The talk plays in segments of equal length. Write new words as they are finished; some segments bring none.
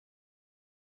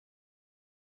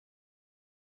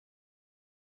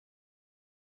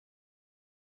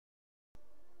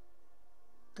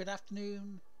Good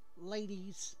afternoon,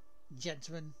 ladies,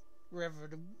 gentlemen, wherever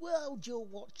in the world you're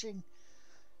watching,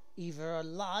 either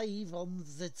live on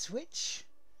the Twitch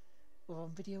or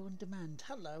on video on demand.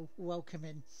 Hello, welcome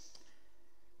in.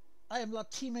 I am Lord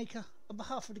Teamaker on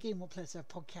behalf of the Game What Players Have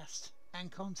podcast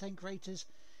and content creators.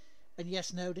 And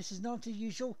yes, no, this is not the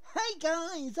usual, hey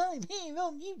guys, I'm here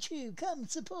on YouTube, come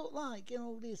support, like, and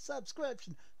all this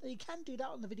subscription. Though you can do that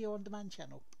on the video on demand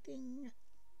channel. Ding.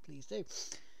 Please do.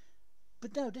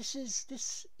 But no, this is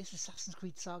Assassin's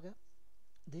Creed Saga.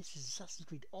 This is Assassin's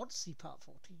Creed Odyssey Part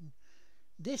 14.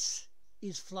 This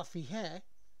is Fluffy Hair.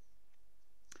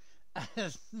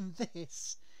 And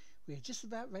this, we're just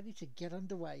about ready to get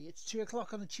underway. It's 2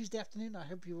 o'clock on a Tuesday afternoon. I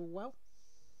hope you're all well.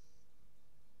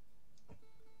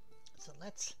 So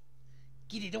let's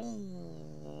get it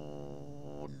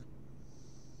on.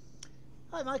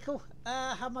 Hi Michael,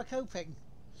 how am I coping?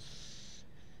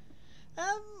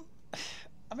 I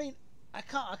mean, I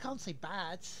can't say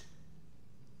bad.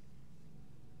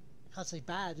 I can't say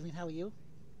bad. I mean, how are you?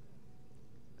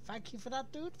 Thank you for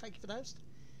that, dude. Thank you for the host.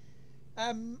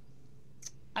 I mean,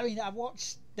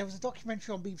 there was a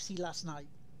documentary on BBC last night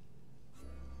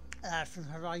from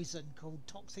Horizon called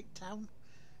Toxic Town,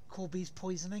 Corby's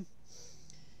Poisoning,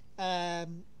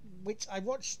 which I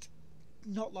watched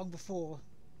not long before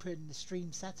putting the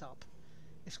stream setup.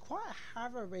 It's quite a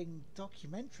harrowing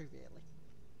documentary, really.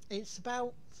 It's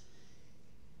about,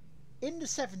 in the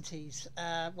 70s,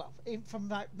 from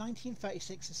about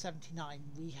 1936 to 79,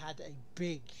 we had a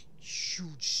big,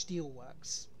 huge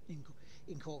steelworks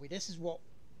in Corby. This is what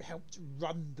helped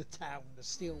run the town, the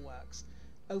steelworks.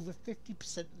 Over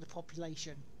 50% of the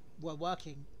population were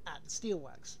working at the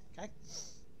steelworks. Okay,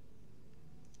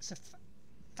 so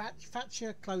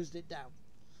Thatcher closed it down.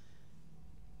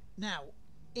 Now,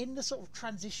 in the sort of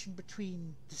transition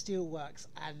between the steelworks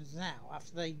and now,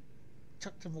 after they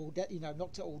chucked them all,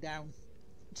 knocked it all down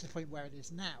to the point where it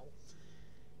is now,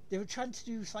 they were trying to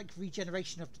do like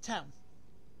regeneration of the town.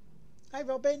 Hi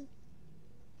Robin.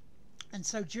 And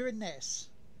so during this,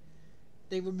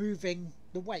 they were moving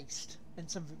the waste,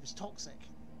 and some of it was toxic,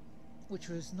 which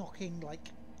was knocking like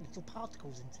little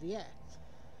particles into the air.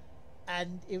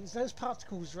 And it was those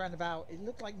particles around about, it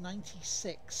looked like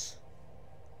 96,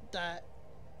 that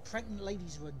pregnant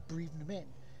ladies were breathing them in,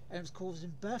 and it was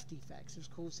causing birth defects. It was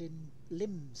causing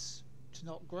limbs to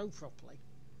not grow properly.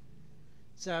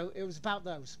 So it was about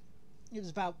those. It was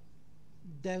about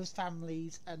those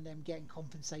families and them getting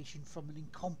compensation from an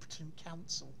incompetent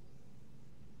council.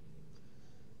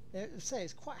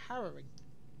 It's quite harrowing.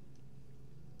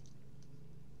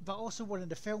 But also one of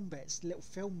the film bits, the little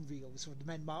film reels with the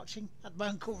men marching, had my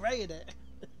Uncle Ray in it.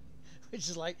 Which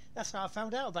is like, that's how I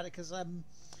found out about it, because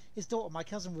his daughter, my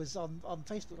cousin, was on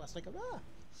Facebook last night.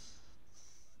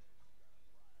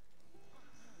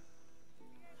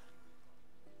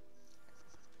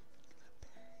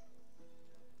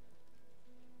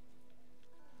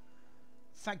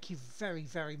 Thank you very,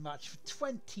 very much for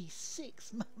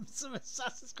 26 months of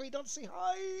Assassin's Creed Odyssey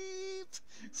hype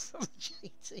from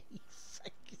JT.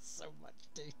 Thank you so much,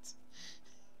 dude.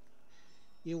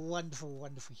 You're a wonderful,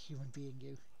 wonderful human being,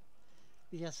 you.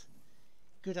 Yes.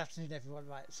 Good afternoon, everyone.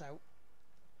 Right, so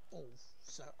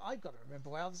I've got to remember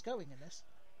where I was going in this.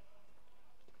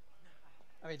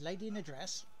 I mean, lady in a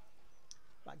dress.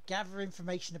 Like, gather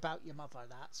information about your mother.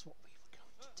 That's what we were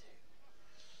going to do.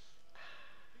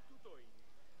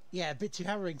 Yeah, a bit too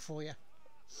harrowing for you.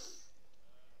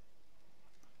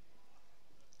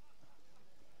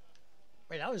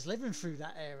 I mean, I was living through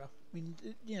that era. I mean,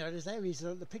 there's areas,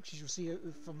 the pictures you'll see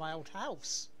from my old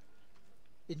house,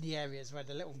 in the areas where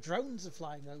the little drones are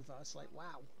flying over. It's like,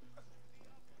 wow.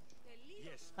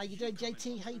 Yes. How you doing,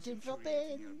 JT? How you doing,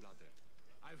 Robin?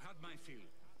 I've had my fill.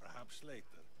 Perhaps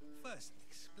later. First,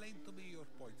 explain to me your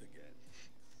point again.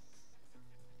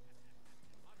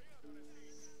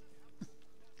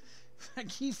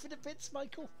 Thank you for the bits,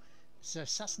 Michael. So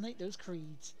assassinate those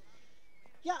creeds.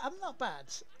 Yeah, I'm not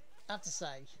bad, I have to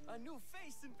say. A new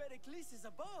face in Pericles'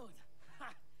 abode. Ha!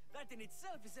 That in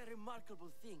itself is a remarkable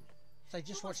thing. So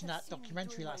just watching that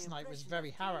documentary last night was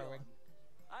very harrowing.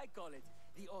 I call it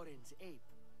the Orange Ape.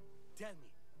 Tell me,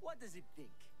 what does it think?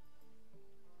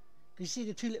 Can you see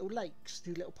the two little lakes,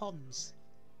 two little ponds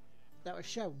that were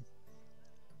shown?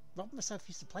 Rob and myself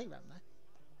used to play around there.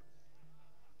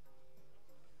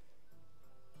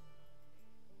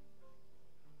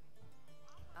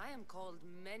 I am called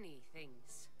many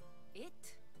things.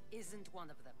 It isn't one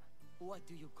of them. What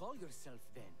do you call yourself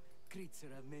then?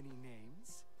 Creature of many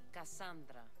names?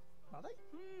 Cassandra. Are they?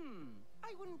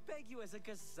 I wouldn't peg you as a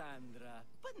Cassandra,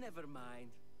 but never mind.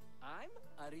 I'm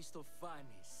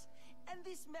Aristophanes, and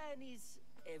this man is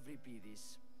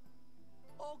Evripidis.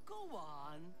 Oh, go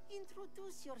on.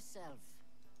 Introduce yourself.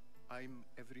 I'm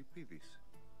Evripidis.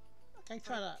 Okay, For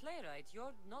try a that. playwright,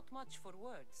 you're not much for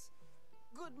words.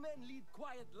 Good men lead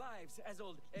quiet lives, as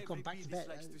old You've gone back to Evripidis bed,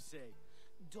 likes eh? to say.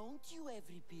 Don't you,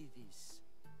 Evripidis?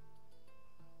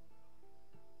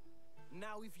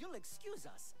 Now, if you'll excuse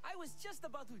us, I was just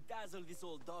about to dazzle this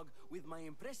old dog with my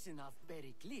impression of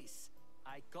Pericles.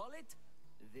 I call it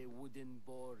the wooden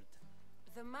board.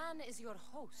 The man is your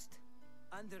host.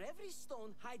 Under every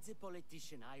stone hides a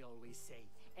politician, I always say.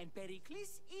 And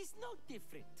Pericles is no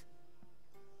different.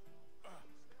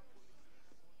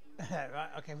 Right,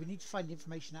 okay, we need to find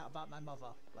information out about my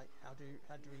mother. Like, how do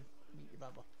we meet your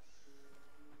mother?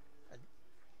 And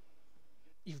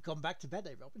you've gone back to bed,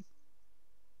 eh, Robin?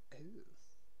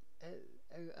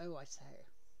 Oh, I say.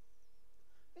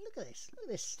 Hey, look at this. Look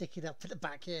at this sticking up at the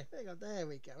back here. Hang on, there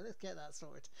we go. Let's get that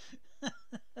sorted.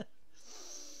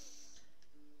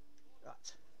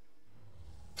 Right.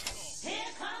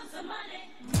 Here comes the money,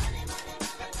 money, money,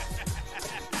 money.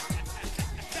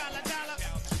 Dollar, dollar.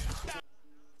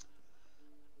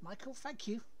 Michael, thank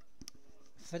you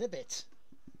for the bit.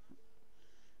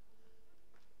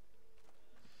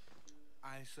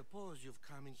 I suppose you've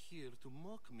come in here to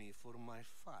mock me for my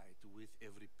fight with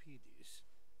Evripidis.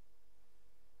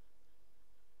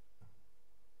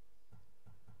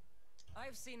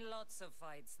 I've seen lots of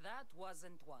fights. That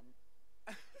wasn't one.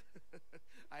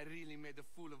 I really made a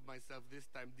fool of myself this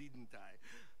time, didn't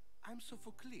I? I'm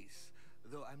Sophocles,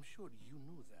 though I'm sure you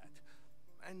knew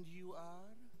that. And you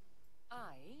are?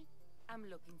 I am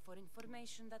looking for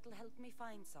information that'll help me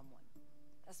find someone.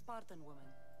 A Spartan woman.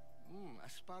 A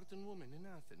Spartan woman in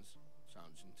Athens.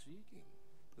 Sounds intriguing.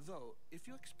 Though, if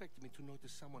you expect me to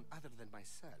notice someone other than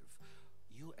myself,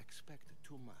 you expect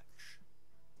too much.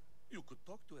 You could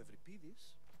talk to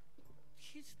Evripidis.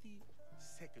 He's the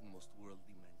second most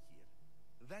worldly man here.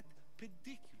 That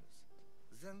pediculous,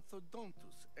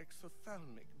 xanthodontus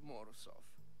exophthalmic Morosov.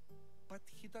 But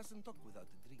he doesn't talk without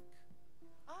a drink.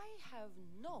 I have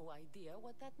no idea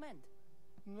what that meant.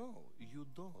 No, you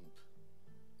don't.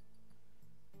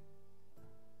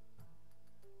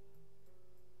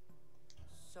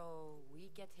 So we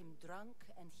get him drunk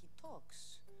and he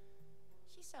talks.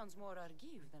 He sounds more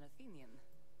Argive than Athenian.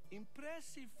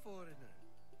 Impressive, foreigner.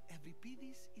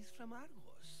 Evripidis is from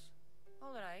Argos.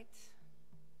 All right.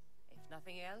 If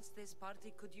nothing else, this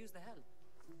party could use the help.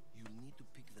 You'll need to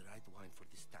pick the right wine for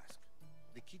this task.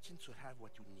 The kitchen should have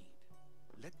what you need.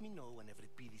 Let me know when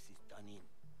Evripidis is done in,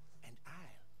 and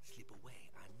I'll slip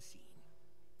away unseen.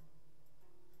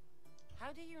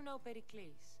 How do you know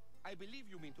Pericles? I believe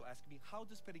you mean to ask me, how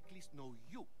does Pericles know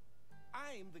you?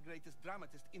 I am the greatest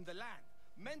dramatist in the land,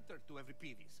 mentor to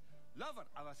Evripidis, lover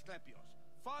of Asclepios,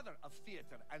 father of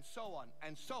theater, and so on,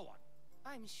 and so on.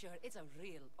 I'm sure it's a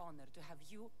real honor to have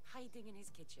you hiding in his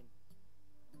kitchen.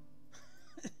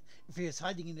 If he was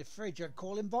hiding in the fridge, I'd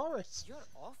call him Boris. You're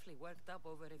awfully worked up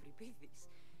over Evripidis.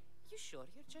 You sure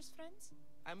you're just friends?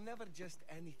 I'm never just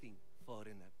anything,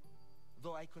 foreigner.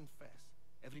 Though I confess,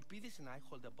 Evripidis and I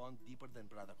hold a bond deeper than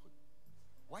brotherhood.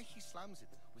 Why he slams it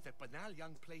with a banal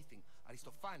young plaything,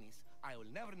 Aristophanes, I will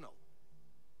never know.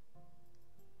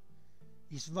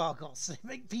 These Argos, they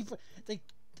make people...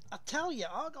 I tell you,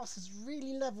 Argos has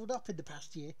really leveled up in the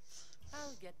past year.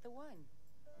 I'll get the wine.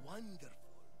 Wonderful.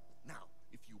 Now,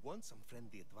 if you want some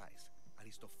friendly advice,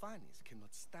 Aristophanes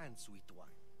cannot stand sweet wine.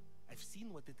 I've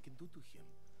seen what it can do to him.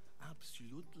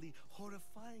 Absolutely,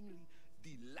 horrifyingly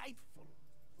delightful.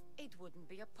 It wouldn't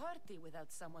be a party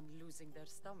without someone losing their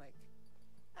stomach.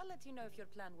 I'll let you know if your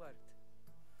plan worked.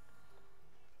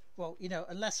 Well, you know,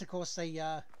 unless of course they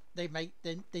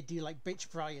do like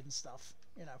bitch Brian stuff,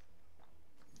 you know.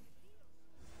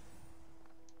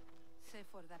 Save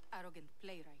for that arrogant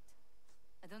playwright.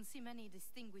 I don't see many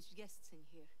distinguished guests in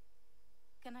here.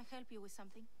 Can I help you with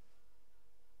something?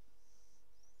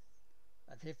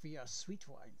 I'm here for your sweet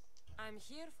wine. I'm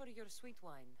here for your sweet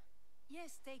wine.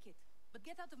 Yes, take it. But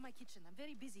get out of my kitchen. I'm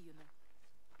very busy, you know.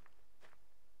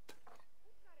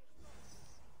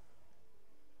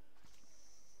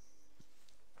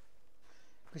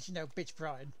 Because, you know, bitch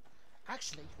Brian.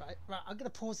 Actually, right, I'm going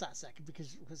to pause that a second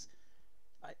because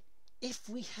right, if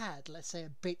we had, let's say, a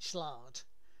bitch lard,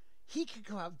 he could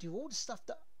go out and do all the stuff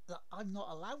that I'm not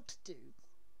allowed to do,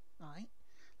 right?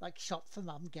 Like shop for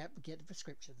mum, get the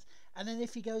prescriptions. And then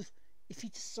if he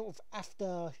just sort of,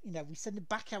 after, you know, we send him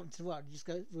back out into the world, he just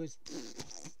goes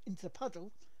into the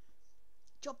puddle,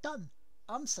 job done.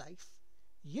 I'm safe.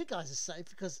 You guys are safe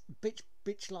because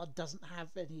bitch lard doesn't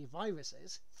have any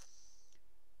viruses.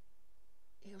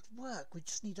 It would work. We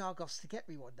just need Argos to get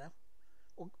me one now.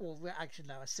 Or we're actually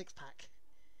now a 6-pack.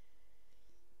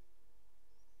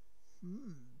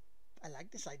 I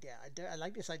like this idea. I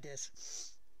like this idea.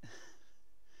 It's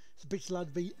a bit loud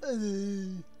to be,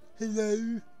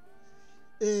 hello.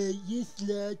 Yes,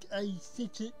 lad, I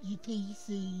set up your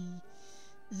PC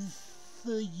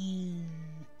for you.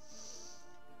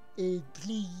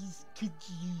 Please, could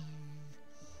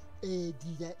you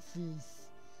do that first?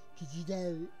 Could you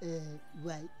now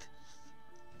wipe?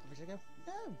 Where should I go?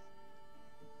 No.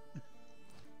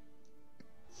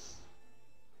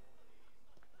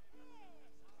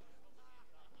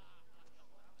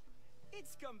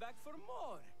 It's come back for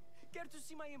more. Care to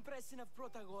see my impression of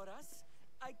Protagoras?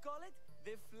 I call it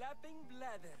the flapping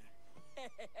bladder.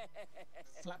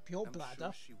 Flap your I'm bladder.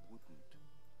 sure she wouldn't.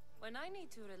 When I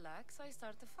need to relax, I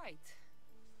start a fight.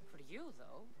 For you,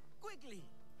 though. Quickly,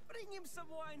 bring him some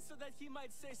wine so that he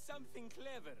might say something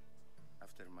clever.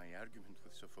 After my argument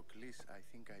with Sophocles, I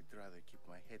think I'd rather keep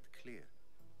my head clear.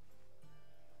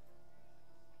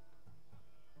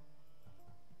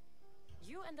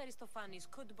 You and Aristophanes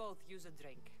could both use a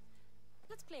drink.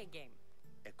 Let's play a game.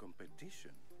 A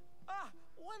competition? Ah,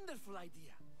 wonderful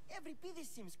idea. Every Pidis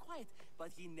seems quiet,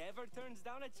 but he never turns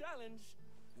down a challenge.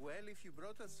 Well, if you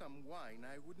brought us some wine,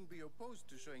 I wouldn't be opposed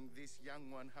to showing this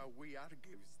young one how we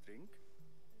Argives drink.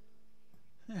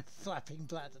 Flapping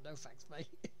bladder, no thanks, mate.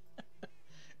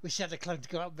 Wish I had a clone to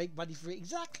go out and make money for it.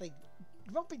 Exactly.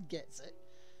 Robin gets it.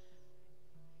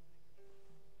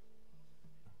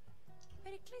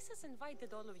 Pericles has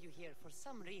invited all of you here for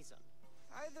some reason.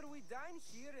 Either we dine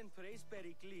here and praise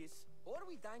Pericles, or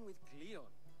we dine with Cleon.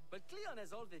 But Cleon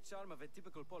has all the charm of a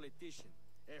typical politician.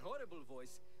 A horrible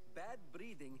voice, bad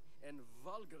breeding, and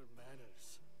vulgar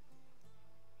manners.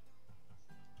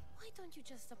 Why don't you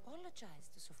just apologize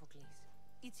to Sophocles?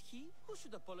 It's he who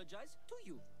should apologize to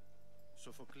you.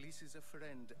 Sophocles is a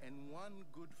friend, and one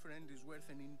good friend is worth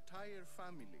an entire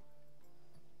family.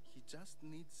 He just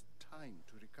needs time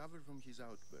to recover from his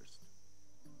outburst.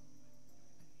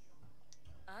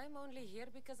 I'm only here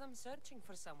because I'm searching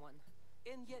for someone.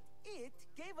 And yet it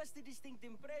gave us the distinct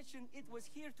impression it was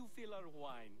here to fill our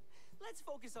wine. Let's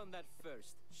focus on that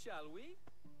first, shall we?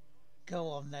 Go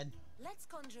on then. Let's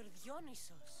conjure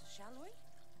Dionysos, shall we?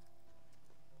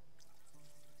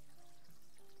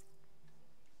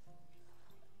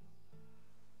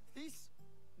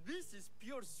 This is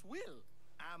pure swill.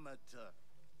 Amateur.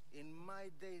 In my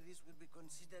day, this would be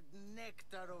considered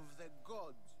nectar of the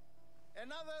gods.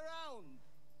 Another round!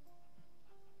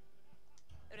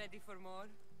 Ready for more?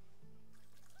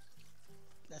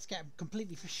 Let's get him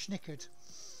completely schnickered.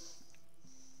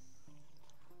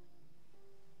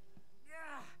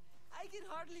 Yeah, I can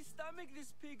hardly stomach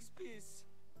this pig's piss.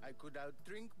 I could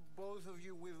outdrink both of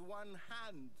you with one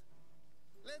hand.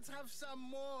 Let's have some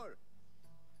more!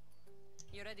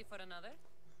 You ready for another?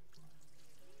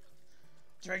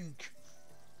 Drink.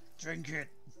 Drink it.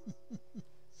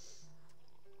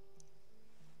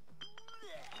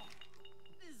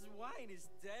 This wine is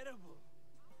terrible.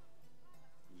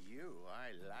 You,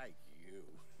 I like you.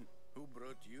 Who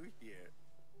brought you here?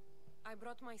 I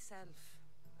brought myself.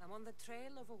 I'm on the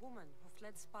trail of a woman who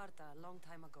fled Sparta a long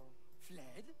time ago.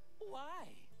 Fled?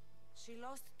 Why? She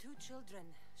lost 2 children.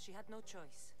 She had no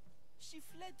choice. She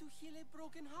fled to heal a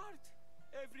broken heart.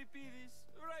 Every Pidis,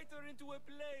 write her into a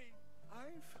play.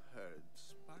 I've heard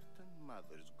Spartan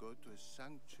mothers go to a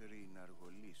sanctuary in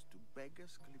Argolis to beg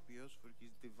Asclepios for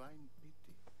his divine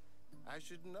pity. I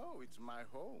should know, it's my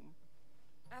home.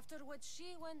 After what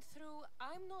she went through,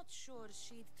 I'm not sure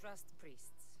she'd trust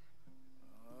priests.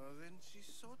 Then she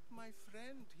sought my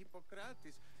friend,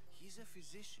 Hippocrates. He's a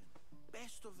physician,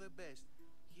 best of the best.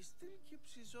 He still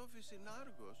keeps his office in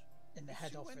Argos. In the If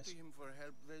head she went office. to him for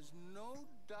help, there's no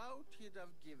doubt he'd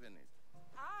have given it.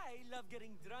 I love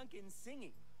getting drunk and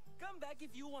singing. Come back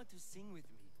if you want to sing with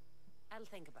me. I'll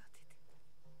think about it.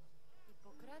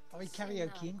 Hippocrates Are we and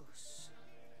karaokeing? Argos.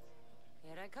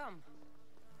 Here I come.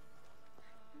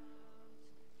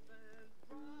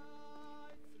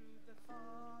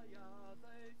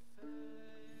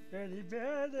 Very,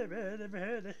 very, very,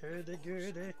 very, very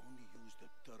good. Only use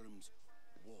the terms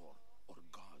war or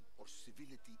god or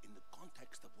civility in the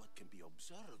context of what can be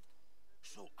observed.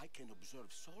 So I can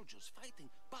observe soldiers fighting,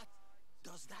 but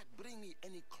does that bring me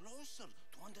any closer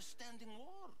to understanding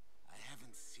war? I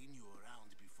haven't seen you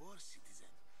around before, citizen.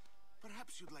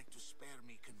 Perhaps you'd like to spare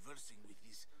me conversing with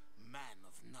this man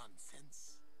of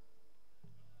nonsense?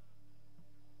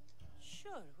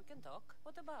 Sure, we can talk.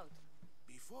 What about?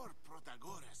 Before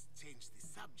Protagoras changed the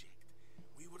subject,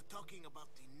 we were talking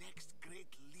about the next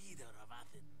great leader of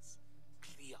Athens,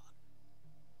 Cleon.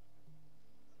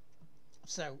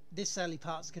 So this early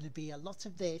part's going to be a lot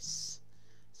of this.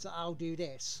 So I'll do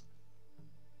this.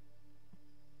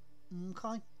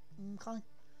 Okay. Okay.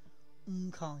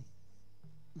 Okay.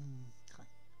 Okay.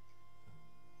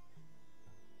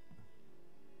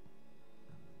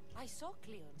 I saw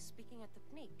Cleon speaking at the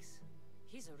Pnyx.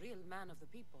 He's a real man of the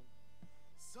people.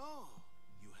 So,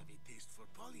 you have a taste for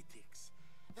politics.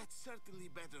 That's certainly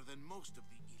better than most of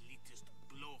the elitist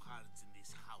blowhards in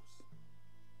this house.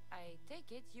 I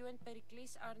take it you and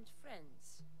Pericles aren't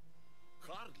friends.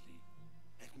 Hardly.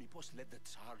 Ethnippos led the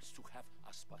Tsars to have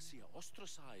Aspasia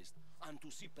ostracized and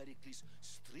to see Pericles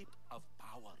stripped of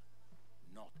power.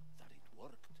 Not that it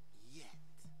worked. Yet,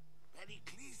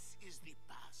 Pericles is the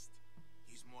past.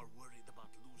 He's more worried about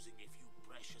losing a few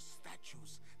precious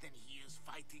statues than he is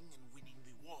fighting and winning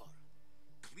the war.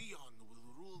 Cleon will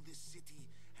rule this city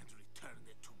and return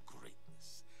it to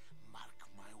greatness. Mark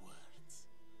my words.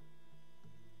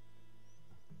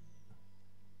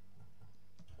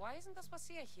 Why isn't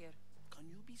Aspasia here? Can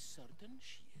you be certain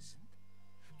she isn't?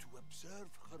 To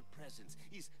observe her presence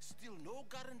is still no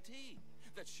guarantee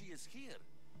that she is here.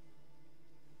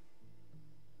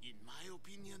 In my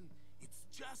opinion, it's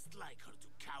just like her to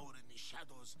cower in the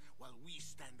shadows while we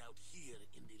stand out here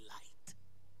in the light.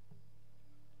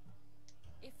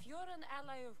 If you're an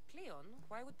ally of Cleon,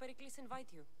 why would Pericles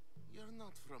invite you? You're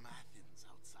not from Athens,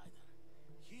 outsider.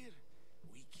 Here,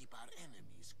 we keep our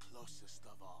enemies closest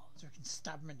of all. So we can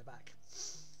stab him in the back.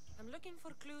 I'm looking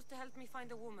for clues to help me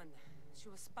find a woman. She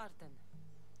was Spartan.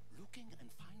 Looking and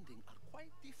finding are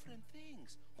quite different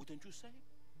things, wouldn't you say?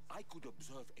 I could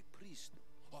observe a priest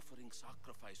offering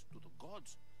sacrifice to the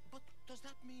gods, but does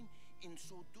that mean, in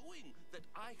so doing, that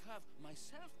I have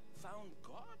myself found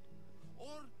God?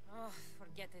 Or... Oh,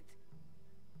 forget it.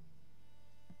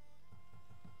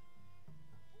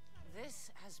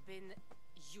 This has been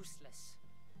useless.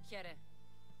 Here.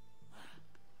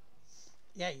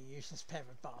 Yeah, you useless pair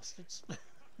of bastards.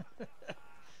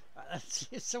 Right, let's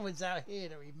see if someone's out here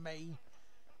that we may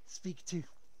speak to.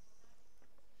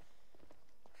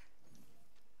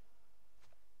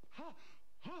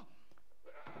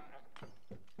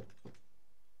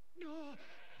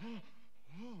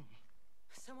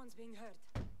 Someone's being hurt.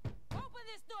 Open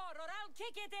this door or I'll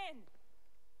kick it in!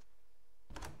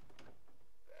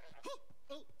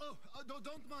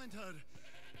 Don't mind her.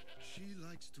 She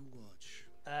likes to watch.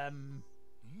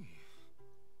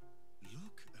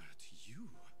 Look at you.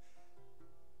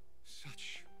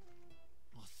 Such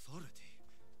authority.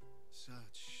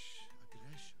 Such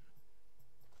aggression.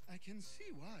 I can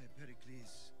see why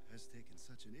Pericles has taken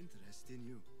such an interest in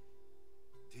you.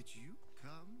 Did you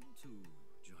come to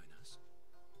join us?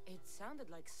 It sounded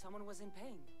like someone was in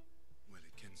pain. Well,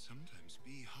 it can sometimes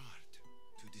be hard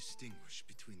to distinguish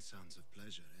between sounds of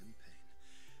pleasure and pain.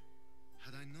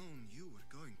 Had I known you were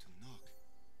going to knock,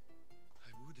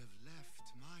 I would have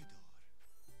left my door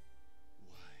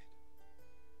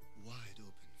wide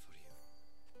open for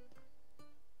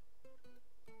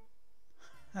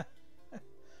you.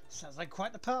 Sounds like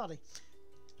quite the party.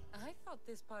 I thought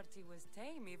this party was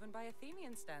tame even by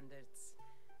Athenian standards.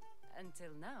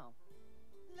 Until now.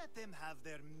 Let them have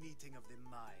their meeting of the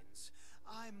minds.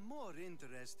 I'm more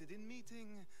interested in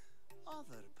meeting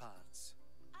other parts.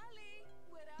 Ali,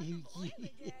 we're out of oil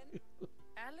again.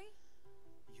 Ali?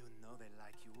 You know they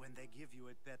like you when they give you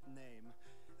a pet name.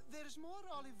 There's more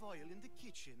olive oil in the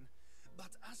kitchen,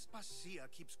 but Aspasia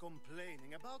keeps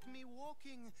complaining about me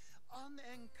walking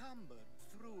unencumbered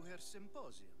through her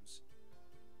symposiums.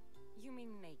 You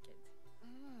mean naked?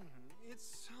 It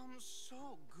sounds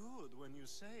so good when you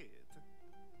say it.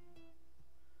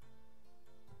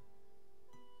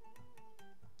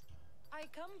 I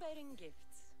come bearing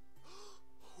gifts.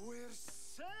 We're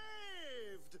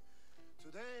saved!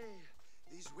 Today,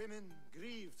 these women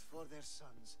grieved for their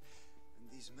sons,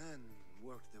 and these men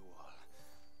worked the wall.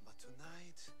 But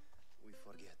tonight, we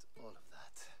forget all of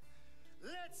that.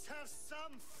 Let's have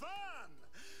some fun!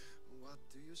 What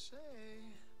do you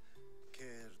say?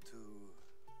 Care to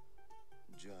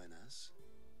join us?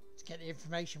 To get the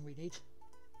information we need.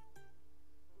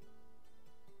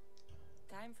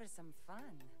 Time for some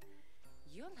fun.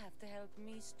 You'll have to help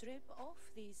me strip off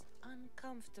these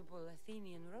uncomfortable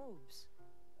Athenian robes.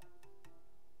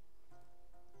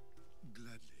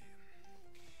 Gladly.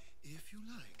 If you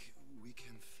like, we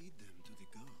can feed them to the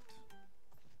goat.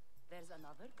 There's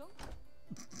another goat?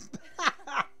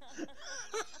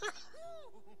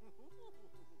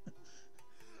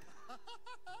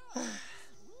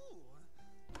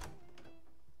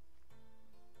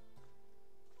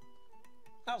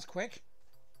 That was quick.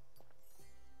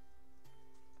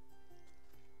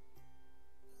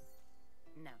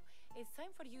 Now, it's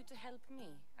time for you to help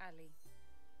me, Ali.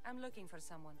 I'm looking for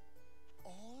someone.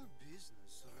 All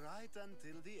business right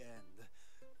until the end.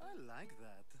 I like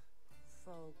that.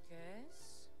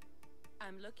 Focus.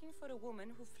 I'm looking for a woman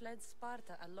who fled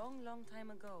Sparta a long, long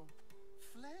time ago.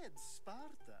 Fled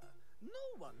Sparta?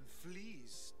 No one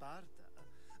flees Sparta.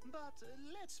 But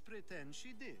let's pretend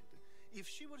she did. If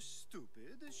she were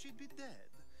stupid, she'd be dead.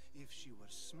 If she were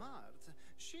smart,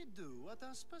 she'd do what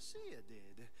Aspasia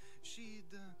did.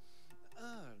 She'd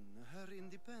earn her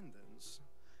independence.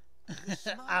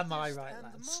 The Am I smartest right, and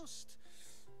lads? most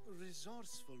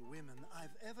resourceful women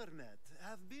I've ever met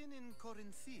have been in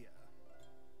Corinthia.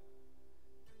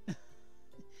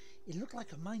 You look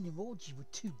like a mining orgy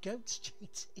with two goats,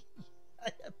 JT.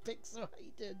 Pixel, how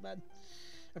you doing, man?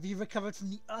 Have you recovered from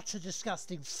the utter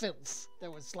disgusting filth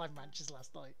that was slime matches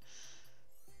last night?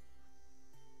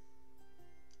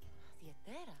 The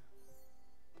Etera.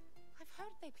 I've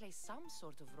heard they play some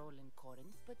sort of role in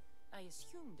Corinth, but I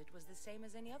assumed it was the same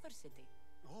as any other city.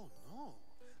 Oh no,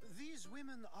 these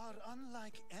women are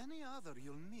unlike any other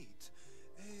you'll meet.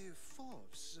 A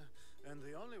force, and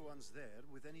the only ones there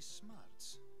with any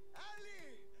smarts.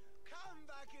 Ali, come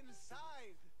back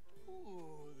inside.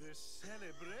 Ooh, the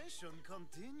celebration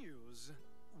continues.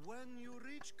 When you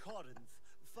reach Corinth,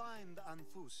 find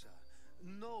Anfusa.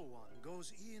 No one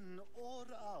goes in or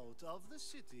out of the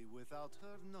city without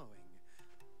her knowing.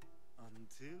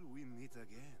 Until we meet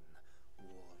again,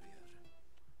 warrior.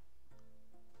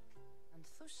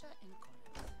 Anthusha in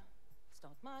Corinth. It's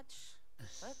not much,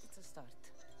 but it's a start.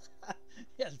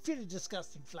 Yeah, it's pretty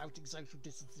disgusting flouting social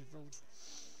distancing rules.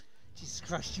 Jesus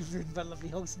Christ, you've ruined my lovely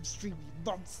wholesome stream,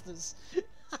 you monsters.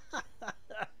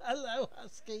 Hello,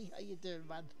 Husky. How you doing,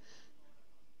 man?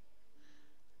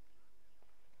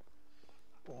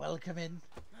 Welcome in.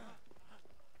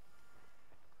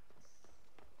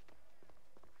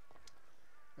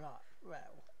 Right,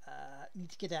 well, need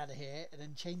to get out of here and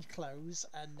then change clothes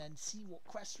and then see what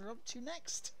quests we're up to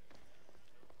next.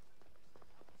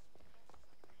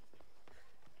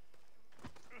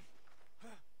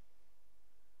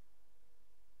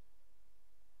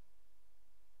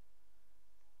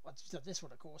 Once we've done this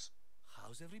one, of course.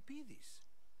 How's Euripides?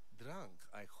 Drunk,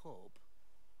 I hope.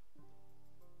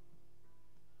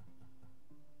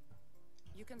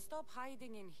 You can stop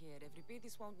hiding in here.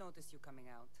 Euripides won't notice you coming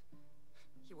out.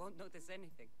 He won't notice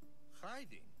anything.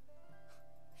 Hiding?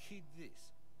 Heed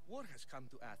this. War has come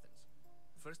to Athens.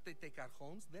 First they take our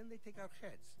homes, then they take our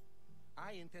heads.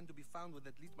 I intend to be found with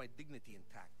at least my dignity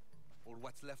intact. Or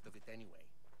what's left of it anyway.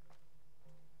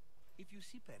 If you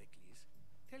see Pericles,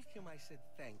 tell him I said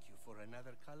thank you for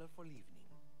another colorful evening.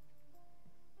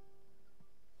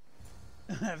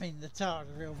 I mean, the tar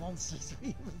are real monsters. We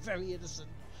were very innocent.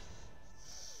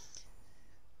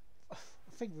 I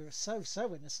think we were so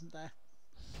innocent there.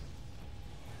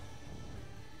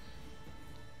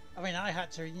 I mean, I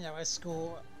had to, you know,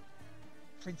 escort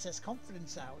Princess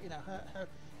Confidence out. You know,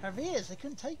 her ears, they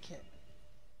couldn't take it.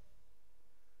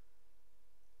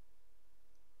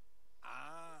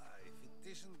 If it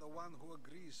isn't the one who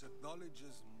agrees that knowledge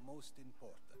is most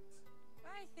important.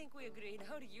 I think we agreed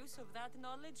our use of that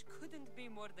knowledge couldn't be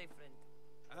more different.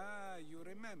 You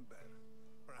remember.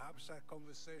 Perhaps our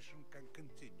conversation can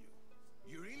continue.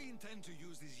 You really intend to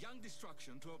use this young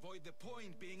destruction to avoid the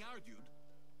point being argued?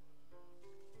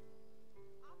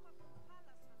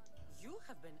 You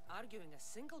have been arguing a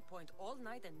single point all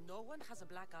night and no one has a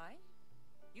black eye?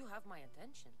 You have my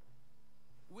attention.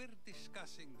 We're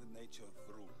discussing the nature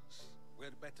of rules.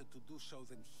 We're better to do so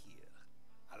than here.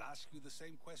 I'll ask you the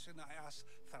same question I asked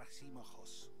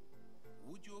Thrasymachos.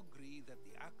 Would you agree that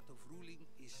the act of ruling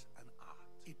is an art?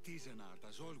 It is an art,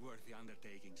 as all worthy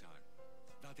undertakings are.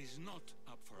 That is not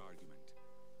up for argument.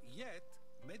 Yet,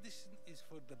 medicine is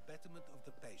for the betterment of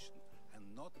the patient, and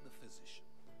not the physician.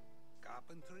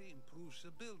 Carpentry improves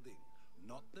the building,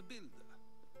 not the builder.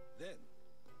 Then,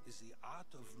 is the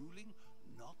art of ruling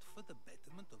not for the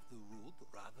betterment of the ruled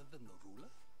rather than the ruler?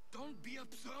 Don't be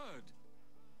absurd!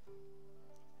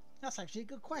 That's actually a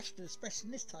good question, especially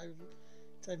in this time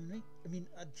of me. I mean,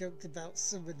 I joked about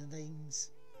some of the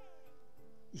names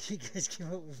you guys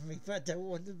came up with me, but I don't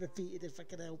want them repeated if I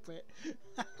can help it.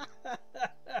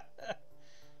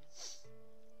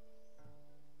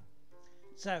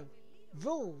 So,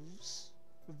 rulers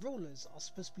are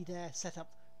supposed to be there set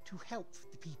up to help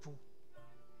the people.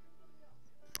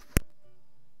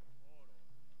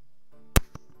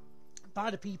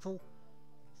 By the people,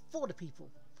 for the people.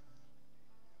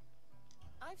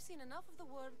 I've seen enough of the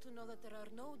world to know that there are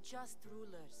no just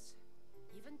rulers.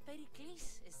 Even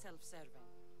Pericles is self-serving.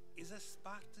 Is a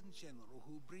Spartan general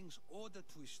who brings order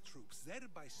to his troops,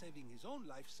 thereby saving his own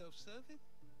life, self-serving?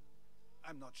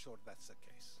 I'm not sure that's the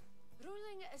case.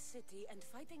 Ruling a city and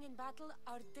fighting in battle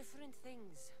are different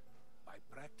things. By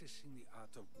practicing the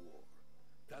art of war,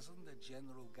 Doesn't the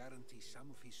general guarantee some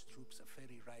of his troops a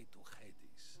ferry ride to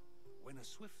Hades, when a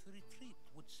swift retreat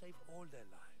would save all their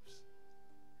lives?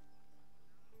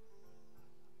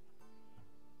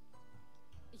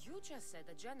 You just said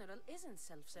a general isn't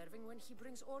self-serving when he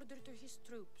brings order to his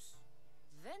troops.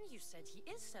 Then you said he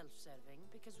is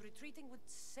self-serving because retreating would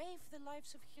save the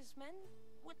lives of his men?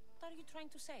 What are you trying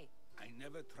to say? I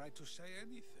never tried to say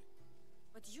anything.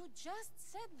 But you just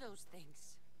said those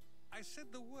things. I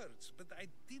said the words, but I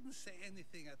didn't say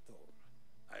anything at all.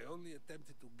 I only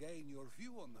attempted to gain your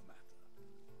view on the matter.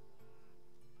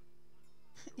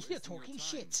 You're talking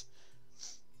shit.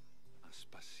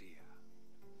 Aspasia.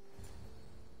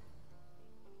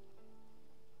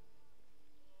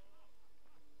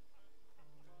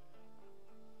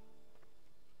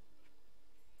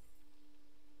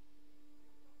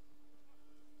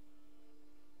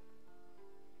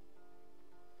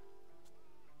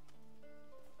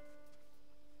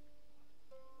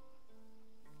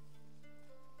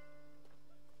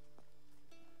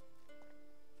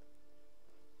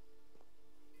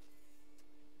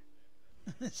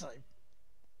 It's like,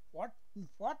 what?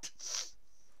 What?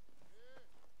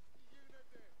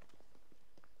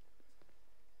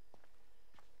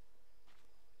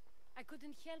 I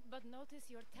couldn't help but notice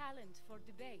your talent for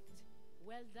debate.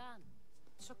 Well done.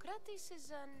 Socrates is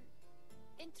an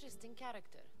interesting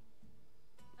character.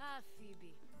 Ah,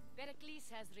 Phoebe.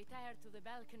 Pericles has retired to the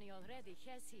balcony already,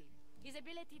 has he? His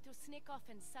ability to sneak off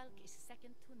and sulk is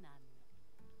second to none.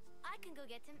 I can go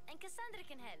get him, and Cassandra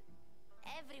can help.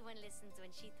 Everyone listens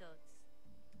when she talks.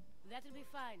 That'll be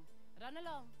fine. Run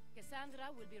along.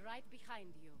 Cassandra will be right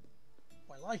behind you.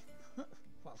 Well,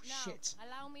 well, now, shit.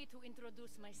 Allow me to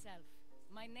introduce myself.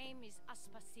 My name is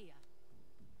Aspasia.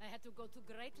 I had to go to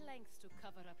great lengths to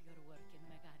cover up your work in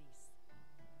Megaris.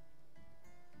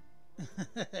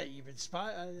 You've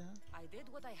inspired. I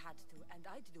did what I had to, and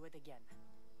I'd do it again.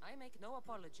 I make no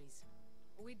apologies.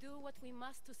 We do what we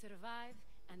must to survive,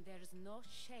 and there's no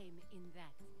shame in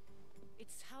that.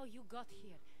 It's how you got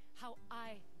here, how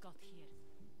I got here.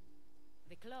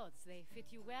 The clothes, they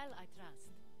fit you well, I trust.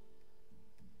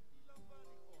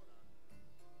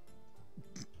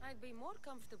 I'd be more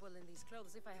comfortable in these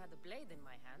clothes if I had a blade in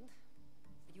my hand.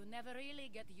 You never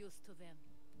really get used to them.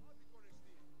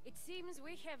 It seems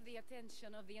we have the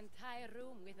attention of the entire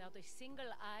room without a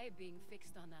single eye being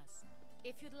fixed on us.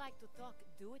 If you'd like to talk,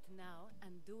 do it now,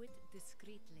 and do it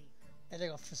discreetly.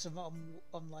 Heading off for some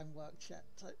online work chat.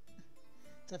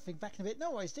 Don't think back in a bit.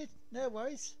 No worries, dude. No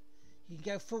worries. You can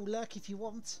go full lurk if you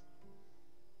want.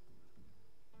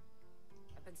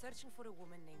 I've been searching for a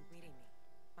woman named Mirini,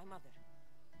 my mother.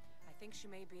 I think she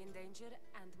may be in danger,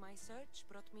 and my search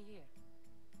brought me here.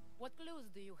 What clues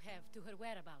do you have to her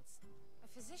whereabouts? A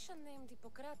physician named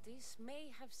Hippocrates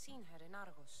may have seen her in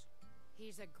Argos.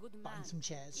 He's a good man. Find some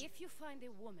chairs. If you find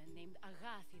a woman named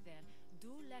Agathi there,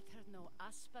 do let her know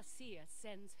Aspasia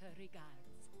sends her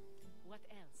regards. What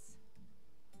else?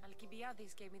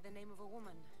 Alcibiades gave me the name of a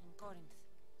woman in Corinth.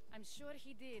 I'm sure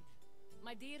he did.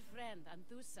 My dear friend,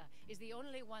 Anthusa, is the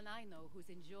only one I know who's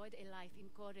enjoyed a life in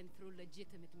Corinth through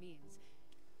legitimate means.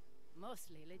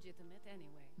 Mostly legitimate,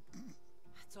 anyway.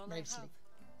 That's all I have.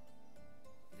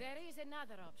 There is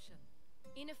another option.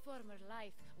 In a former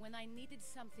life, when I needed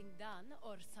something done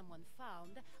or someone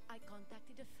found, I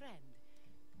contacted a friend.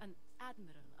 An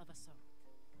admiral of a sort.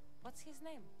 What's his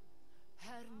name?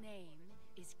 Her name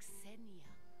is Xenia.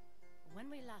 When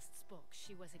we last spoke,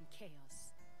 she was in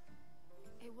chaos.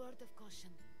 A word of caution.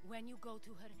 When you go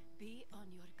to her, be on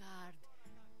your guard.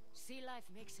 Sea life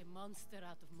makes a monster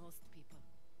out of most people.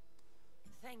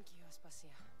 Thank you,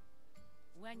 Aspasia.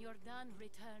 When you're done,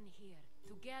 return here.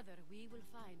 Together, we will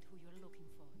find who you're looking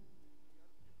for.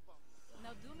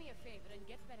 Now do me a favor and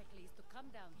get Pericles to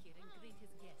come down here and greet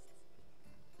his guests.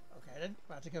 Okay then,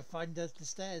 about to go find the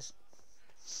stairs.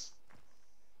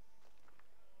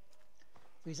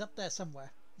 He's up there somewhere.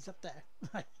 He's up there.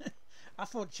 I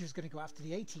thought she was going to go after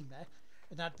the A-team there,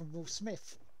 and Admiral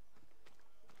Smith.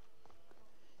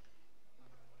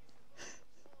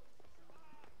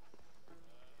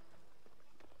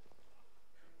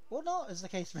 Or not, as the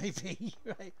case may be.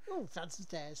 Right. Oh, found some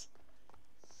stairs.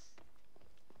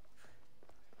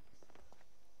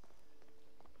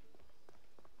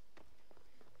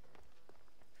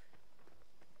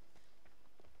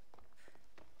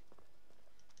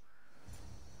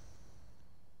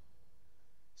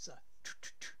 So,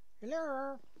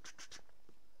 hello.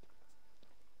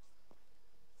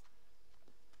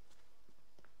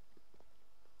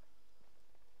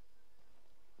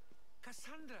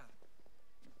 Cassandra!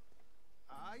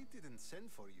 I didn't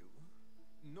send for you.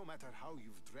 No matter how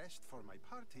you've dressed for my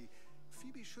party,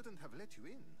 Phoebe shouldn't have let you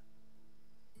in.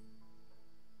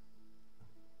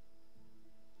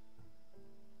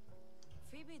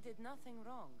 Phoebe did nothing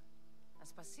wrong.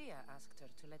 Aspasia asked her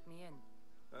to let me in.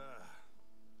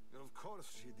 Of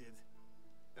course she did.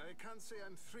 I can't say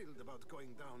I'm thrilled about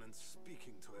going down and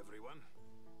speaking to everyone.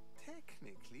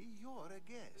 Technically, you're a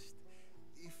guest.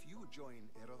 If you join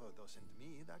Herodotus and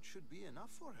me, that should be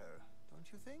enough for her, don't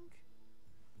you think?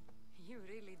 You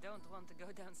really don't want to go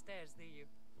downstairs, do you?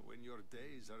 When your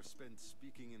days are spent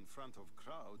speaking in front of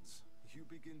crowds, you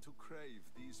begin to crave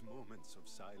these moments of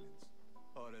silence.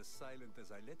 Or as silent as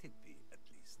I let it be, at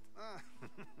least.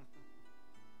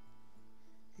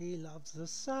 He loves the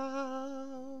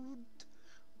sound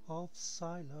of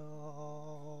silence.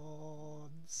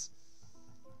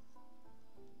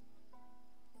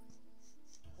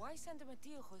 Why send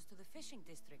Matiojos to the fishing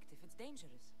district if it's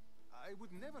dangerous? I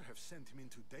would never have sent him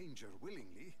into danger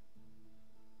willingly.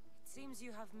 It seems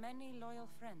you have many loyal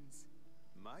friends.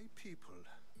 My people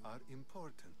are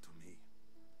important to me.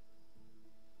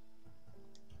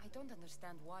 I don't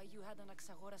understand why you had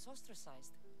Anaxagoras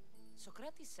ostracized.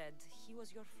 Socrates said he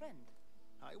was your friend.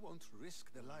 I won't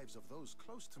risk the lives of those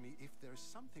close to me if there's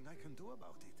something I can do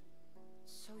about it.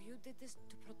 So you did this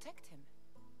to protect him?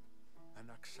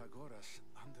 Anaxagoras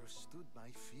understood my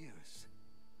fears.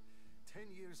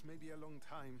 10 years may be a long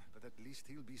time, but at least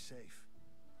he'll be safe.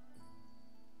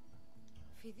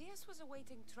 Phidias was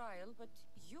awaiting trial, but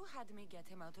you had me get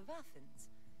him out of Athens.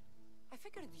 I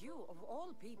figured you, of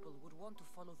all people, would want to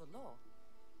follow the law.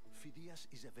 Phidias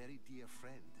is a very dear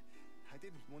friend. I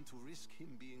didn't want to risk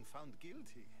him being found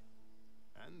guilty.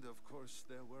 And, of course,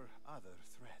 there were other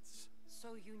threats.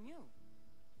 So you knew?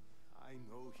 I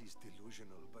know he's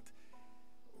delusional, but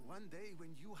one day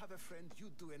when you have a friend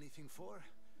you'd do anything for,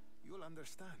 you'll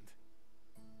understand.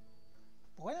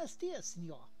 Buenos dias,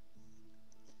 senor.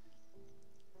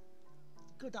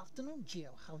 Good afternoon,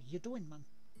 Gio. How you doing, man?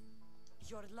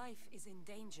 Your life is in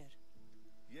danger.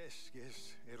 Yes,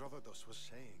 Herodotus was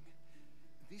saying.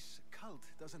 This cult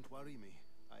doesn't worry me.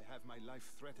 I have my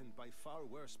life threatened by far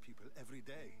worse people every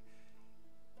day.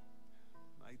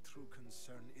 My true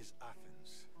concern is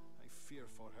Athens. I fear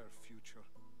for her future.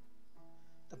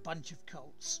 The bunch of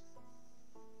cults.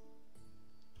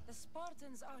 The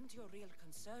Spartans aren't your real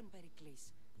concern,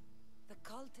 Pericles. The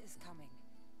cult is coming,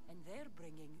 and they're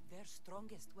bringing their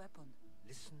strongest weapon.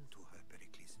 Listen to her,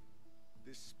 Pericles.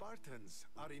 The Spartans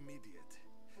are immediate.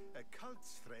 A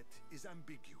cult's threat is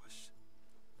ambiguous.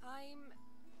 I'm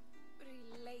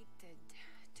related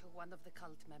to one of the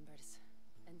cult members,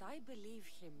 and I believe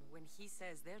him when he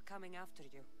says they're coming after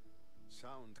you.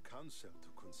 Sound counsel to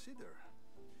consider.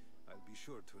 I'll be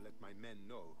sure to let my men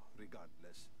know,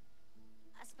 regardless.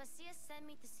 Aspasia sent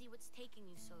me to see what's taking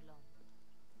you so long.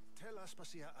 Tell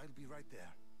Aspasia I'll be right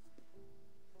there.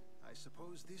 I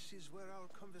suppose this is where our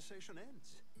conversation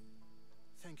ends.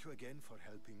 Thank you again for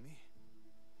helping me.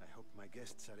 I hope my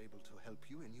guests are able to help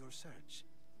you in your search.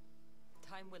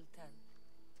 Time will tell.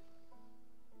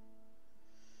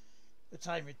 The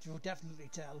time it will definitely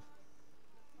tell.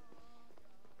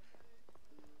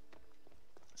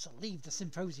 So leave the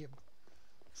symposium.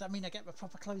 Does that mean I get my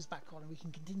proper clothes back on and we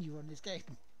can continue on this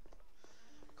game?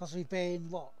 Because we've been,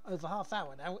 what, over half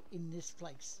hour now in this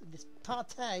place, in this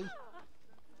party.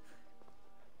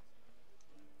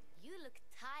 You look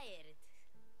tired.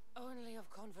 Only of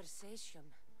conversation.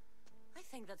 I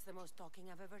think that's the most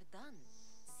talking I've ever done.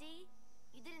 See?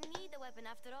 You didn't need the weapon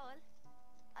after all.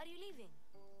 Are you leaving?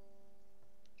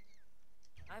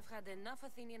 I've had enough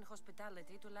Athenian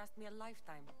hospitality to last me a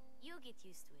lifetime. You get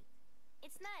used to it.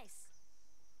 It's nice.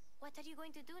 What are you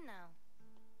going to do now?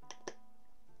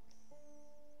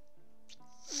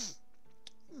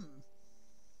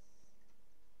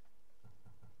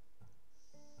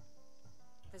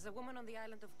 There's a woman on the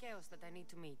island of Chaos that I need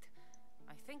to meet.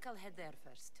 I think I'll head there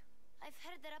first. I've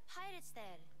heard there are pirates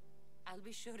there. I'll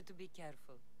be sure to be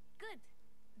careful. Good.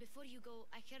 Before you go,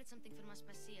 I heard something from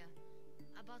Aspasia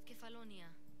about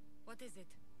Kefalonia. What is it?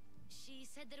 She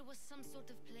said there was some sort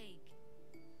of plague.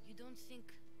 You don't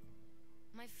think...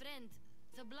 My friend,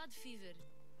 the blood fever.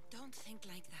 Don't think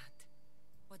like that.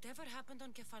 Whatever happened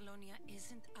on Kefalonia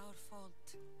isn't our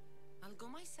fault. I'll go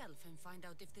myself and find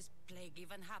out if this plague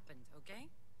even happened, okay?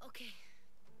 Okay.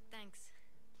 Thanks.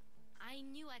 I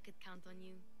knew I could count on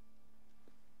you.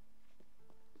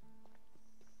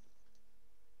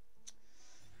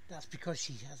 That's because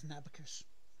she has an abacus.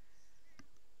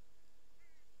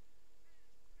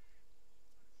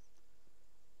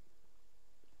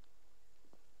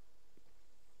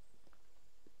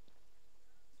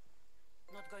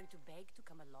 Not going to beg to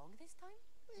come along this time?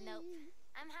 Nope.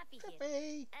 I'm happy here.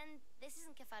 And this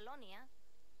isn't Kefalonia.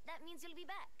 That means you'll be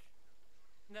back.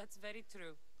 That's very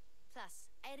true. Plus,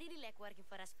 I really like working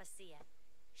for Aspasia.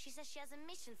 She says she has a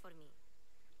mission for me.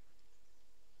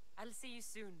 I'll see you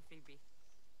soon, Phoebe.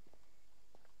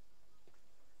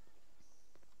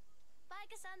 Bye,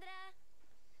 Cassandra.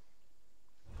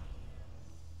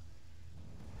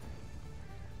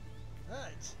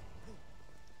 Right.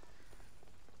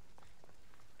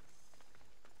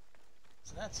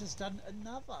 So that's just done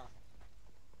another.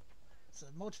 So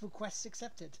multiple quests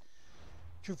accepted.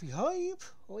 Trophy hype.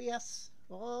 Oh yes.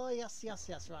 Oh yes, yes,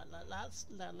 yes. Right. Let's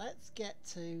get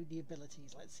to the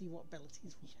abilities. Let's see what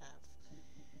abilities we have.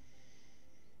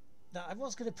 Now I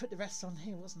was going to put the rest on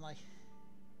here, wasn't I?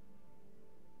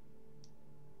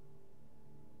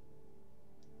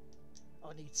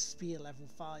 I need spear level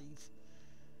 5.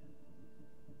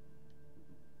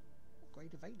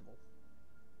 Upgrade available.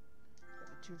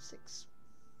 Level 2 of 6.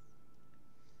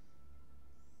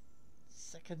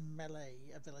 Second melee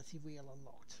ability wheel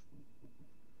unlocked.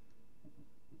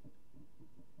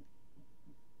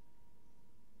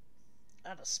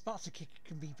 And a Sparta kick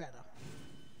can be better.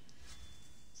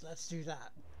 So let's do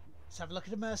that. Let's have a look at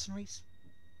the mercenaries.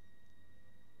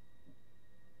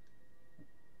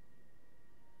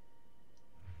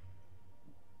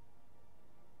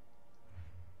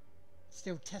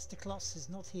 Still, Testiclos is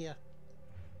not here.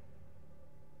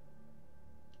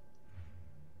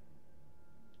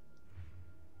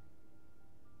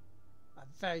 I'm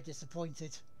very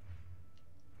disappointed.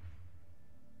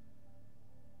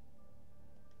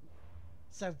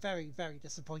 So very, very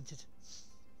disappointed.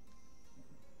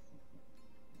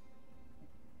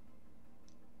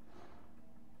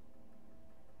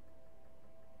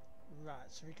 Right,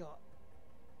 so we got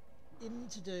him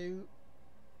to do,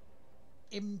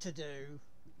 them to do.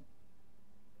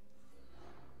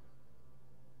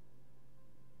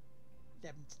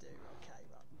 Okay,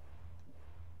 right.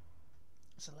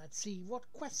 So let's see what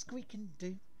quests we can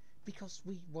do, because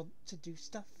we want to do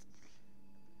stuff.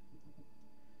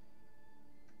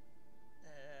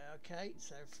 Okay,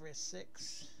 so 3 of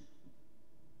 6.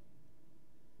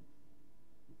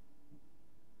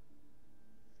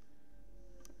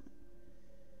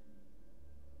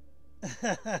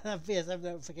 PSM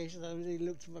notifications. I really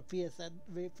looked at my PS1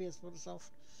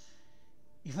 myself.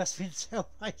 You must be in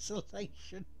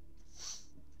self-isolation.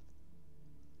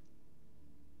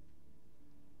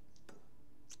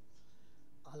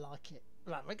 I like it.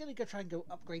 Right, we're going to go try and go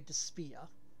upgrade the spear.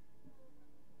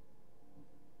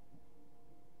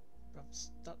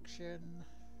 Obstruction.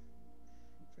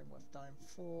 Frame worth dying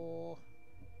 4.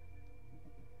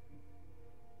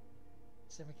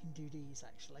 So we can do these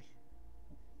actually.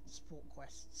 Support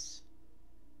quests.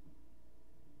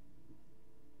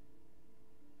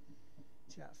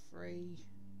 2 out of 3.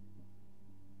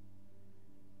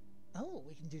 Oh,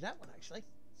 we can do that one actually.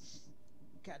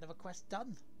 Get another quest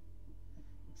done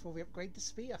before we upgrade the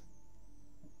spear. I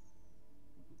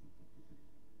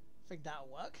think that'll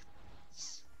work.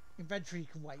 Inventory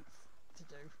can wait to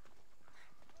do.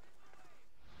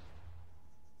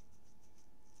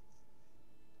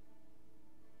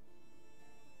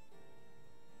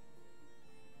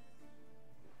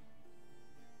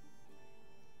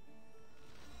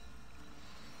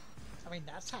 I mean,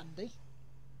 that's handy.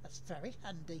 That's very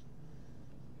handy.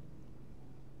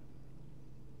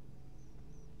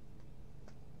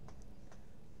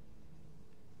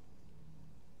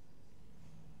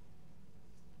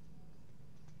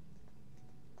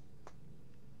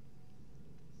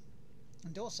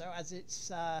 And also, as it's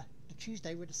the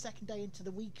Tuesday, we're the second day into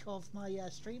the week of my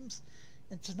streams,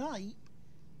 and tonight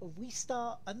we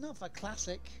start another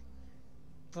classic,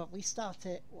 but we start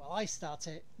it, well, I start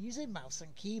it using mouse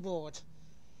and keyboard.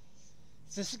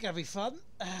 So this is going to be fun.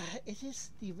 It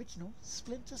is the original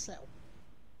Splinter Cell.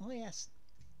 Oh yes,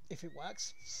 if it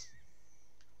works.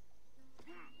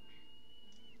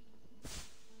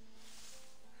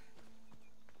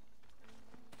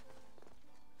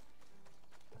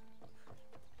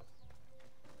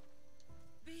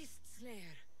 Beast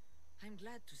Slayer, I'm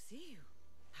glad to see you.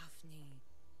 Hafni,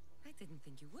 I didn't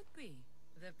think you would be.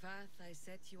 The path I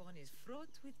set you on is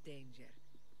fraught with danger.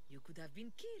 You could have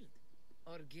been killed,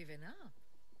 or given up.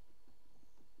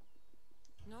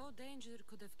 No danger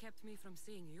could have kept me from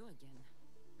seeing you again.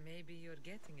 Maybe you're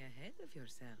getting ahead of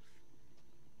yourself.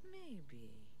 Maybe.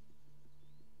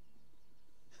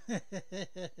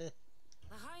 The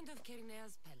Hind of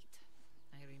Kirnea's pelt.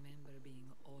 I remember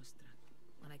being awestruck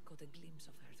when I caught a glimpse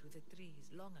of her through the trees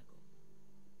long ago.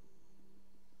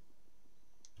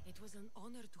 It was an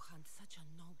honor to hunt such a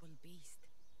noble beast.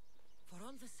 For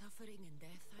all the suffering and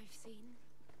death I've seen,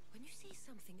 when you see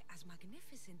something as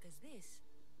magnificent as this,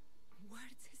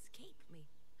 words escape me.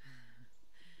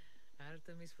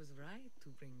 Artemis was right to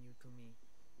bring you to me.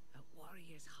 A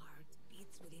warrior's heart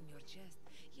beats within your chest,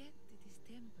 yet it is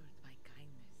tempered by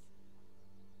kindness.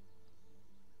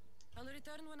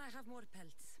 return when I have more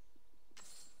pelts.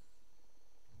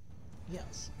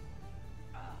 Yes.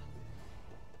 I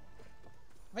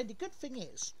mean, the good thing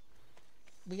is,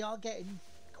 we are getting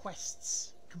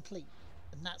quests complete,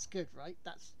 and that's good, right?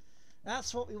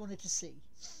 That's what we wanted to see.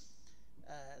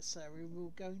 So we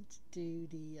were going to do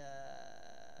the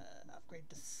upgrade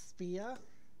the spear,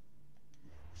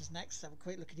 which is next. Have a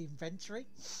quick look at the inventory.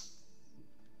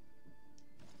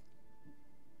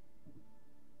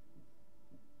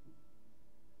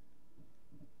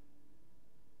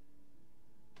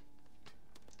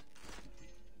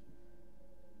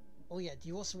 Oh yeah, do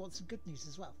you also want some good news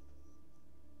as well?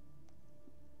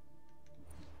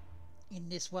 In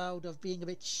this world of being a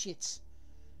bit shit,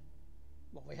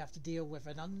 well, we have to deal with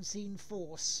an unseen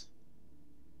force.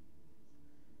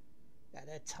 Yeah,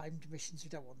 they're timed missions, we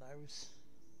don't want those.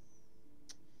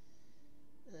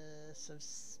 So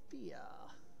spear.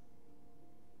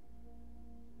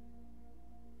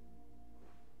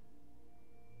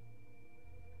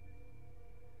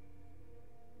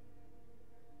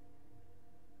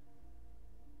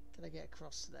 Can I get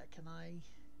across to there? Can I?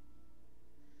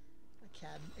 I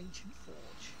can. Ancient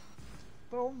Forge.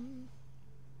 Boom.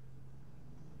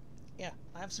 Yeah,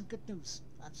 I have some good news.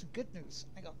 I have some good news.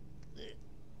 Hang on.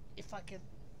 If I can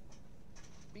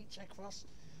reach across.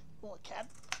 Well, I can.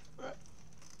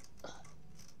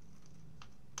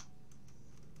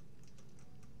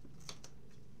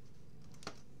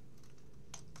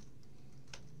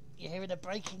 You're hearing a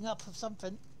breaking up of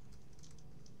something.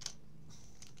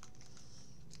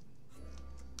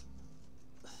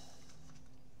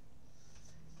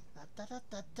 Da da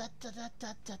da da da da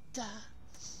da da da.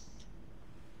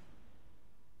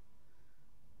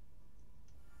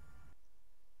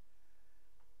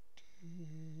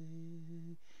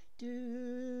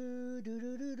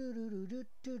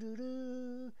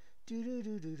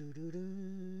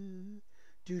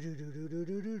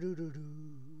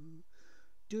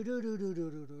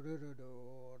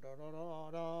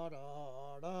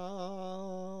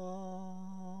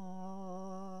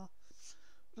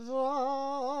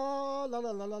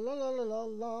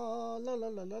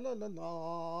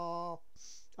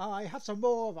 I have some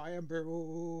more iron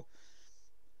brew.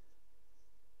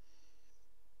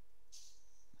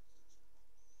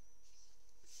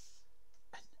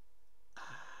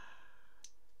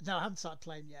 No, I haven't started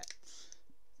playing yet.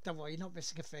 Don't worry, you're not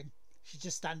missing a thing. She's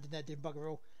just standing there doing bugger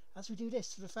all. As we do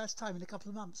this for the first time in a couple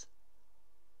of months.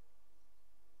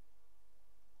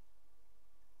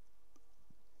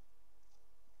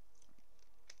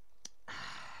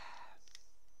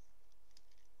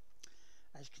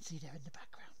 As you can see there in the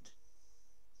background.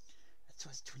 That's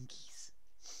what's Twinkies.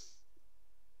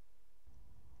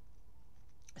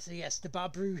 So yes, the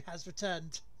Barbrew has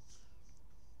returned.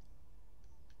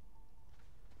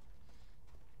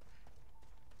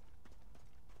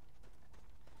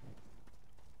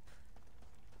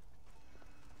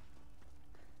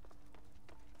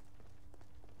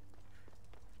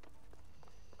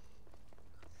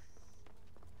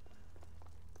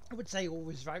 I would say all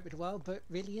is right with the world, but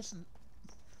really isn't.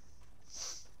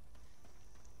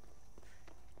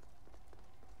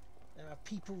 There are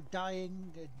people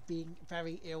dying and being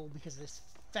very ill because of this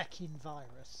feckin'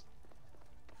 virus.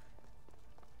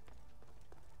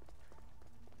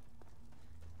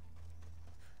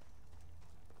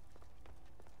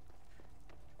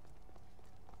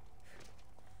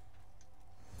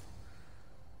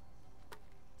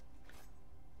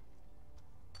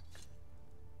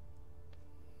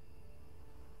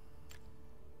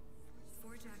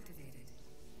 Forge activated.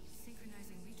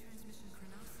 Synchronizing retransmission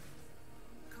chronosity.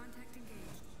 Contact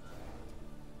engaged.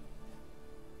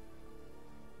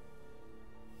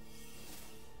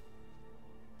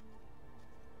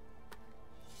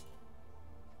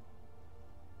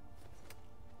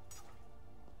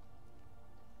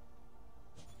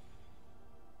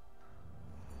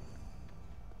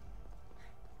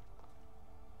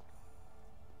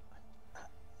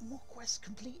 More quests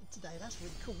completed today. That's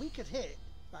really cool. We could hit,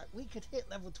 right? We could hit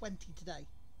level 20 today.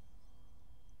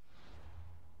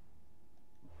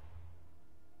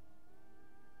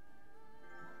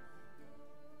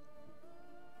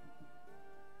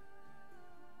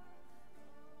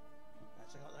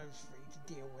 Actually, got those three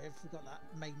to deal with. We've got that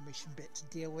main mission bit to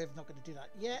deal with. Not going to do that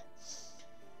yet.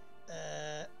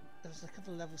 There was a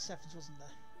couple of level 7s, wasn't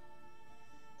there?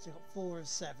 So we got 4 of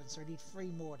 7, so we need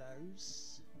 3 more of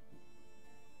those.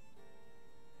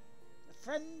 A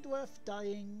friend worth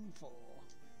dying for.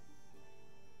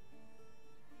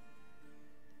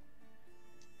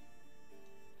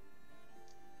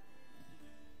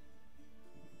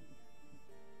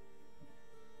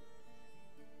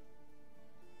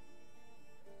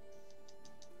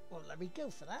 Well, let me go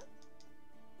for that.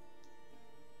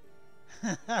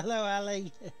 Hello,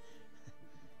 Ali.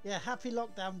 Yeah, happy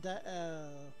lockdown day.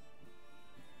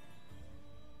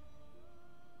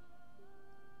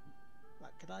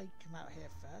 Right, could I come out here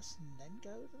first and then go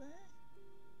over there?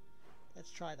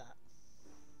 Let's try that.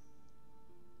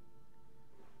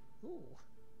 Ooh.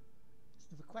 There's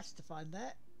another quest to find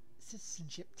there.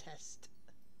 Citizenship test.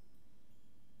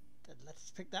 Then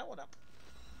let's pick that one up.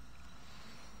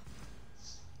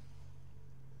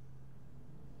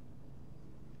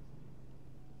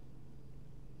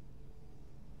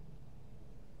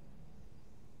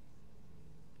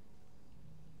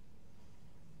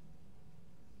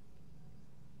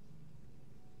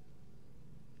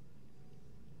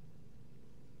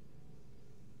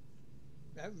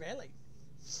 Oh, really?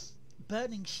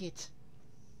 Burning shit.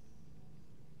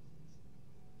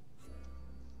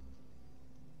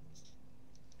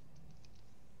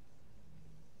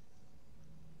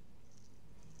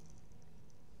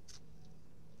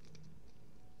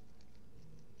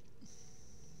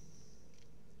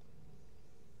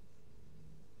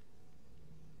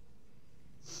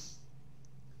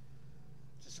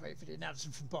 Just wait for the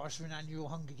announcement from Boris for an annual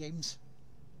Hunger Games.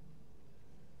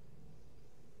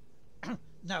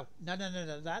 No,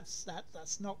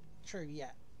 that's not true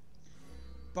yet.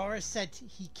 Boris said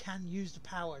he can use the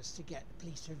powers to get the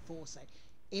police to enforce it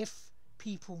if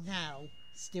people now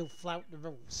still flout the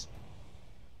rules.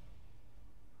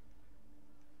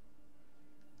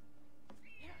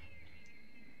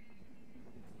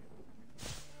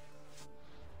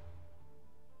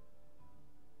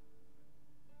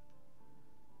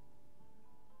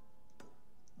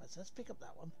 Let's pick up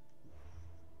that one.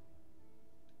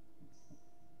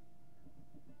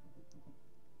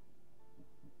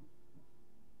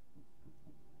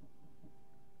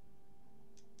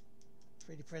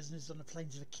 The prisoners on the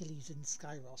plains of Achilles in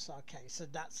Skyros. Okay, so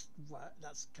that's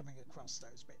coming across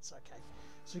those bits. Okay,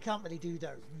 so we can't really do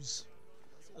those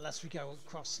unless we go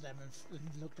across them and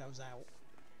look those out.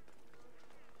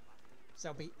 So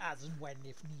they'll be as and when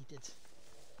if needed.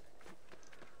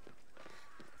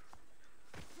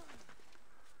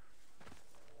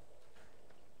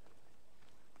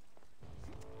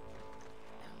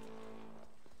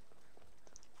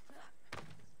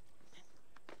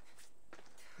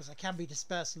 Because there can be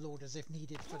dispersal orders if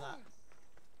needed for that.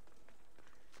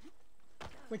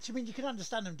 Which, I mean, you can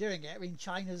understand them doing it. I mean,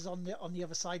 China's on the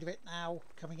other side of it now,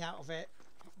 coming out of it.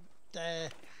 Their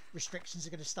restrictions are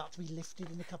going to start to be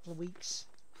lifted in a couple of weeks.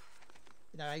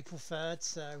 You know, April 3rd,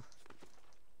 so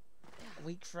a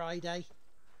week Friday.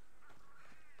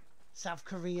 South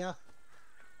Korea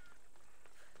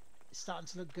is starting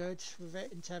to look good with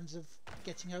it in terms of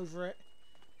getting over it.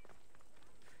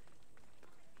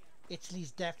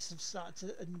 Italy's deaths have started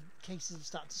to, and cases have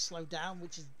started to slow down,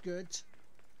 which is good.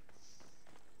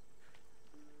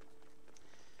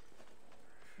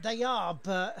 They are,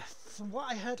 but from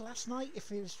what I heard last night, if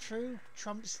it was true,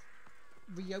 Trump's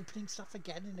reopening stuff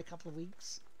again in a couple of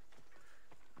weeks.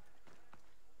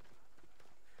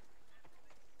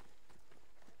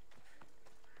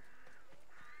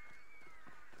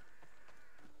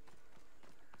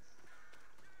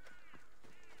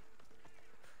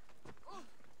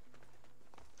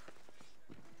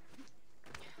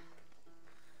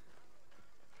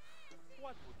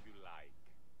 What would you like?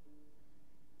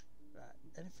 Right,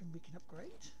 anything we can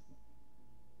upgrade?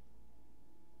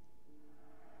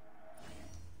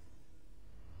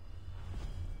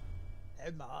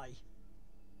 Oh my.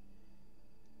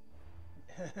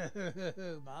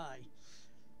 Oh my.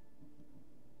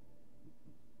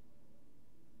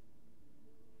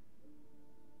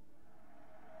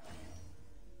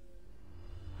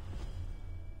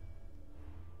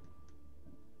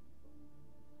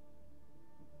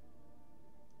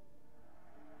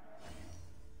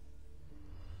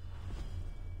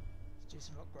 Let's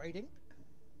do some upgrading.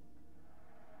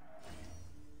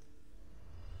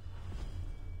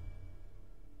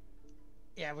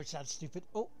 Yeah, which sounds stupid.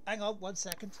 Oh, hang on 1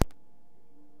 second.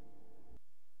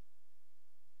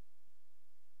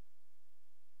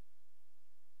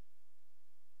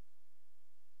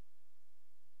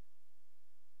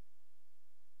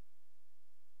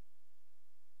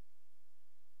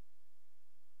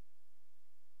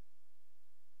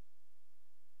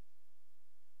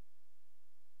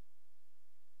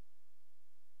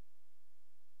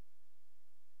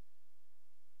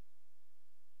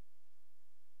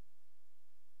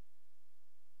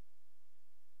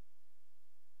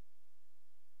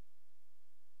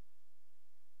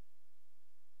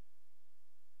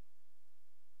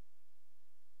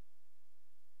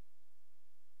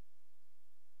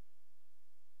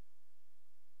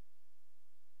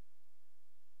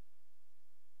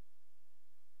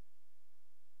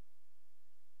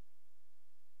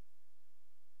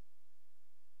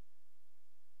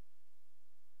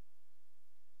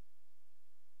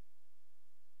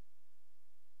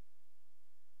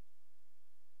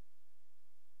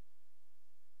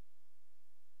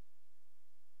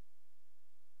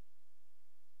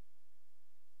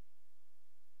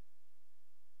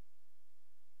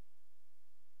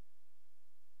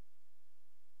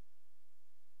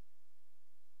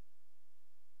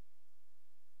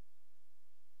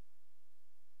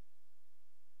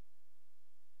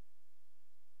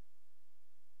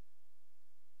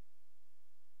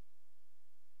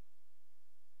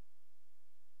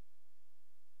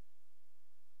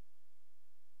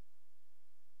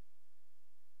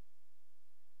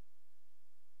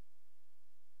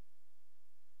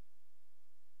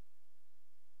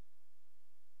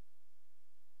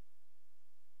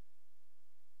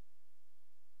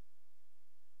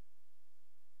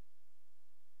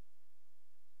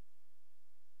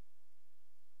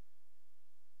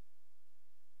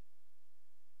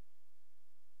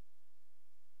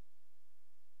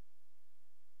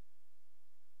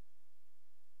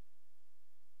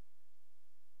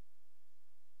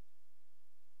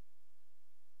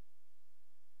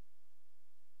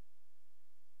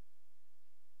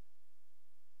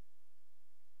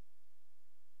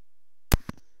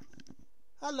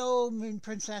 Hello, Moon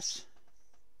Princess.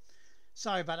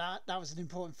 Sorry about that. That was an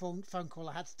important phone call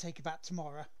I had to take about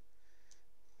Tamara.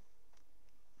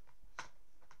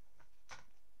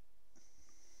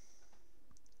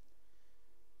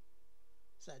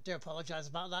 So I do apologise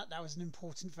about that. That was an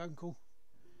important phone call.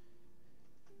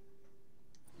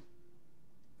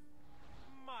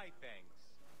 My thanks.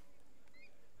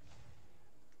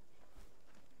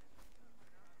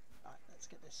 Right, let's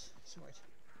get this sorted.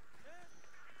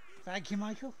 Thank you,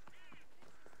 Michael.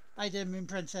 How you doing, Moon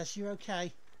Princess? You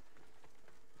okay?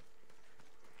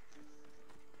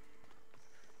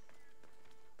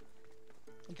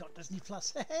 We got Disney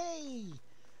Plus. Hey!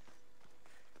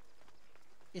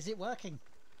 Is it working?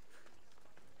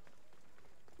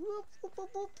 Whoop, whoop,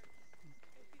 whoop, whoop.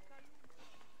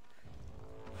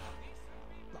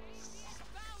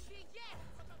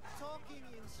 Talking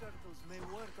in circles may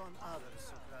work on others,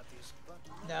 Socrates, but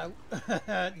no.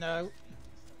 No.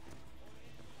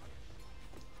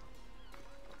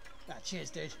 Ah, cheers,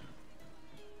 dude.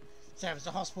 So it was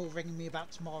the hospital ringing me about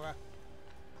tomorrow.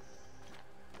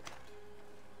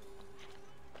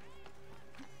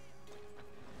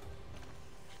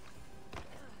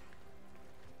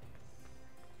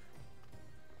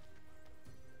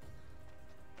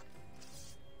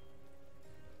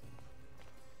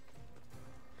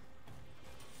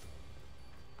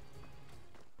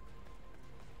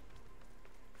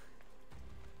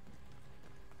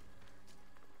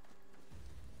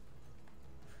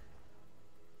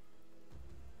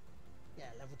 Yeah,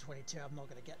 level 22, I'm not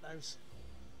going to get those.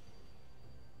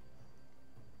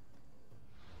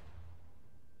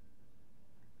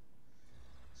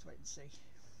 Let's wait and see.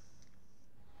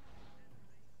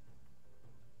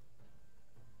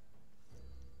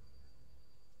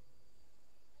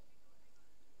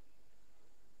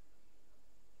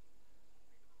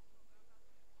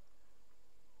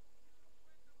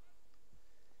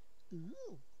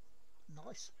 Ooh,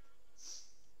 nice.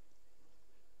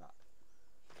 Right.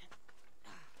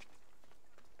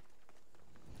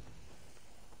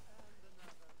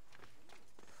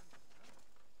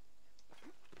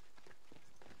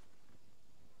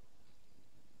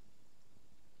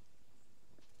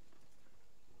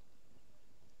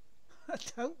 I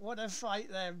don't want to fight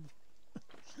them.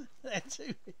 they're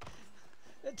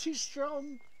too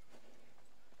strong.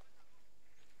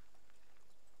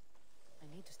 I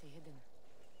need to stay hidden.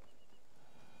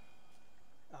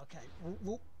 Okay,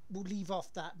 we'll leave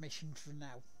off that mission for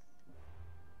now.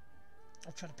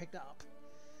 I'll try to pick that up.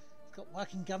 It's got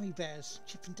working gummy bears.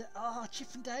 Chip and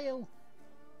Dale.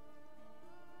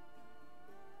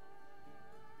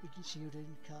 We can shield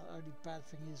in car. Only bad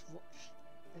thing is watch.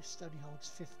 It only holds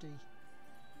 50.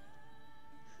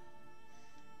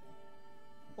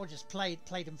 Or just play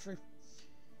them through.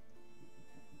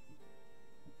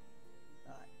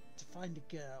 Alright, to find a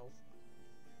girl.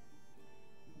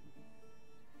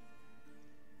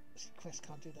 Quest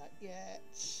can't do that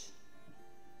yet. So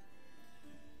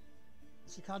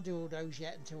you can't do all those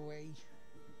yet until I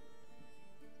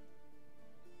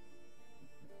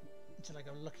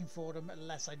go looking for them,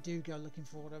 unless I do go looking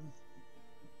for them.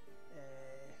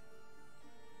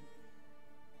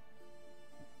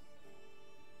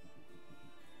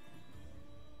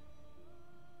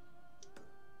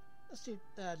 Let's do,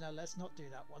 no, let's not do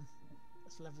that one.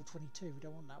 That's level 22, we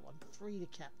don't want that one. Free the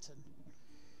captain.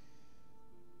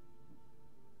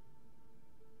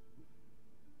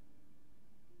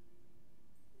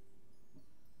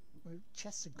 Well,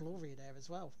 chests of glory there as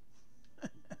well.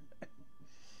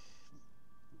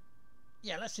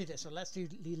 Yeah, let's do this one. Let's do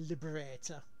the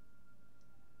Liberator.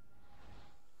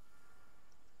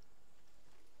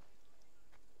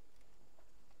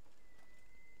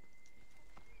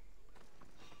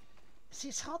 See,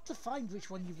 it's hard to find which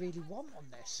one you really want on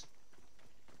this.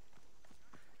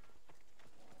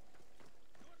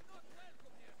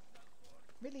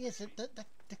 Really isn't.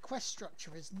 The quest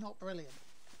structure is not brilliant.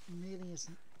 It really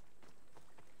isn't.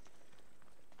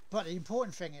 But the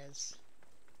important thing is,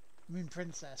 Moon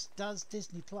Princess, does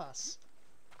Disney Plus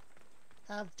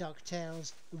have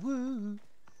DuckTales? Woo!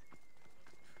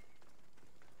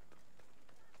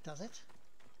 Does it?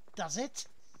 Does it?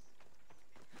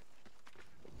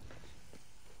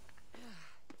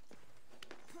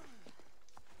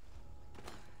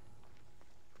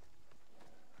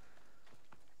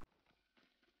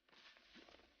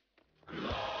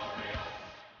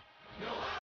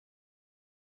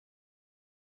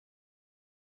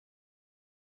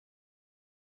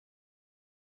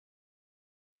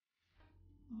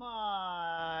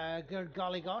 My good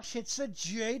golly gosh, it's a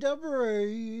Jada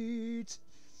Breed.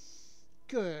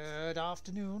 Good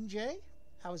afternoon, Jay.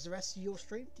 How was the rest of your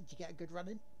stream? Did you get a good run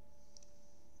in?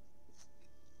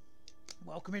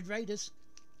 Welcome in, Raiders.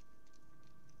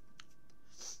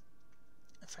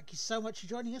 Thank you so much for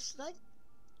joining us today.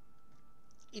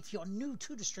 If you're new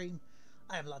to the stream,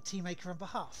 I am Lord Teammaker on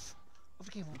behalf of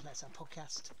the Game On Players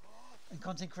podcast and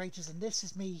content creators, and this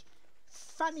is me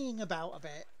fannying about a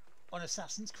bit on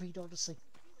Assassin's Creed Odyssey.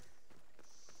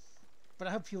 But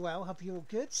I hope you're well, hope you're all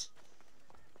good.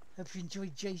 Hope you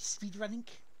enjoyed Jay's speedrunning.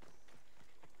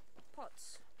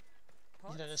 Pots.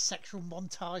 You know, the sexual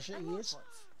montage that he is.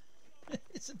 Pots.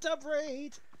 It's a dub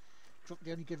raid! Dropped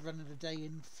the only good run of the day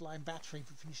in Flying Battery,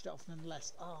 but finished it off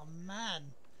nonetheless. Oh man!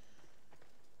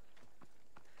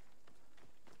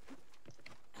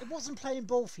 It wasn't playing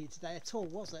ball for you today at all,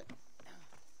 was it?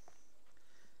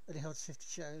 Only holds 50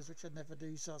 shows, which I never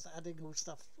do, so I was adding all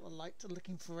stuff I liked and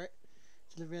looking for it.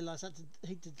 Till I realised I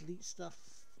had to delete stuff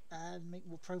and make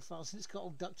more profiles, and it's got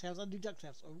all DuckTales. I do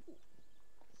DuckTales. Oh.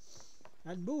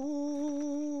 And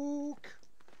Mook!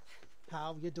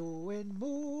 How you doing,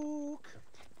 Mook?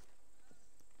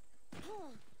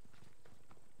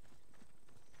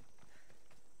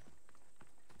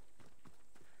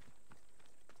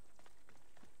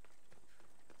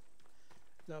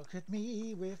 Look at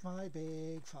me with my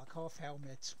big fuck off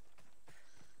helmet.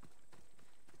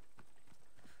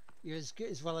 You're as good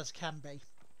as well as can be.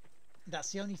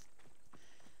 That's the only...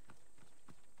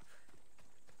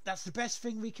 That's the best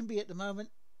thing we can be at the moment.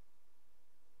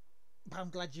 But I'm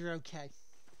glad you're okay.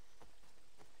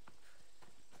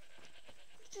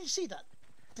 Did you see that?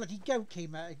 Bloody goat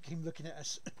came looking at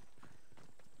us.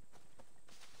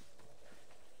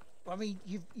 Well, I mean,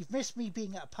 you've missed me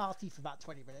being at a party for about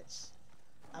 20 minutes.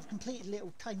 I've completed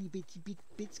little tiny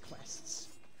bits quests.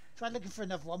 Tried looking for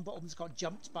another one, but almost got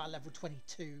jumped by a level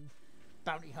 22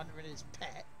 bounty hunter and his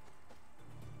pet.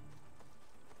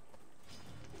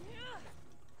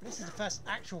 This is the first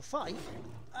actual fight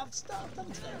I've done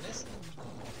today with this.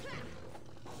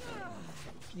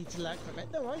 Need to lurk for a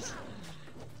bit, no worries.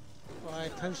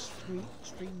 Right,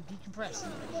 post-stream decompress.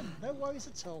 Again, no worries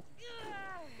at all.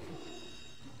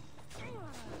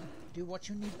 Do what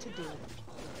you need to do.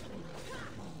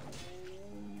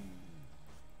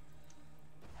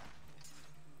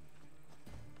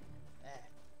 There.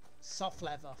 Soft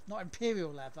leather. Not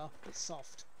imperial leather, but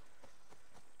soft.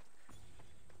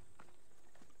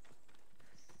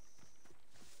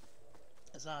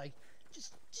 As I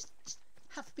just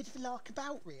have a bit of a lark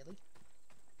about, really.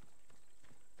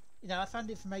 You know, I found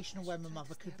information on where my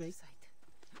mother could be.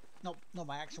 Not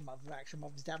my actual mother. My actual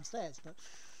mother's downstairs, but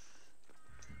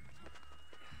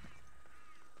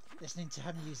listening to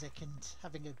her music and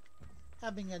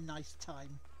having a nice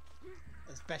time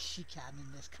as best she can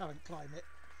in this current climate.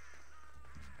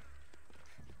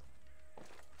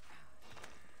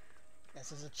 Yes,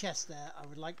 there's a chest there. I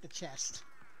would like the chest.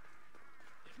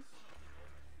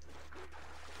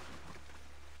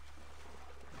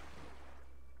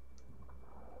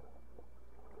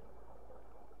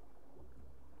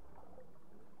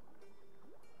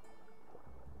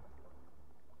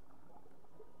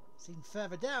 Seemed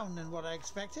further down than what I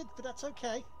expected, but that's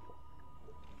okay.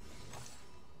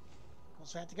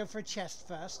 Also had to go for a chest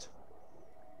first.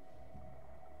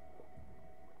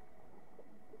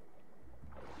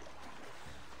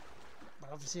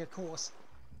 But obviously, of course,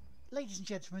 ladies and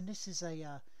gentlemen, this is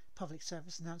a public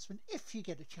service announcement. If you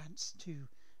get a chance to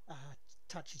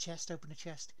touch a chest, open a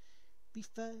chest, be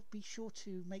sure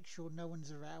to make sure no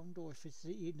one's around, or if it's,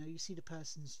 you know, you see the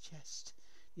person's chest,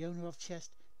 the owner of chest,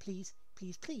 please,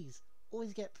 please, please,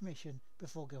 always get permission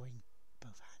before going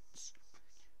both hands.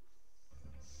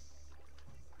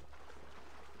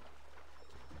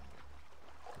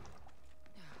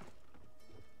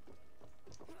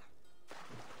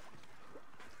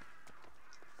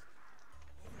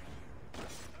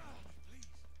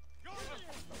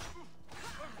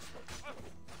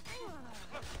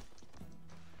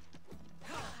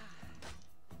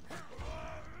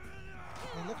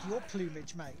 I mean, look at your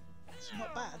plumage, mate. It's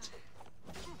not bad.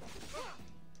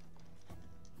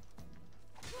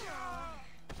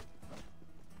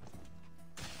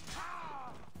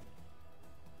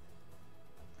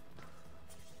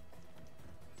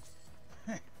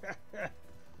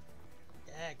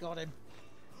 Yeah, got him.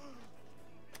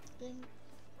 Ding.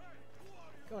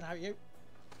 Go on, how are you?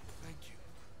 Thank you.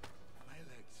 My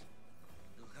legs.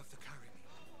 You'll have to carry me.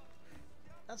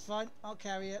 That's fine. I'll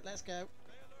carry it. Let's go.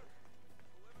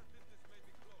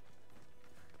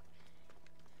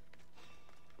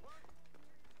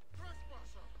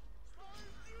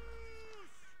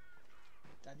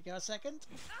 Down you go a second.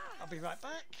 I'll be right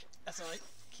back. That's alright.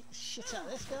 Keep the shit out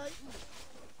of this guy.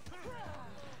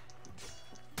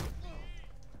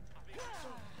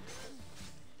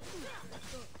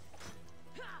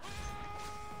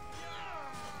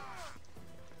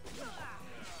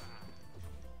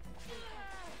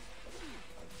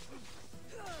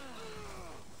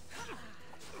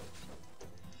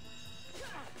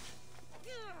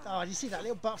 Oh, did you see that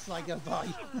little butterfly go by?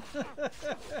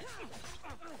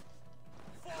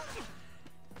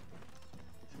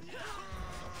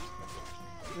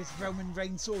 With Roman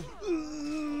Reigns sort of...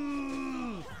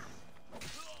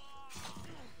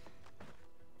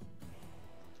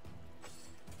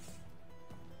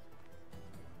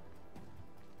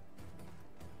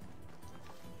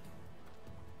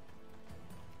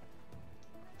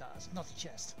 That's not a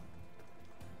chest.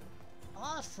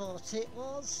 I thought it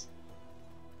was.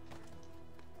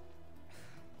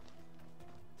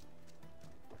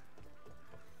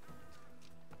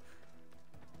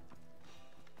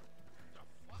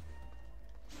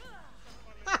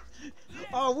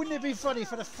 Oh, wouldn't it be funny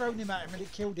if I'd have thrown him at him and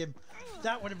it killed him?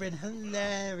 That would have been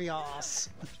hilarious.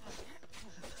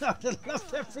 I would have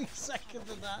loved every second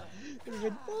of that. It would have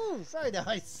been, oh, very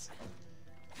nice.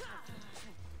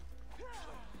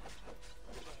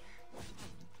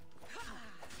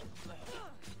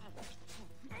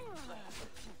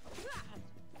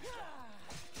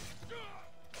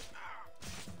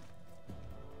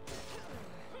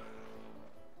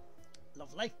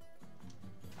 Lovely.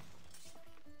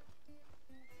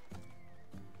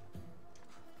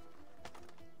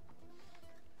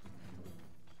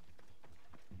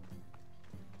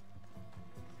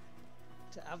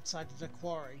 To outside of the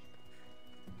quarry.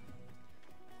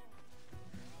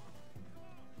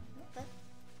 Okay.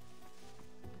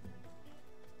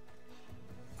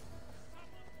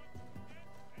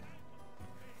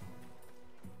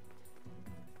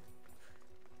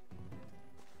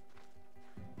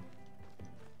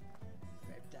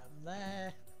 Right down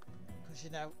there, because you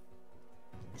know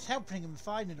it's helping him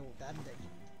find an all dandy,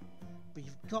 but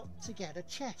you've got to get a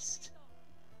chest.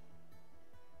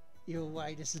 You're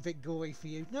away, this is a bit gory for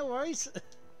you. No worries.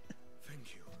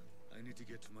 Thank you. I need to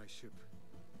get to my ship.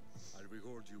 I'll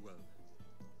reward you well.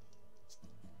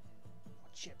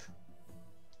 What ship?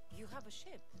 You have a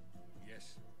ship?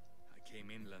 Yes. I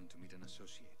came inland to meet an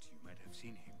associate. You might have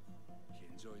seen him. He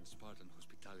enjoyed Spartan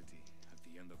hospitality at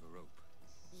the end of a rope.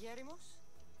 Yerimos?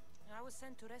 I was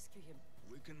sent to rescue him.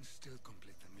 We can still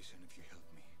complete the mission if you help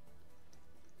me.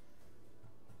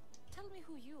 Tell me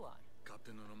who you are.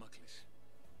 Captain Onomaklis.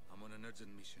 I'm on an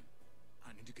urgent mission.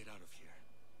 I need to get out of here.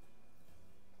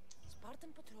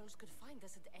 Spartan patrols could find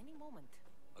us at any moment.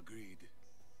 Agreed.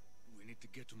 We need to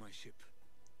get to my ship.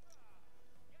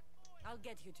 I'll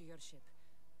get you to your ship.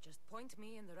 Just point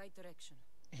me in the right direction.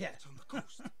 Yeah. It's on the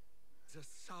coast.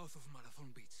 Just south of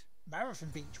Marathon Beach. Marathon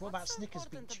Beach? What about What's so Snickers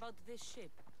important Beach? about this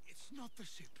ship? It's not the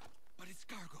ship, but it's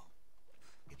cargo.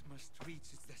 It must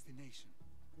reach its destination.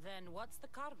 Then what's the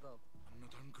cargo? I'm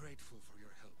not ungrateful for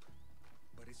your help,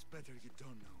 but it's better you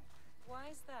don't know. Why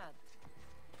is that?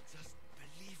 Just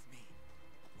believe me.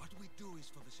 What we do is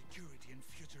for the security and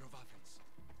future of Athens.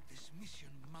 This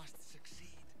mission must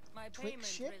succeed. My Twix payment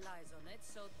ship? relies on it,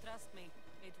 so trust me,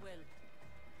 it will.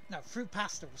 No, fruit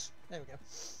pastels. There we go.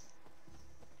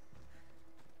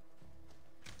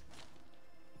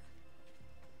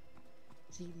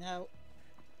 See, now,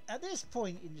 at this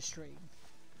point in the stream,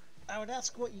 I would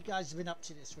ask what you guys have been up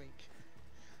to this week.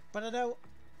 But I know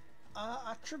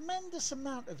a tremendous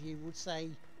amount of you would say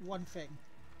one thing: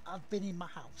 I've been in my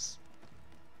house.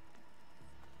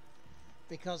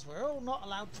 Because we're all not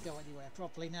allowed to go anywhere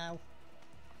properly now.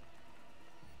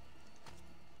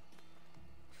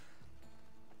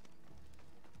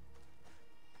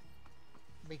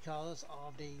 Because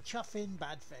of the chuffing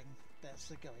bad thing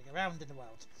that's going around in the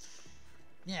world.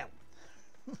 Now,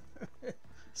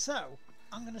 so,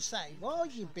 I'm going to say, while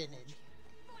you've been in,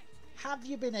 have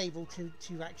you been able to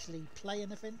actually play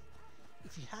anything?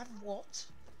 If you have, what?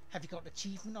 Have you got an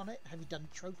achievement on it? Have you done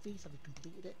trophies? Have you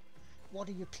completed it? What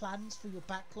are your plans for your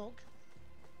backlog?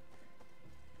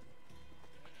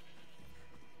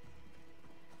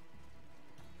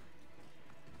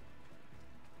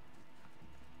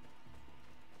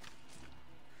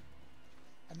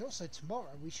 And also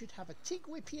tomorrow we should have a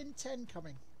Tigwhippian 10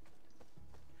 coming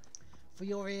for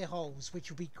your ear holes, which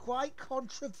will be quite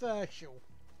controversial.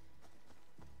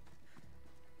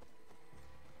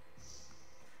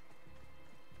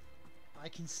 I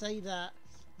can say that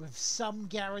with some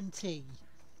guarantee.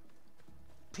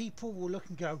 People will look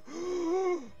and go,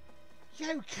 "Oh,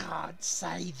 you can't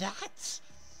say that."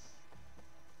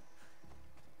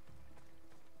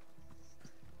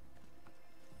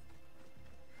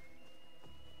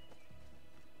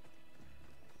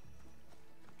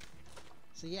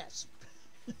 So yes,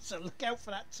 so look out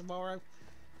for that tomorrow.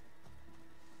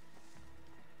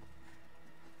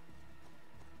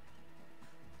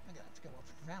 I'm gonna have to go up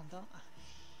and round, aren't I?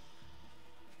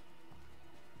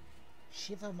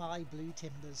 Shiver my blue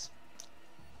timbers.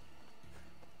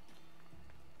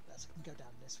 Perhaps I can go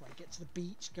down this way, get to the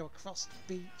beach, go across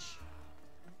the beach.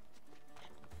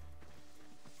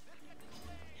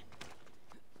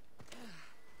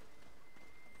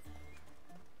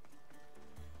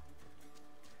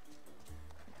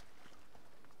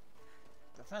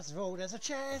 But first of all, there's a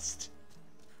chest!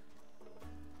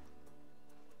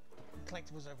 And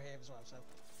collectibles over here as well, so.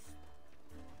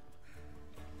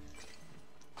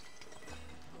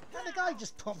 And the guy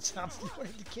just popped up and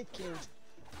wanted to get killed.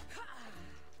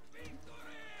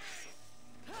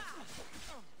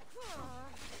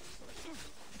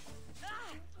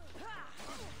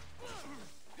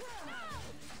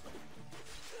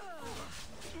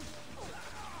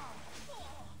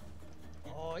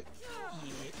 Oh, yeah.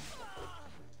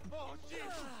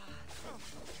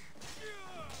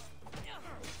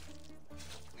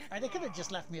 And they could have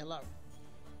just left me alone.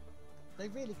 They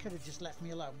really could have just left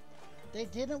me alone. They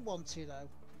didn't want to though,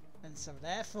 and so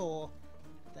therefore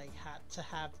they had to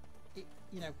have,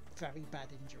 you know, very bad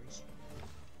injuries.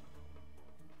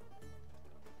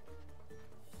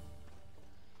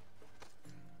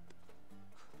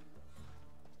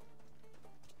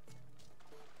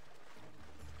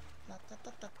 Da, da,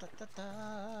 da, da, da, da,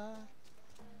 da.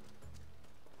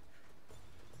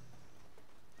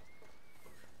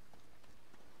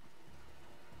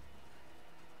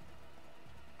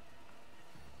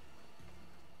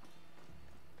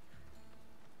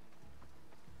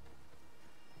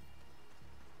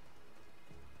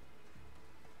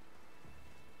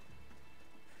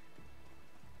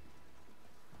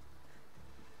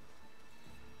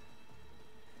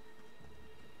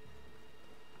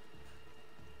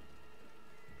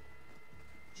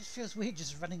 Just feels weird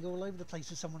just running all over the place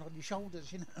with someone on your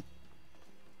shoulders, you know.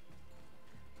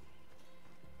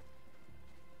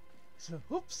 So,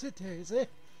 oopsie-daisy.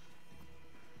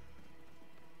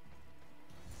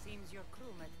 Seems your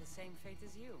crew met the same fate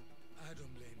as you. I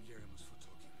don't blame Yeremus for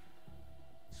talking.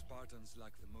 Spartans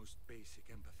lack the most basic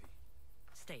empathy.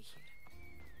 Stay here.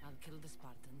 I'll kill the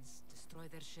Spartans, destroy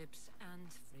their ships, and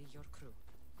free your crew.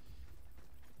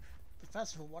 But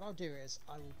first of all, what I'll do is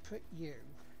I will put you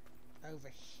over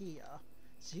here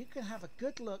so you can have a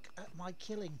good look at my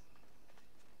killing.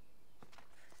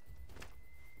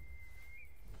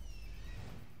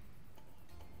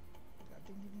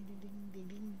 Ding, ding, ding, ding, ding,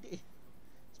 ding, ding.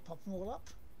 Let's pop them all up.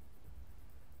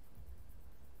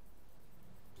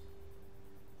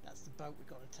 That's the boat we've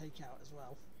got to take out as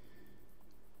well.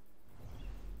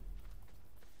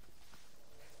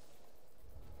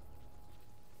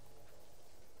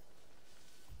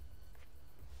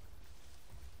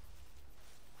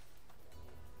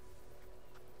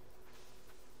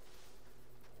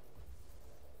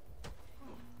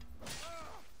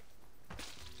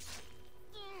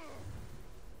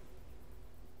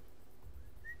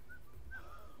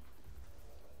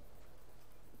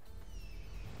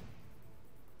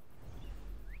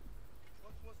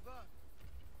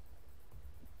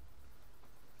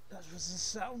 That was the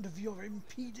sound of your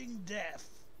impeding death.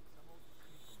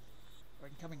 Or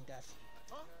incoming death.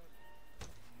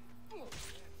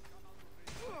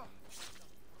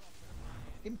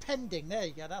 Impending, there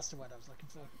you go, that's the word I was looking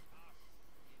for.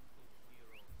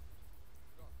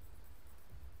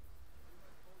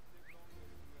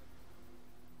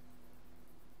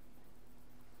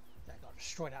 I gotta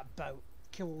destroy that boat.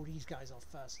 Kill all these guys off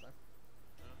first though.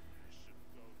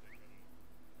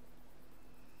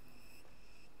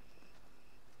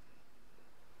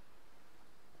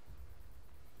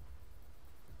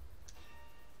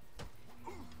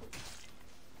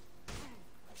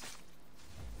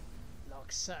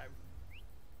 So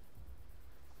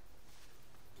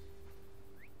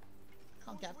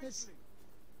can't get this.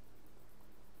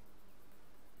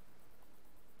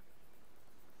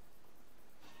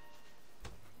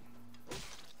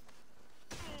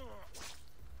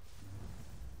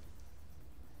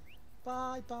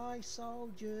 Bye bye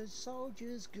soldiers,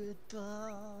 soldiers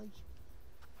goodbye.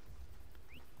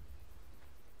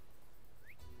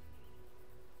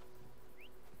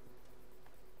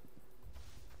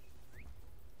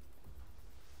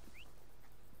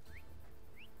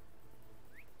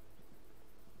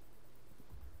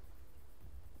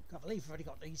 I believe we've already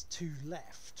got these two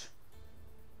left.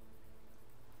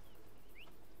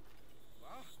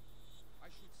 Well, I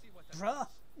should see what Bruh!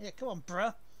 Yeah, come on,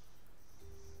 bruh.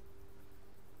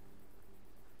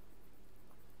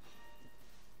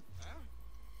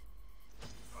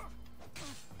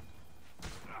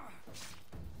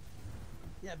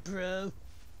 Yeah, bro.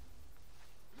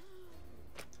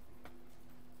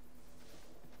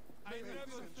 I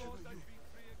never thought I'd be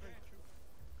free again.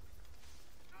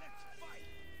 Let's fight!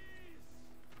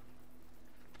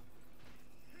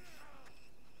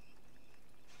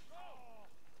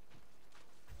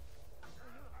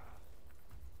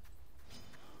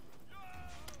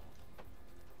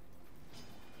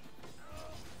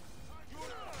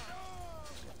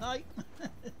 night.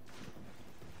 Good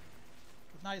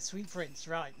night, sweet prince.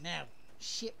 Right, now,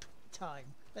 ship time.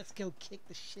 Let's go kick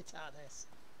the shit out of this.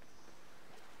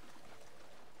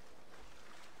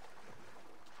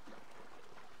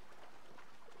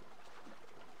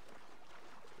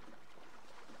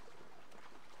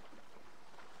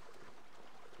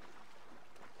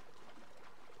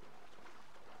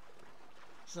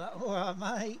 So, alright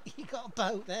mate, you got a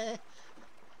boat there.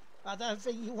 I don't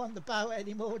think you want the boat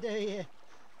anymore, do you?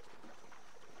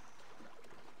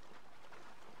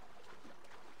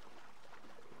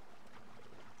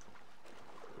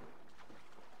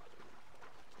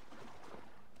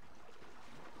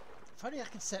 If only I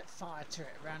could set fire to it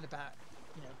around about,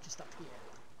 you know, just up here.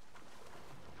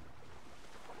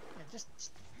 Yeah,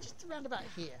 just around about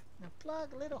here. Now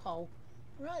plug a little hole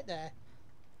right there.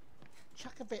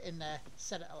 Chuck a bit in there,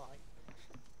 set it alight.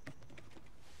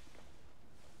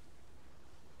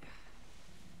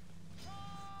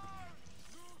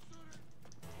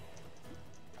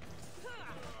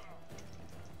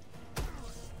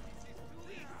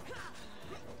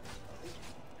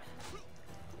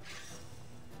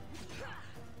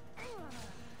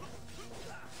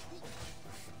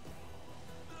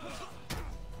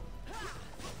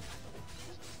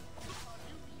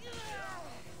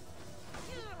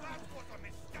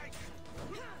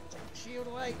 Shield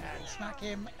away and smack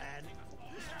him and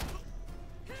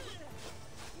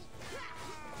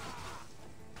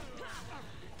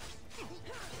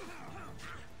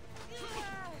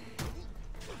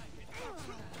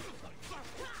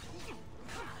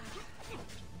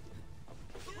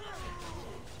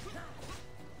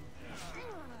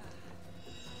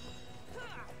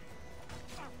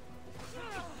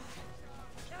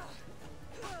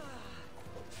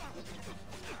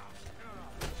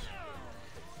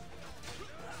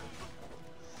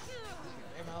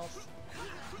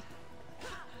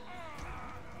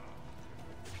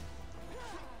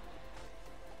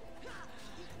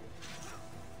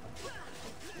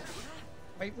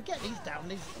wait, we get these down.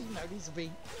 These, you know, these will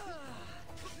be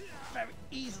very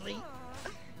easily.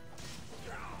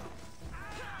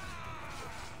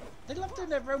 They love doing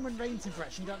their Roman Reigns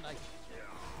impression, don't they?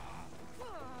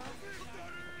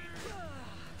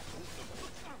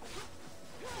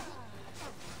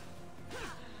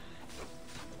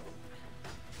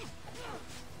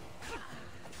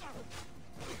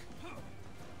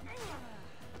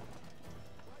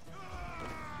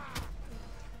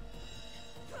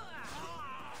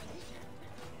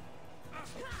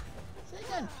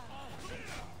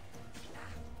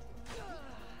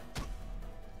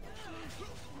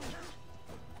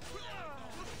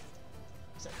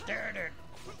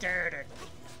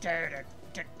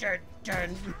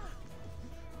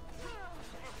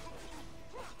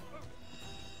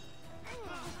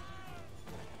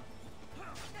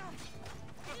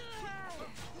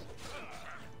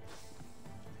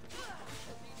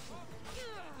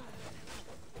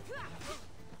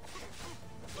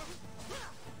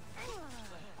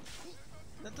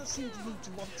 That does seem to need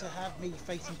to want to have me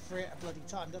facing free at a bloody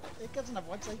time. It doesn't have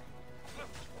one, see?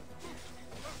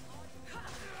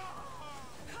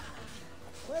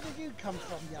 Where did you come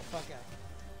from, you bugger?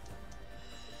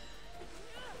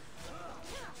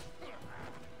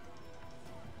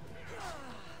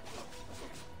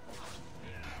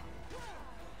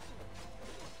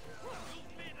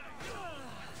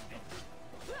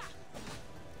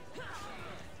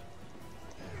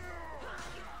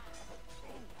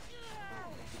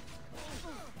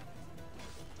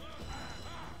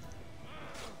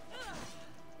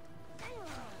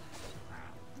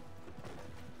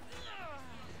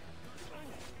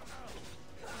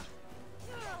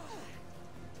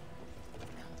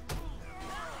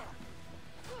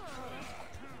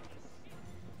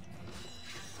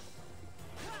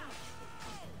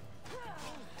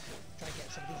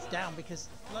 Down because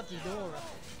bloody Dora.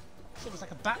 It's almost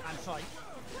like a Batman fight.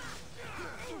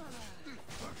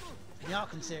 The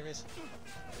Arkham series.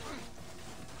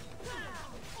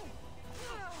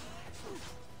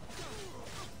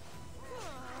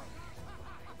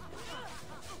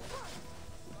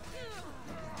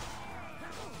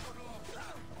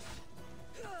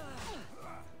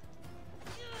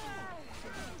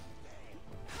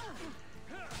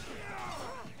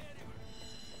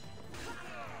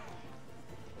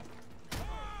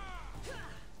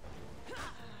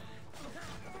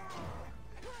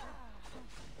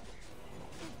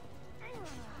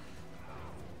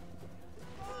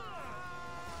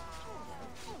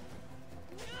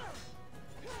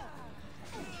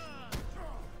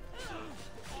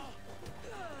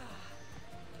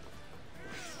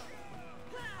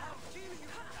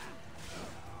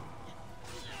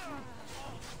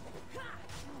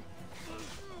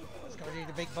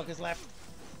 big buggers left.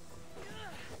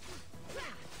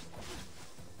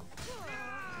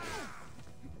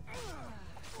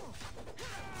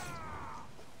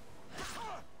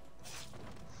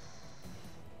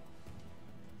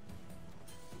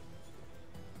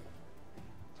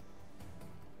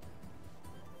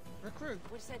 Recruit.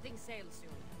 We're setting sail soon.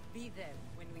 Be there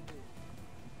when we do.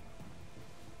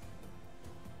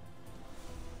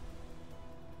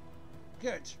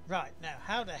 Good. Right, now,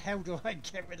 how the hell do I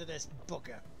get rid of this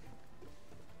bugger?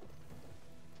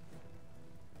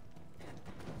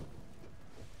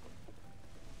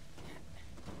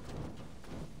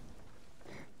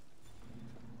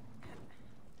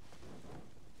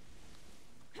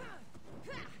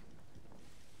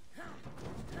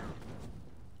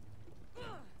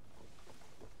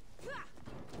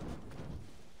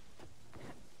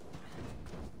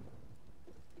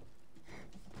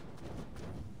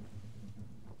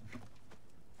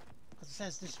 It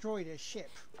says destroy their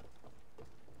ship.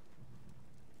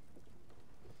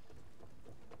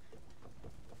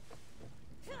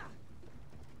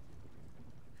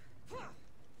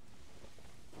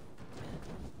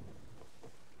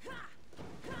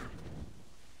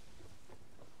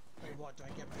 Wait, what? Do I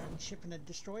get my own ship and then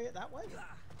destroy it that way?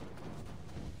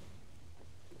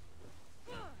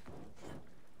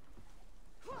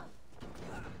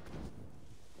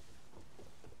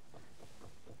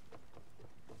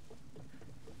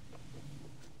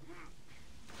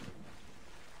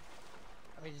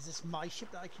 I mean, is this my ship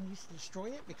that I can use to destroy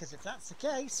it? Because if that's the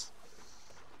case,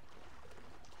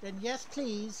 then yes,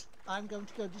 please, I'm going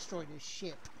to go destroy this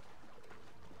ship.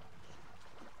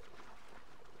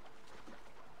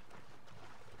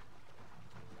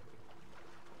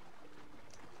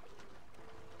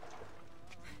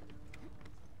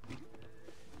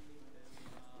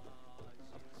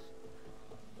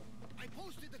 I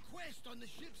posted the quest on the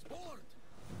ship's board.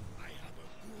 I have a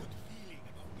good feeling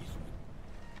about this one.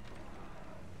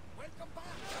 Welcome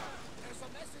back. There's a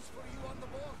message for you on the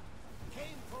board.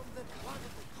 Came from the one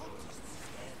of the cultists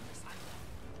there beside them.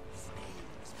 His name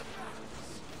is Barabbas.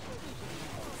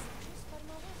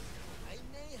 I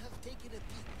may have taken a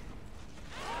peek.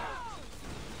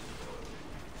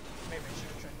 Maybe I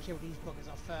should try and kill these buggers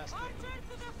off first. Archer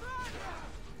to the front!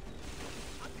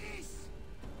 Abyss!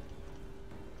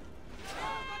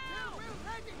 Material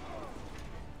ready!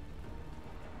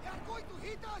 They are going to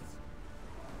hit us!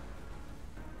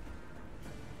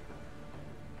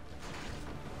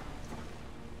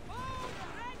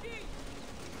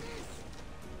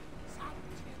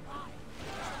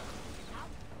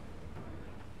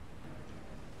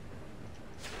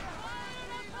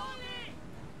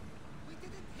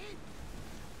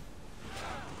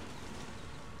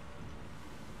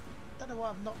 Don't know why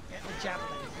I'm not getting the javelin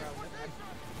thrown at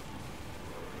them.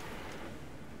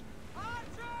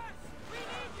 Archers! We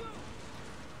need you!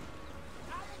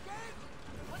 Try again!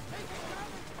 We're taking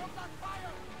damage from that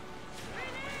fire! We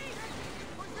need! Taking in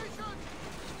position!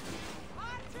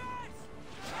 Archers!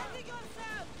 Defending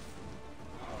yourselves!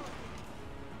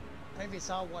 Maybe it's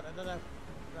R1, I don't know.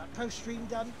 Right, post stream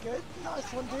done. Good.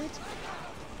 Nice one, dude.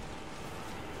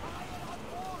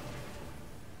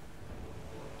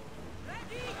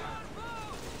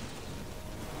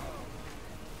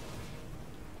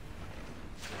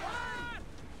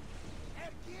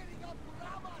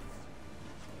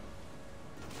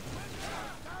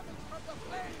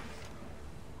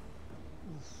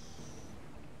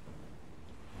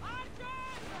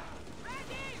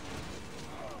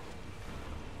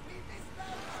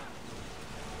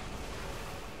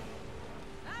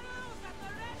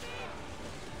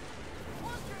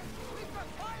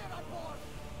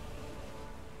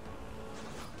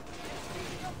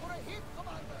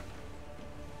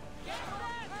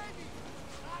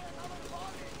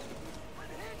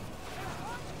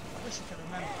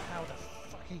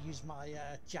 Use my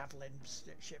javelin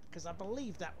ship because I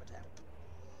believe that would help.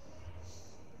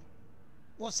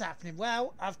 What's happening?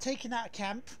 Well, I've taken out a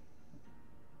camp.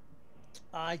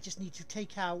 I just need to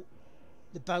take out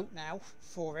the boat now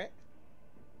for it.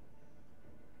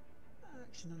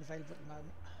 Action unavailable at the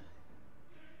moment.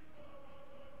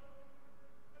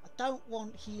 I don't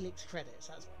want Helix credits.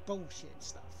 That's bullshit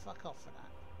stuff. Fuck off for that.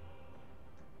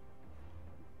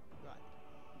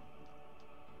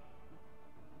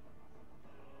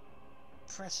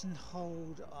 Press and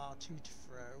hold R2 to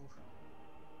throw.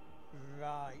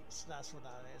 Right, so that's what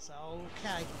that is. Okay.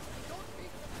 I don't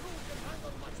think the crew can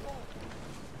handle much more.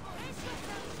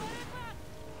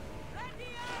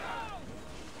 Ready arrows!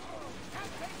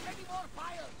 Can't take any more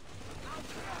fire.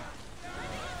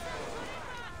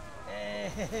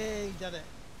 Hey, done it.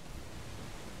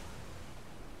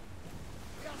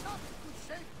 We are not in good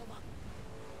shape, Commander.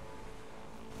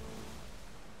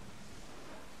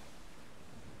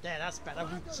 Yeah, that's better.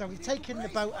 So we've taken the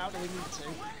boat out that we need to.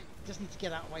 Just need to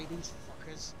get out of the way of these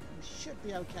fuckers. We should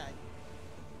be okay.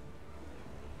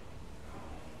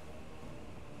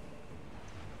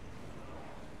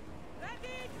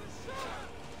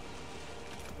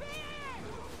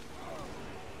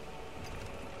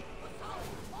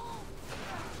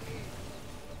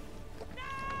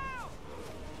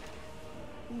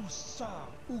 Ooh-sa!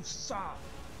 Ooh-sa!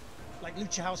 Like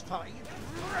Lucha House Party.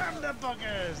 Ram the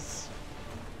buggers!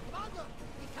 Commander,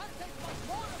 we can't take much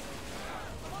more of it.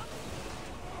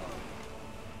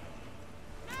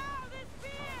 Now this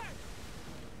beard!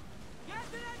 Get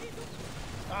ready to...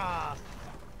 Ah!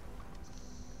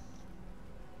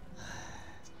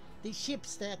 These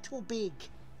ships, they're too big.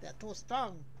 They're too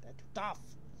strong. They're too tough.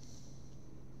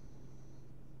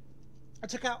 I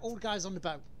took out all the guys on the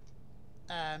boat.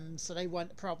 So they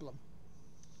weren't a problem.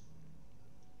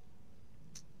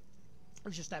 It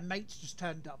was just their mates just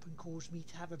turned up and caused me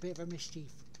to have a bit of a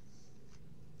mischief.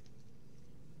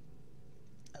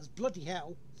 As bloody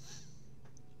hell.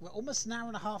 We're almost an hour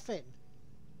and a half in.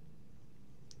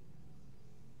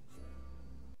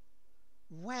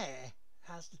 Where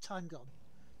has the time gone?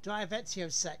 Do I have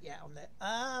Ezio set yet on there?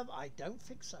 I don't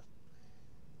think so.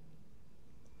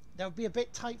 That would be a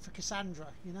bit tight for Cassandra,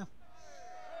 you know.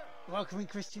 Welcome in,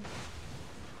 Christian. Did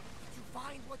you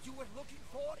find what you were looking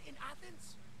for in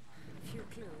Athens? A few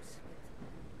clues,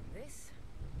 but this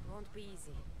won't be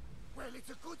easy. Well,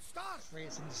 it's a good start. Free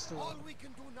is in the store. All we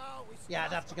can do now is... Yeah,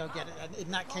 I'd have to go get it. And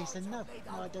in that case, then no.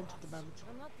 No, I don't at the moment.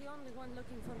 I'm not the only one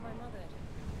looking for my mother.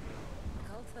 The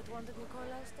cult that wanted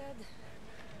Nikolaus dead,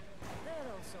 they're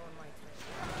also on my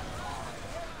trail.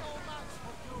 There's no match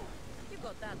for you. You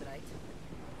got that right.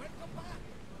 Welcome back.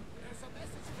 There's a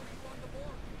message for you on the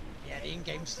board. Yeah, the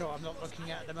in-game store I'm not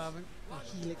looking at the moment. The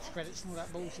Helix credits and all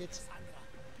that bullshit.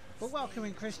 But welcome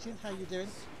in, Christian. How you doing?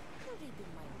 You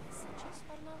reading my messages,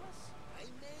 Barnabas? I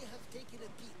may have taken a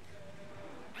peek.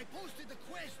 I posted the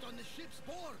quest on the ship's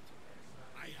board.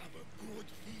 I have a good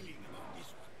feeling about this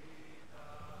one.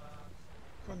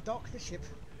 Go and dock the ship.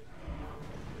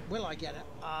 Will I get it?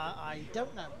 I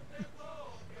don't know.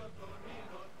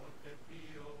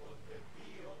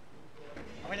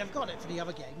 I mean, I've got it for the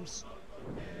other games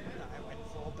that I went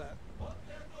for, but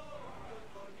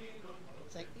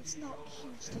it's not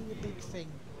hugely a big thing.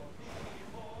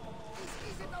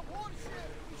 This isn't a warship.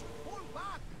 We should pull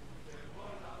back.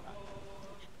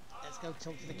 Let's go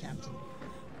talk to the captain.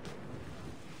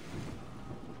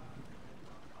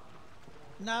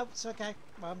 No, it's okay.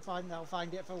 Well, I'm fine. I'll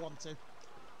find it if I want to.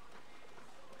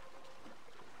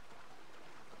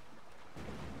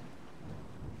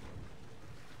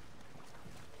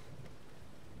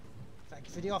 Thank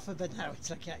you for the offer, but no,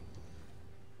 it's okay.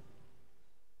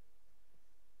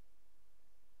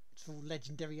 It's full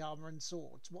legendary armor and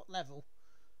swords. What level?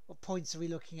 What points are we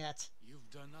looking at? You've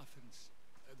done Athens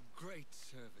a great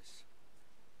service.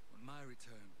 On my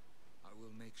return, I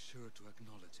will make sure to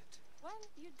acknowledge it. Well,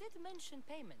 you did mention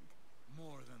payment.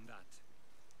 More than that,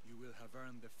 you will have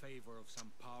earned the favor of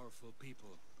some powerful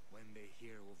people when they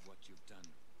hear of what you've done.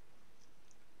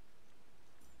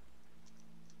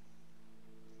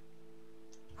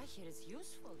 I hear it's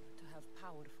useful to have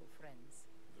powerful friends.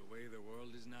 The way the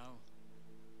world is now,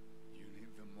 you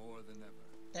need them more than ever.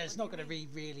 There's not going to be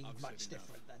really I've much said enough,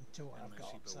 different than to what and I've my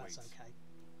got, ship so that's awaits. okay.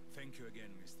 Thank you again,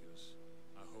 Misthios.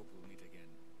 I hope we'll meet again.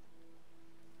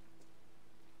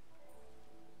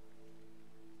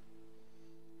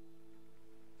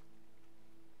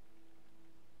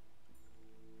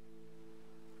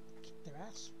 Kick their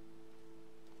ass.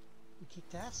 We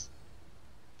kicked ass.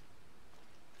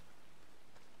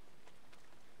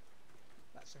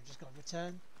 Right, so we've just got to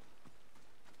return.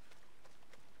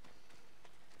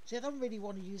 See, I don't really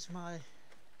want to use my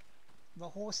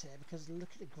horse here because look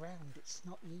at the ground, it's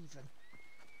not even.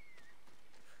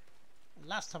 And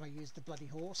last time I used the bloody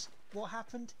horse, what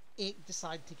happened? It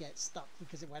decided to get stuck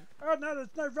because it went, oh no, there's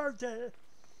no road there.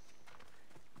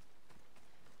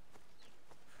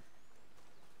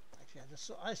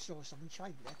 Actually, I saw something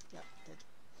shiny there. Yep, did.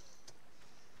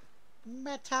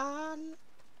 Metal!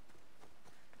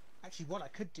 Actually, what I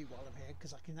could do while I'm here,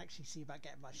 because I can actually see about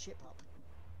getting my ship up.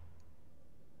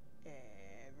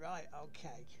 Right,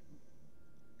 okay.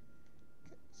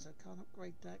 So can't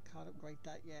upgrade that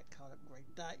yet, can't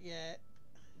upgrade that yet.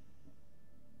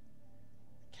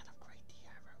 Can't upgrade the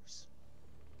arrows.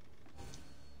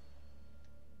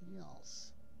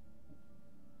 Yes.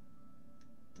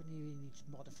 Don't even need to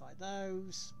modify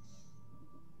those.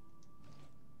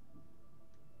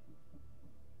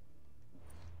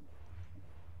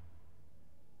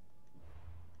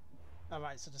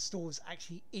 Alright, so the store's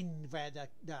actually in where the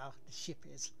ship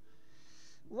is.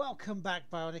 Welcome back,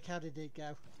 Bionic. How did it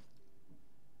go?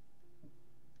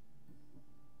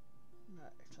 Right,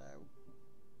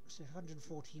 so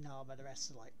 114 armor, the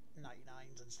rest are like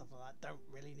 99s and stuff like that. Don't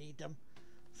really need them.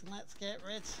 So let's get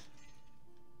rid.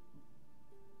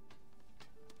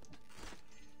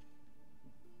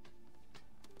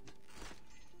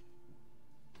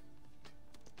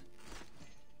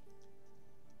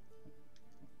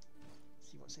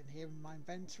 See what's in here in my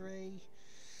inventory.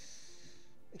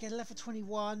 Again, level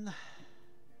 21.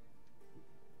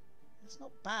 It's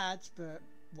not bad, but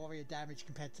warrior damage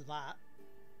compared to that.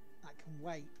 That can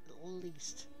wait at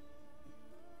least.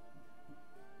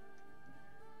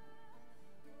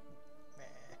 There.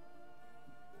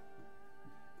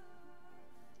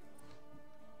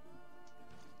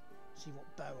 See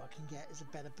what bow I can get is a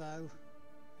better bow.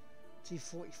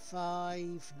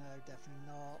 245. No, definitely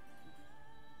not.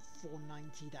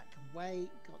 490. That can wait.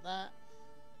 Got that.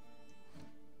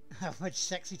 How much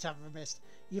sexy time have I missed?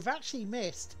 You've actually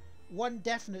missed one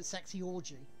definite sexy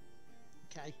orgy.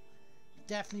 Okay.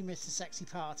 Definitely missed a sexy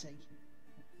party.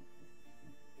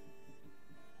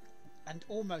 And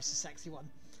almost a sexy one.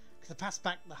 Because I passed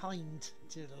back the hind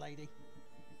to the lady.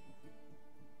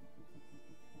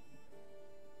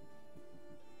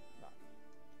 Right.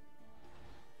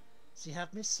 So you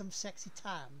have missed some sexy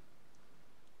time.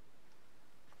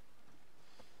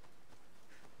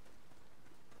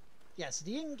 Yeah, so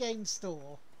the in-game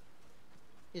store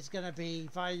is going to be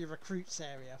via your recruits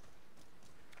area.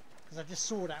 Because I just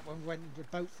saw that when we went into a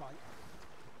boat fight.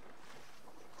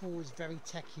 Call is very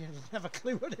techy and I didn't have a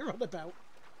clue what they're on about.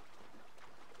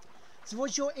 So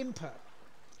what's your input?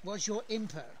 What's your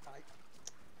input? Right?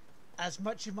 As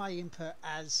much of my input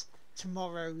as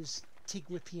tomorrow's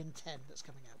Tigripian 10 that's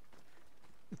coming out.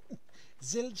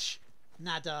 Zilch,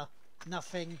 nada,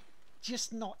 nothing,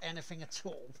 just not anything at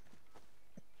all.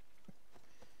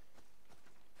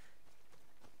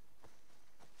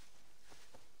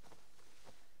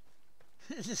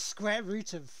 The square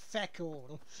root of feck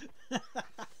all. So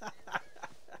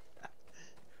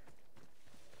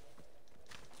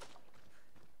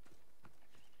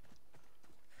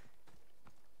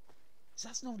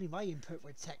that's normally my input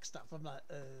with tech stuff. I'm like,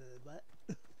 what?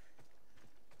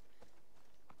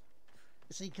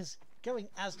 See, because going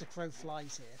as the crow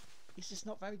flies here, it's just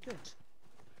not very good.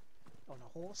 On a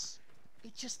horse,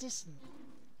 it just isn't.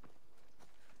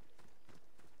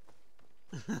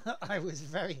 I was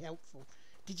very helpful.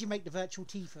 Did you make the virtual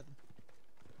tea for them?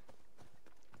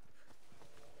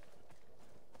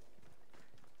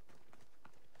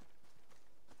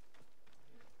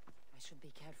 I should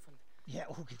be careful. Yeah,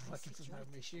 all good working from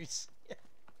home issues. Yeah.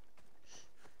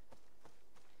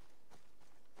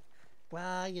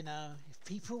 Well, you know, if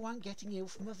people aren't getting ill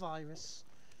from a virus.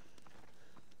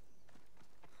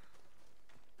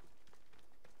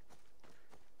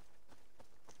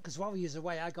 Because while we was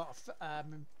away, I got a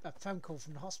phone call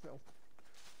from the hospital.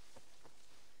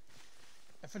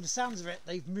 And from the sounds of it,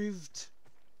 they've moved.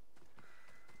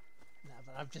 No,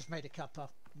 but I've just made a cuppa.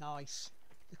 Nice.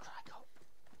 The crack up.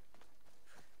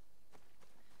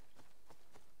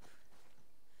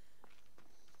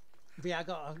 But yeah, I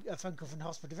got a phone call from the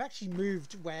hospital. They've actually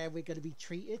moved where we're going to be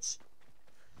treated.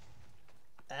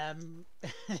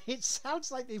 It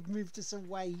sounds like they've moved us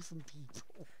away from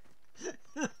people.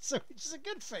 So which is a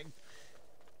good thing.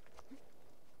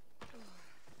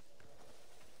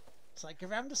 It's like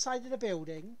around the side of the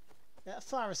building, at a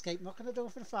fire escape, knock on the door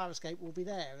for the fire escape, we'll be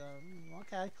there.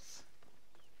 Okay.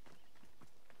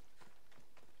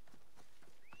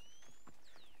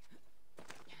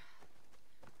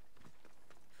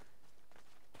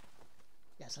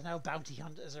 Yes, I know bounty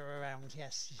hunters are around,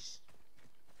 yes.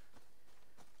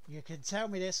 You can tell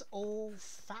me this all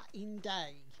fatting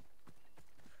day.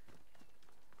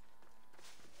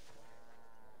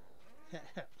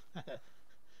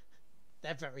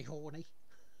 They're very horny.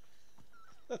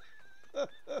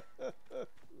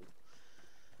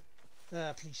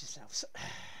 Please yourselves.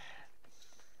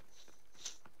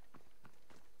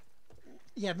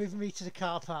 Yeah, moving me to the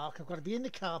car park. I've got to be in the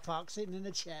car park, sitting in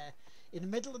a chair, in the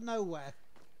middle of nowhere,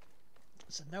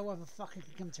 so no other fucker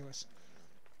can come to us.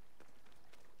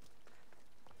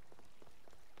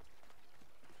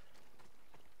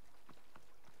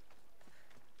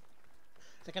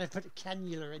 They're going to put a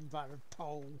cannula in by a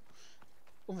pole,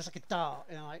 almost like a dart,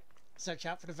 and like search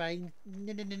out for the vein.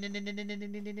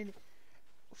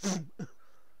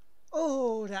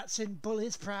 Oh, that's in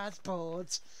Bully's Prad's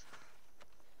boards.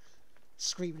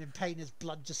 Screaming in pain as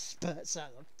blood just spurts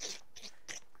out of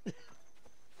them.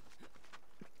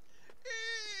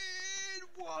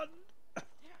 In one.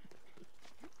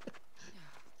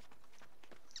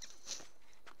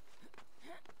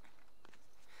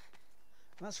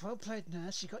 That's well played,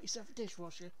 nurse. You got yourself a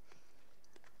dishwasher.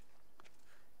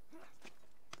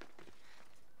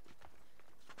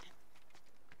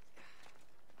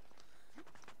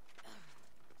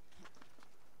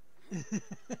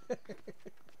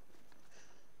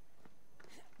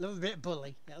 Love a bit of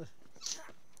bully.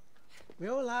 We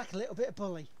all like a little bit of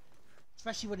bully.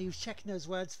 Especially when he was checking those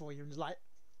words for you and was like...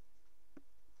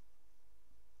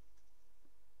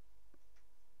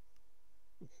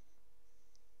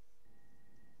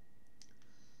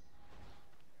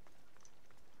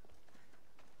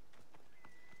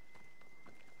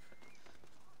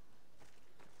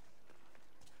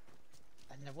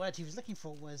 And the word he was looking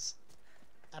for was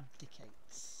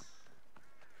abdicates.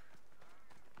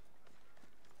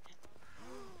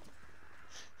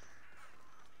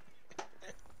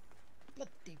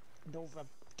 Bloody Nova.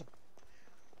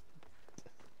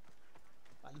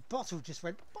 And the bottle just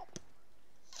went pop.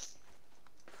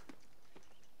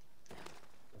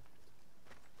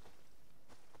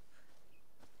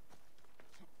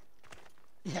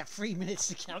 Yeah, 3 minutes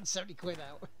to count 70 quid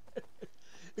out.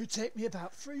 It'd take me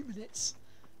about 3 minutes.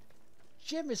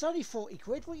 Jim, it's only 40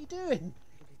 quid. What are you doing?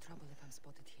 It'll be trouble if I'm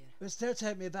spotted here. It'll still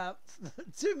take me about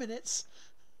 2 minutes.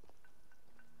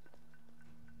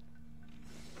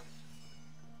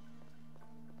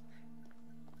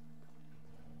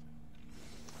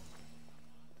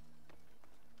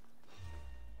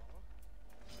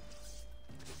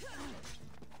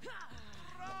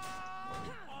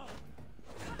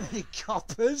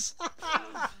 Coppers.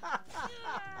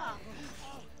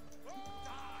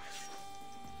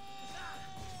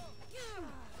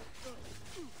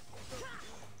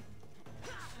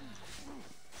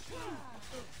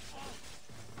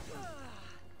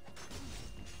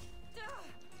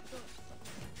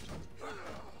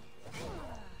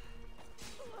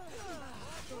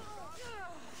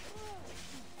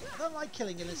 I don't like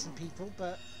killing innocent people,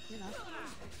 but you know,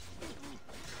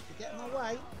 to get in my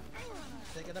way,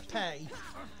 they're gonna pay.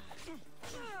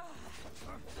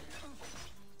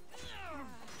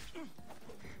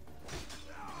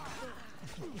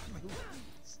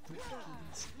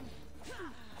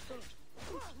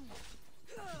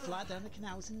 Fly down the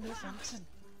canals in Northampton.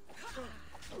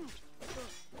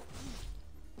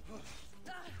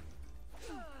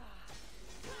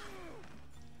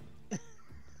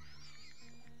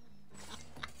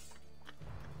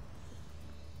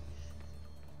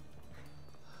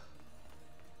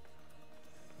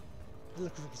 The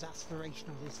look of exasperation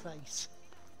on his face.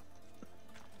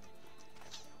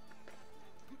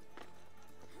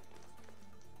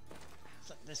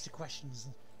 So there's the questions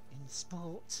in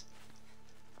sport.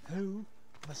 Who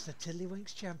was the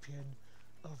Tiddlywinks champion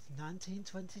of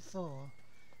 1924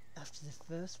 after the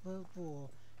First World War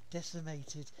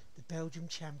decimated the Belgium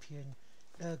champion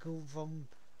Ergel von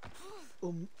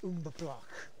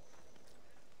Umberblock?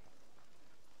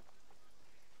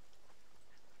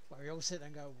 Where we all sit there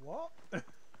and go, what?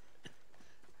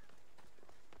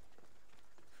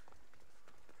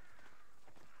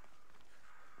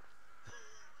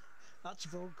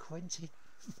 Archibald Quentin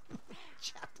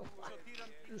Chapel,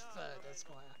 third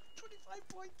Esquire, 25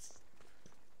 points.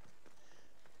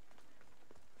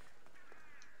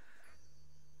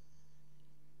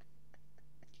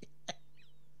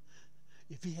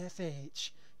 Your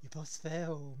BFH, you must fare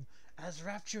home, as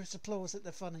rapturous applause at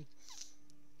the funny.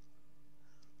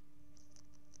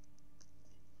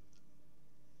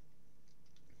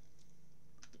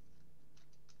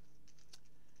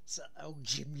 So, oh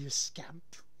Jim, you scamp.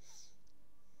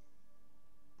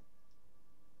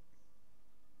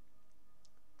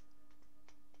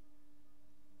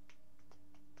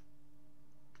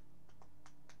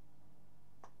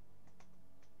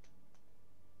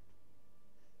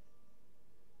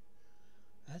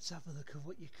 Let's have a look at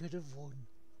what you could have won.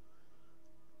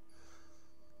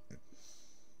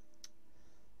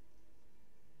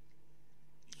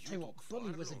 Tell you what,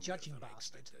 Bully was a judging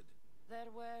bastard. There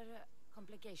were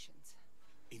complications.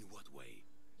 In what way?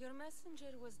 Your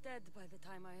messenger was dead by the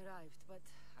time I arrived, but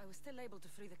I was still able to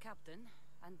free the captain,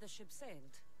 and the ship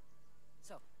sailed.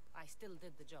 So, I still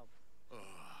did the job.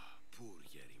 Ah, poor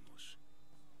Yerimos.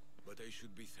 But I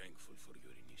should be thankful for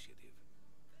your initiative.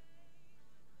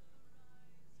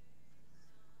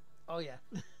 Oh yeah.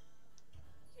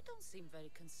 You don't seem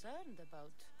very concerned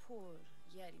about poor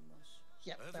Yerimos.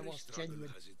 Yeah, that was struggle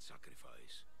genuine. has its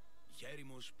sacrifice.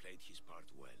 Yerimos played his part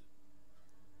well.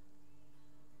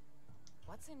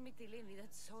 What's in Mytilene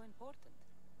that's so important?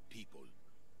 People.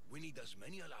 We need as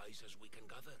many allies as we can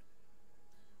gather.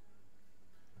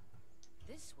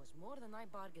 This was more than I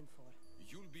bargained for.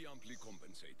 You'll be amply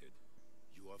compensated.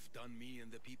 You have done me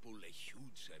and the people a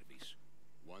huge service.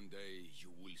 One day you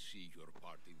will see your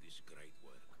part in this great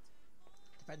work.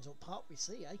 Depends what part we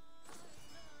see, eh?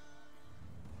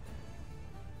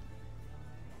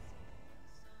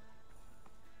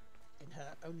 In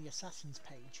her Only Assassins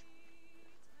page.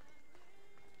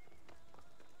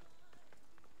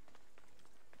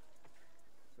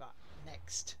 Right,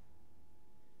 next.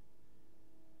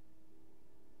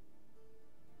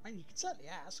 I mean, you can certainly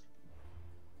ask.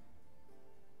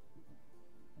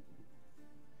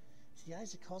 It's the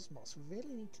Eyes of Cosmos. We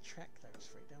really need to track those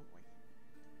three, don't we?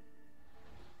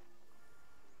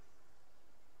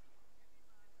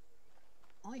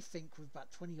 I think with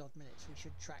about 20 odd minutes we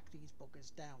should track these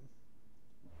buggers down.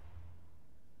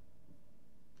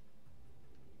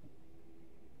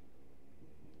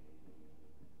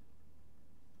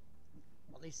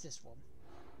 At least this one.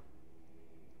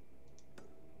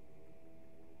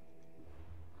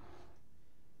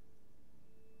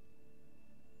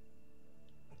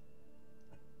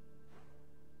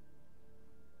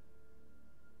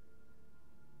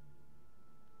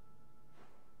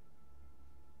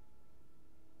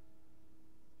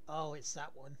 Oh, it's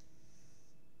that one.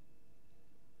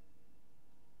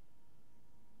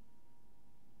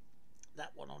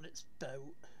 That one on its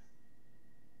boat.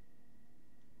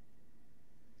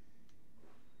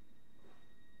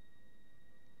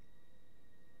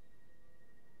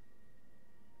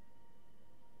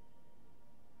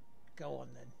 Go on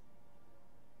then.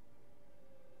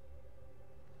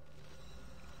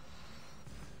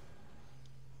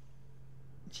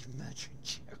 You're murdering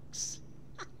jokes.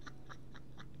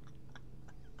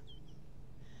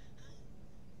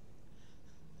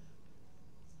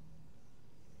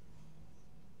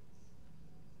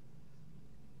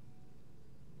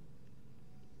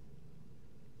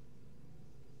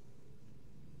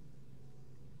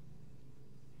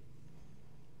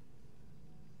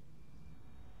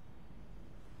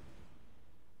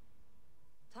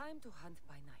 Time to hunt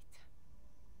by night.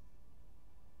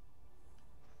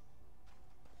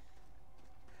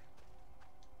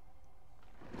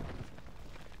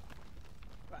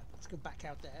 Right, let's go back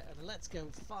out there and let's go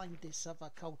find this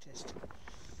other cultist.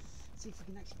 See if we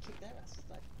can actually kick their asses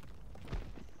though.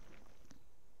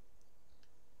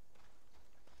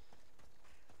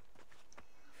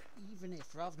 Even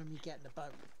if, rather than me getting the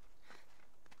boat,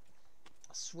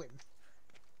 I swim.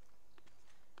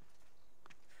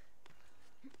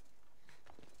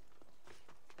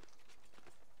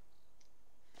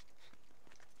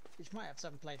 Which might have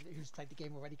someone who's played the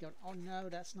game already going, oh no,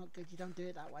 that's not good, you don't do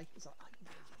it that way. It's like, I know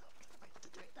you're not supposed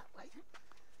to do it that way.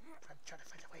 I'm trying to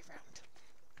find a way around.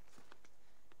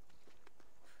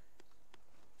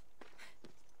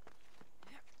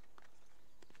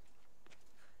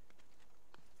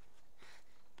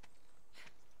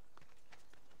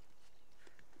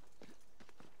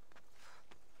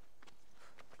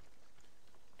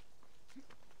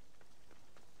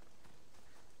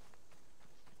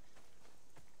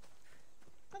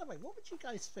 By the way, what would you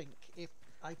guys think if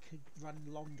I could run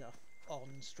longer on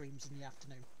streams in the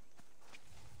afternoon?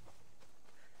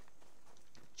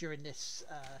 During this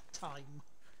time.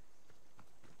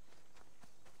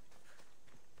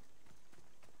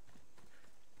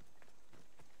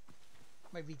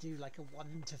 Maybe do like a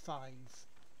 1 to 5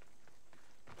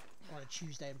 on a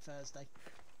Tuesday and Thursday.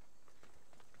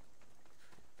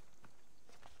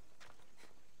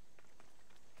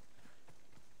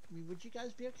 I mean, would you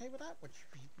guys be okay with that? Would you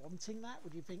be wanting that?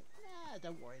 Would you think, nah,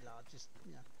 don't worry, lad, just,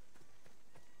 you know.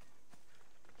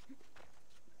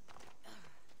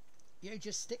 You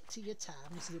just stick to your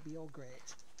times and it'll be all great.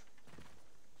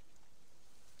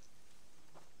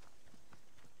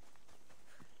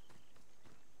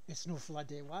 It's an awful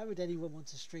idea. Why would anyone want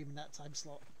to stream in that time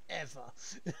slot ever?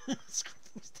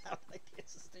 Scribbles down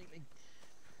ideas of stealing.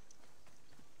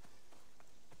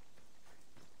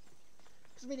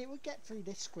 I mean, it would get through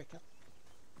this quicker.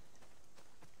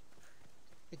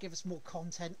 It'd give us more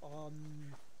content on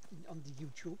the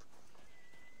YouTube.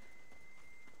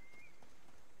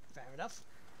 Fair enough.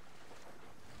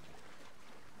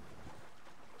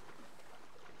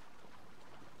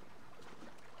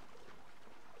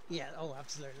 Yeah, oh,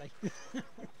 absolutely.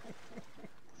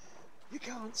 You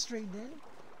can't stream then?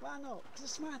 Why not?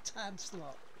 It's my time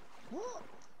slot. What?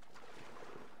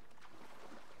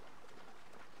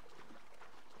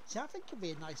 See, I think it'd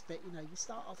be a nice bit, you know, you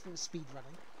start off with speed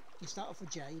running. You start off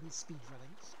with Jay and his speed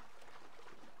runnings.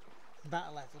 About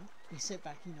 11. You sit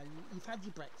back, you know, you've had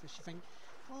your breakfast, you think,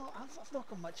 well, I've not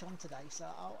got much on today, so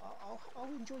I'll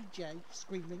enjoy Jay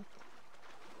screaming.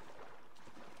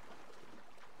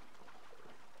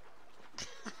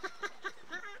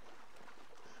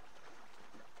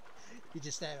 You're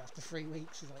just there after 3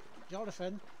 weeks, you're like,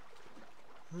 Jonathan,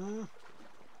 Huh?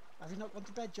 Have you not gone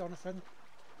to bed, Jonathan?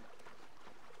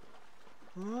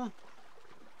 Huh?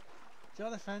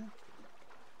 Jonathan?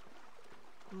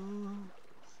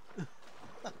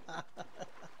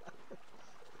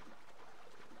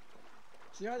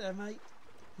 See you right there, mate.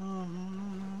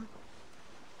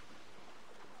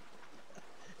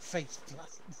 Face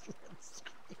blast.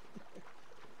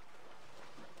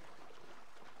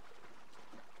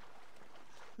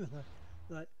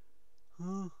 Like,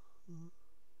 huh?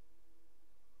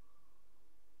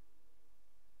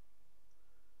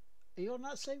 Are you on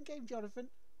that same game, Jonathan?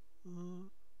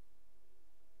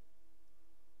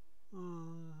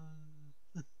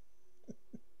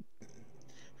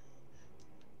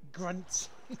 Grunts.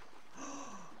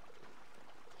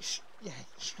 Yeah,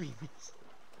 screaming.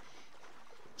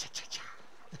 Cha-cha-cha.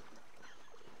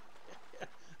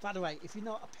 By the way, if you're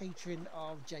not a patron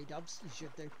of J-Dubs, you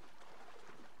should do.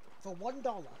 For $1.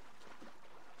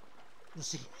 You'll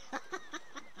see.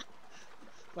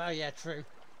 Well, yeah, true.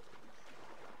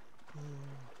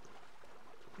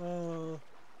 Oh,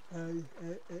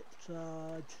 it's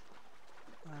hard.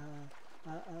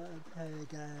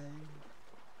 Payday.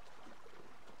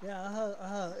 Yeah,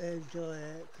 I enjoy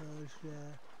it because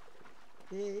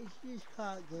it's just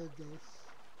quite good. This.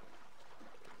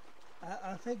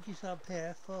 I think it's on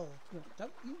PS4.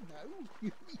 Don't you know?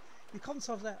 Your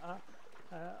console's there.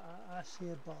 I see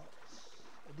a box.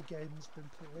 The game's been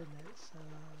put in it, so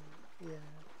yeah.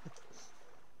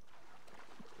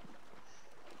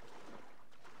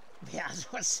 Yeah, as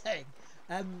I was saying,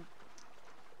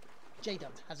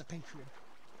 J-Dub has a Patreon.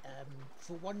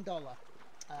 For $1,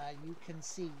 you can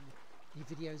see the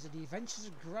videos of the Adventures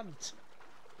of Grunt.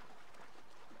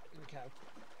 Okay.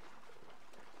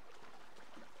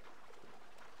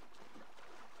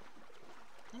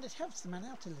 And it helps the man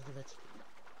out a little bit.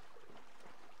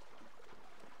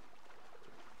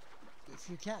 If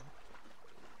you can.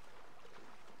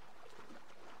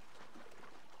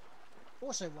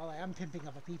 Also, while I am pimping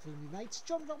other people and your mates,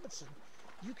 John Robertson,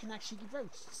 you can actually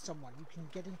roast someone. You can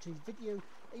get into video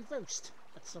a roast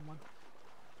at someone.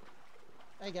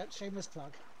 There you go, shameless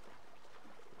plug.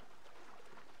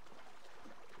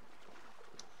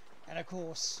 And of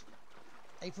course,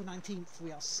 April 19th,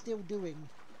 we are still doing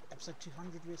episode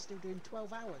 200. We're still doing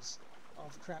 12 hours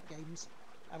of crap games.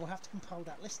 I will have to compile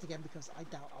that list again because I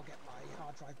doubt I'll get my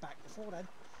hard drive back before then.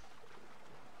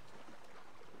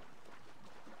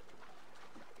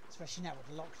 Especially now with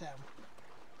the lockdown.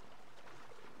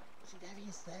 See, there he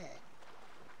is there.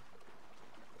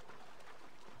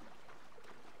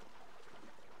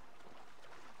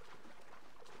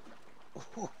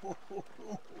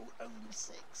 Only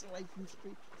 6 away from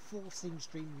stream. Forcing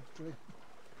stream withdrew.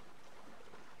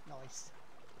 Nice.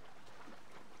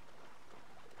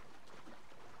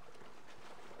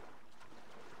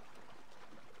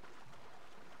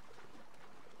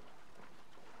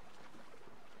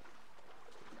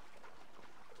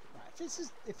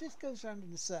 If this goes round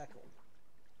in a circle,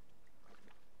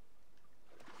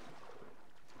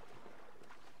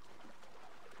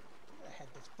 I'm gonna head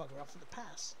this bugger off at the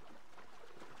pass.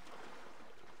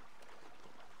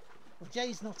 Well,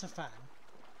 Jay's not a fan.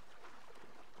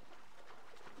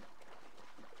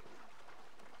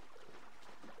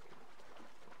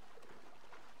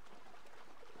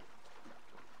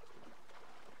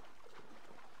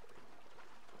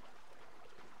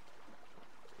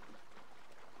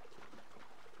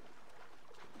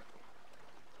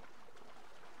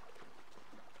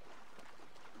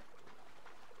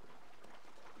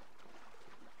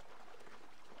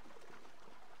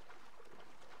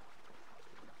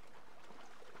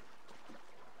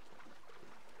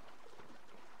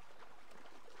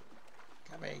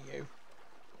 Come here, you.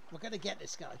 We're going to get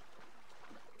this guy.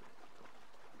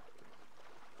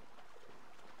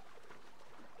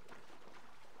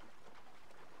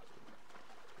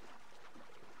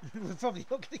 We're probably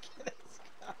not going to get this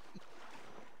guy.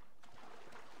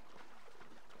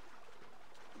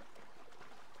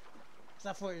 Because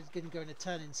I thought it was going to go in a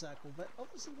turning circle, but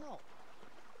obviously not.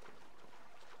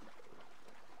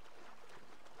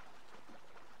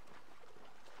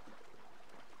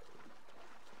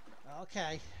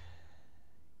 Okay.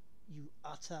 You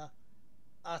utter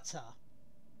bastard,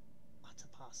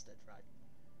 right?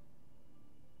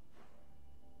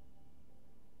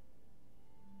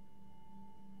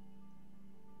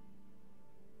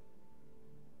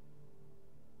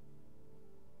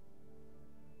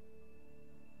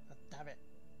 Oh, damn it.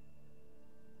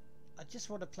 I just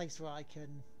want a place where I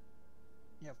can,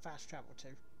 you know, fast travel to.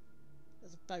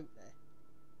 There's a boat there.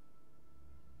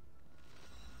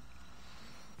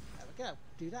 There we go.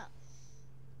 Do that.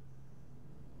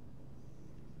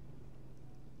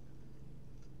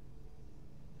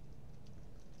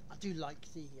 do like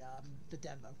the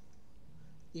demo,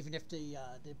 even if the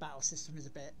battle system is a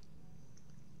bit.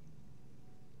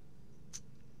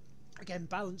 Again,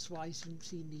 balance-wise, you've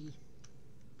seen the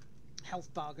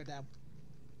health bar go down.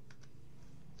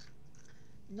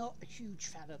 Not a huge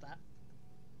fan of that.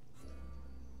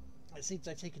 It seems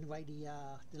they've taken away the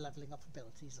leveling up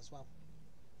abilities as well.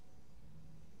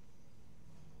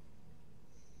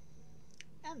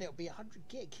 And it'll be 100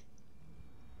 gig.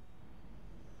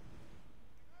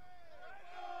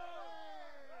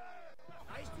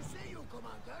 Nice to see you,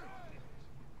 Commander.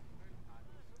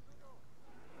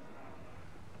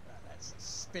 Right, let's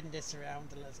spin this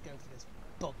around and let's go for this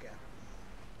bugger.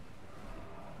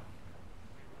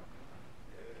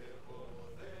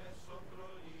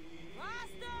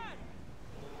 Master!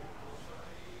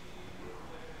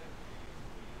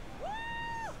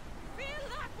 Woo! Feel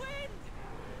that wind!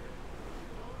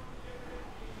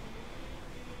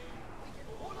 We can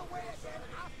pull away again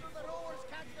after the rowers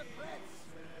catch their breaths.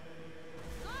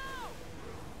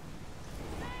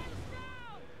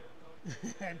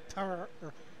 And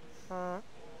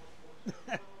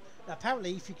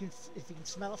apparently, if you can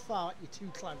smell a fart, you're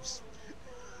too close.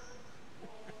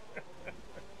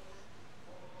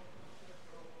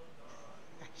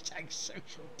 Hashtag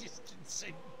social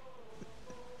distancing.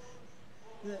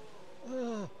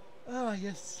 Oh,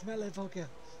 you smelly bugger.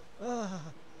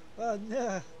 Oh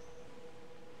no.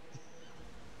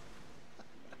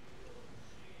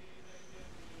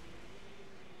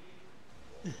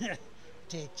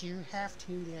 Did you have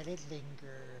to let it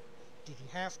linger? Did you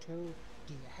have to?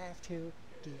 Do you have to?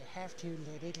 Do you have to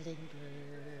let it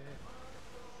linger?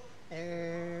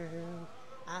 Oh,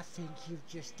 I think you've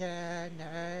just done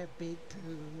a big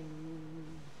poo.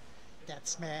 That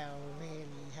smell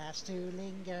really has to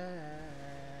linger.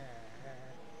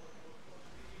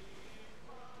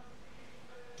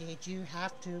 Did you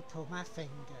have to pull my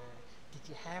finger? Did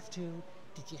you have to?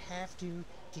 Did you have to?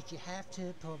 Did you have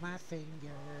to pull my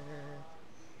finger?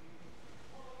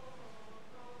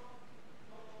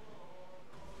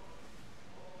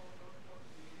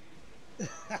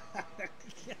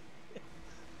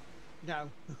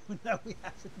 No, no, we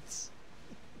haven't.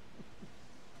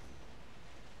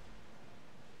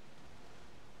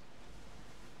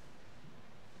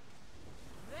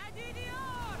 Ready the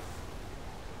oars!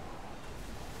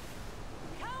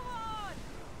 Come on!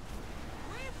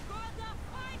 We've got the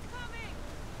fight coming!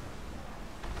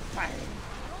 Bang!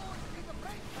 Rowers need a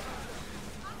break.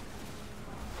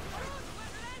 Rowers,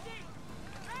 we're ready!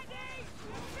 Ready!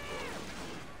 Steer!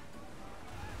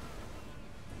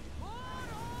 More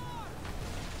oars!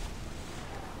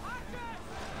 Archers!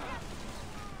 Yes!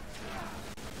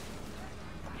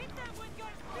 Hit them with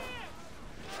your spears!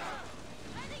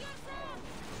 Ready yourself!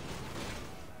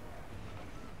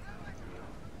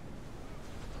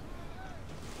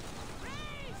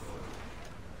 Race!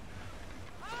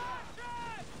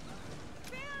 Archers!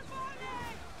 Spear volley!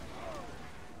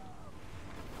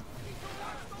 We need to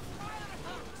watch those fire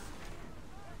attacks.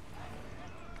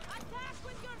 Attack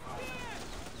with your spears!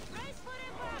 Brace for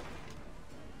impact!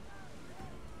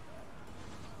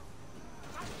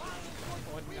 That fire is going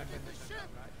to Oh, no, weaken no, the ship.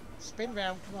 Spin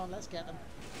round, come on, let's get them.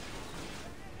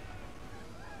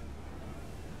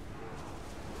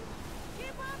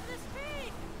 Keep up the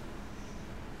speed!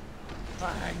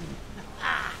 Bang!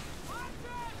 Ah!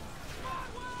 Archers!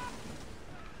 Forward!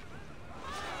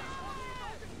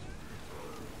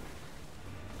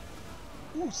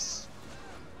 Fire! Oos!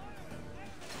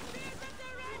 Spears at the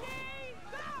ready!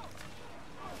 Go!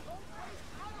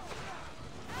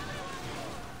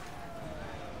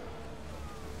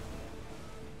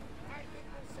 I think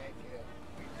we're safe here.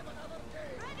 We live another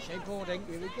day. Shape boarding,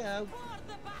 here we go. Board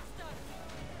the bastard!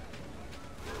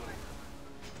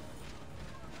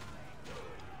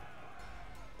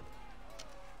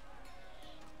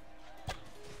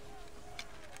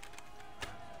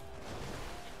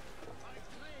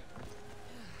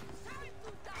 Time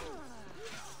to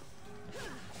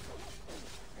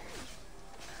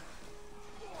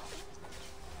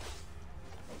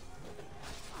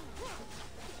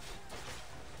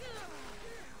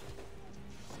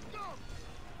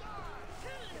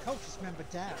Cultist member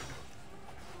down.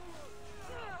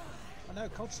 I know,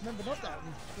 cultist member not down.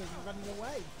 He's running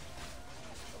away.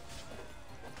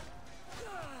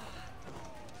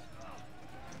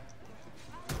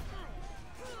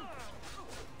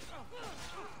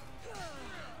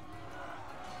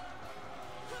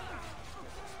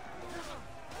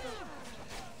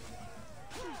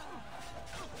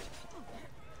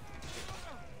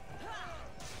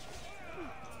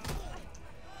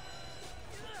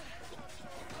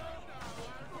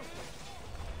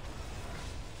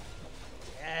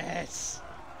 Yes!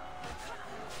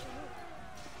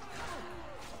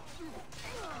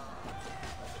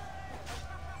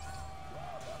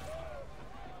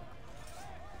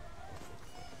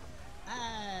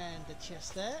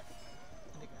 chest there.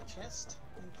 I think that chest.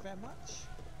 Thank you very much.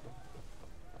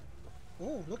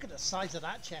 Oh, look at the size of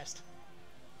that chest.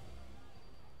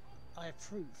 I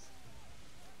approve.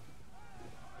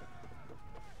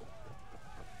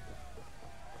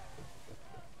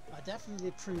 I definitely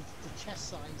approve the chest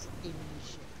size in the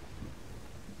ship.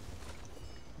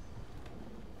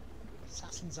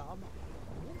 Assassin's armor.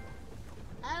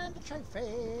 And a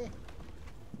trophy!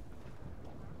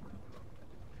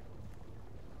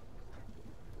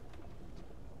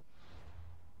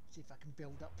 See if I can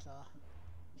build up the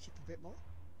ship a bit more.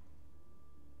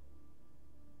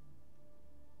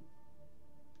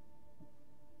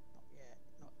 Not yet,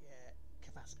 not yet.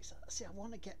 Capacity. So, see, I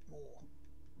want to get more.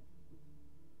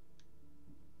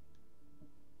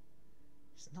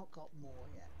 It's not got more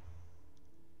yet.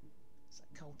 So,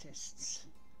 cultists.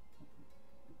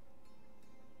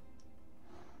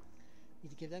 Need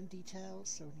to give them details,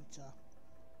 so we need to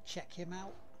check him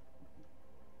out.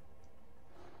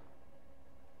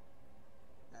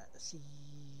 Let's see,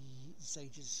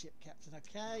 Sage's ship captain.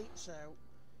 Okay, so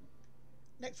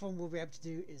next one we'll be able to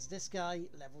do is this guy,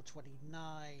 level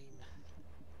 29.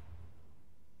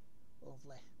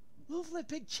 Lovely. Lovely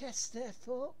big chests there,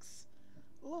 folks.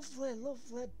 Lovely,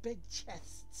 lovely big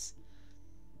chests.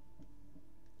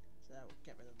 So,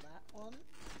 get rid of that one.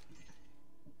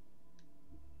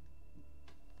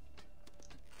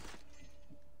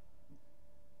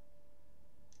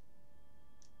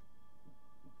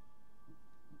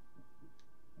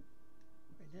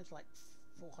 There's like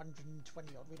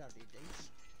 420 odd, we don't need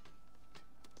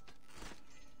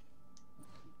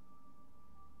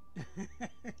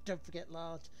these. Don't forget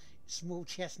large, small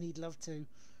chests need love too.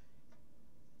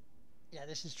 Yeah,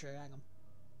 this is true, hang on.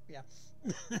 Yeah,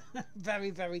 very,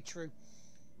 very true.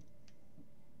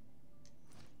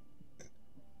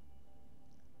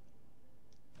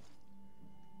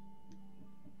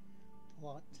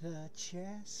 What a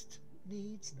chest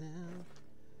needs now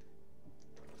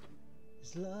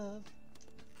is love,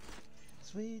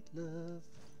 sweet love.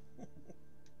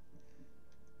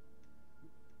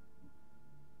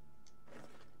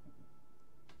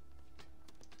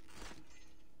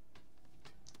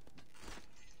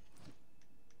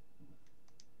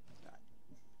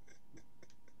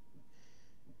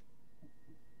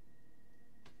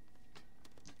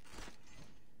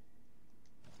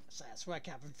 So that's where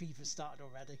cabin fever started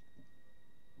already.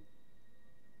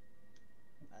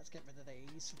 Let's get rid of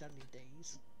these, we don't need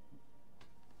these.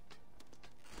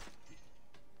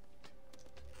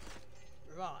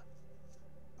 Right.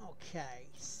 Okay,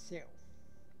 so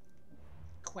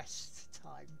quest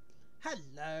time.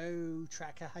 Hello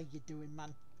Tracker, how you doing,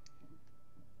 man?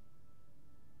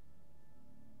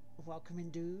 Welcome in,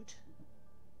 dude.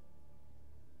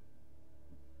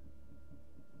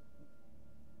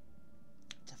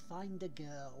 To find a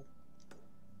girl.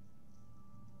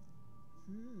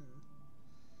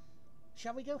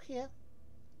 Shall we go here?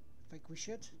 I think we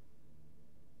should.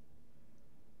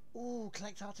 Oh,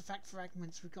 collect artifact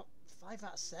fragments. We've got 5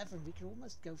 out of 7. We could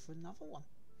almost go for another one.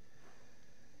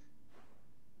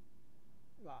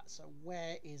 Right, so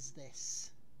where is this?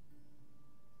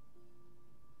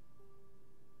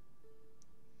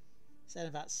 It's at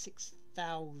about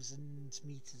 6,000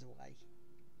 meters away.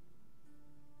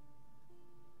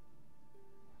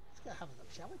 Let's go have a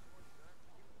look, shall we?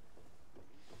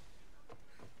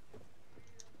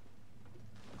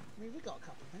 I mean, we got a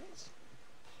couple of minutes.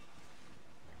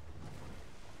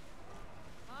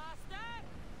 Master,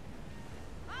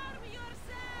 arm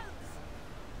yourselves!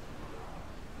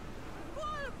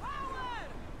 Full power!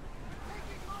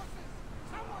 Taking losses!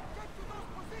 Someone get to those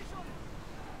positions!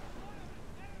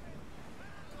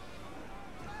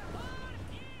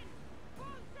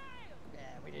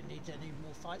 Yeah, we didn't need any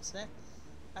more fights there.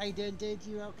 How you doing, dude?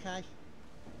 You okay?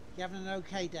 You having an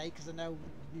okay day? Because I know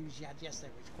the news you had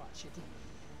yesterday was quite shitty.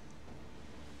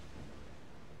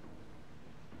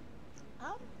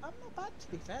 I'm not bad, to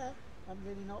be fair. I'm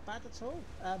really not bad at all.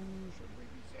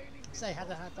 Say, I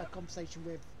had a conversation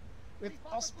with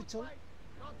hospital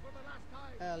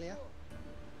earlier.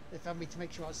 They found me to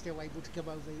make sure I was still able to come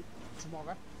over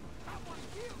tomorrow.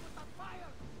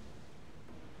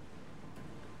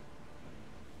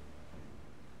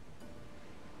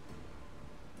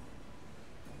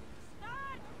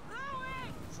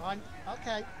 Fine,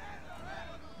 okay.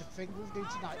 The thing we'll do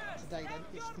today then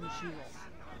is finish you off.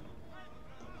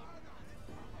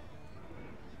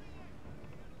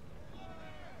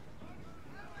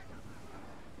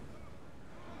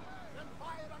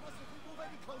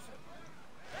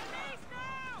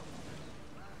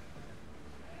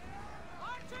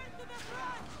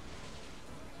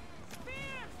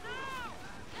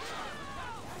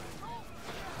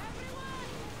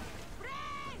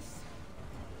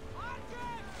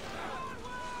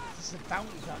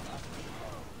 bounty hunter.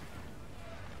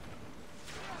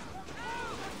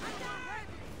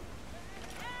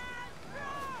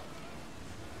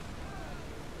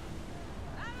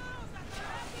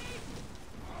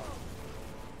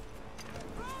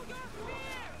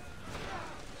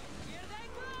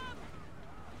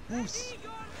 Moose.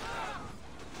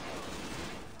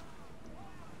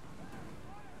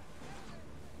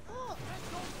 Oh.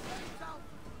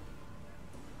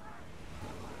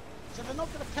 So they're not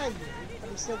going to pay you, but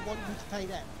they still want you to pay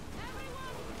them.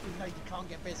 Even though you can't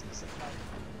get business at the moment.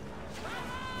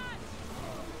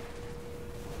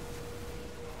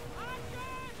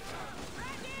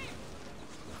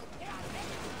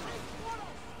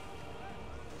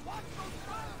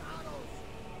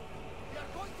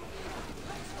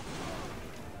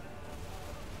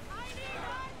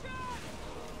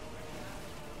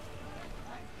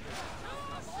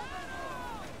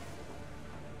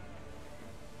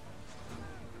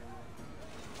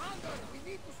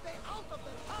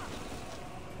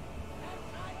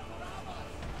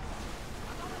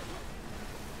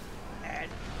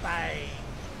 Bang!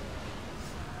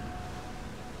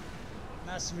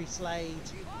 Mercenary Slade.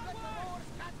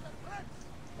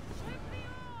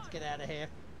 Let's get out of here.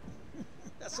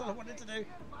 That's all I wanted to do.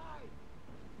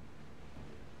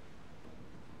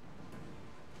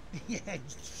 Yeah,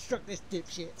 struck this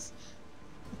dipshits.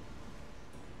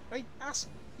 I mean,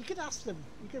 you could ask them.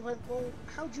 You could went, well,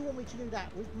 how do you want me to do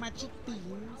that? With magic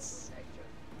beans?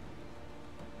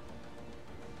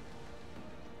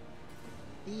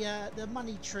 The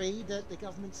money tree that the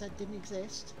government said didn't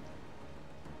exist.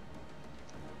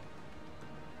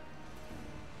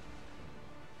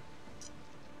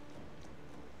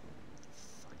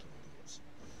 Fucking idiots.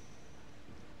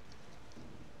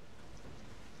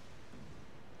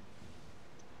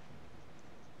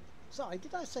 Sorry,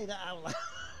 did I say that out loud?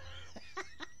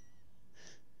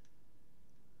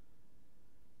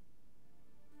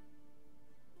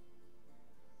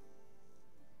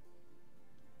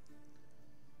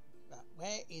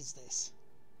 Where is this?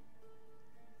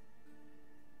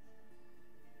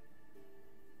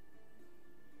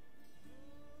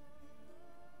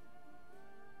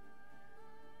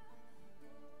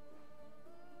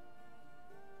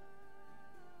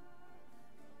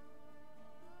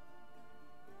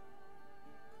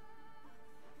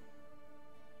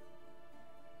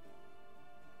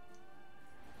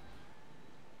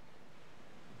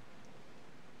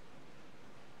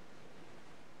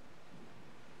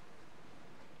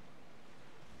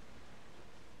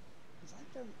 I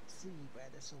don't see where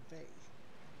this will be.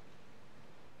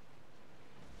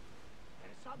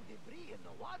 There's some debris in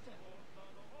the water.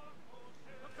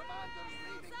 The commander's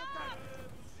leaving the deck.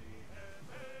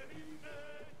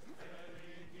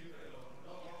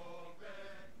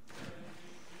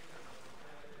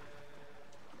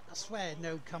 I swear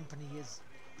no company is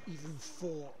even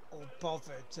thought or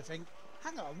bothered to think,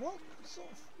 hang on, what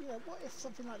sort of, you know, what if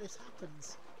something like this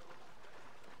happens?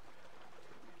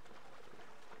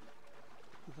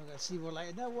 We're going to see you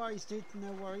later. No worries, dude.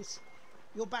 No worries.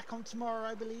 You're back on tomorrow,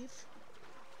 I believe.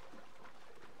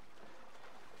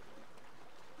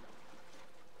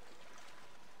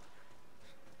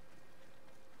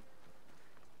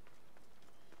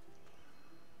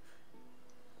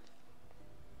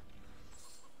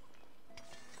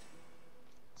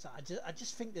 So I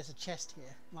just think there's a chest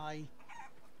here.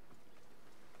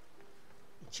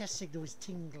 The chest signal is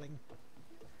tingling.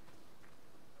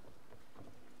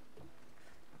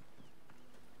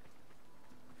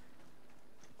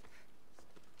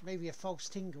 Maybe a false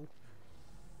tingle.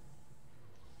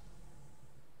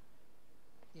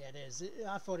 Yeah, it is.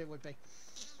 I thought it would be.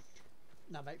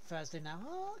 No, mate, Thursday now.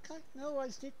 Oh, okay. No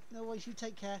worries, dude. No worries. You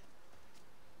take care.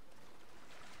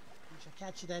 I shall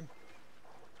catch you then.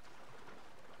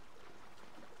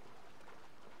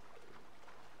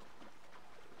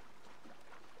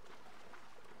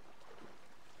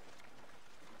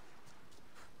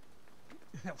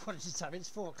 What is the time? It's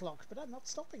 4 o'clock, but I'm not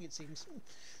stopping, it seems.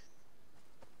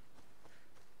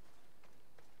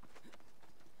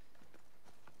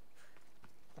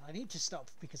 But I need to stop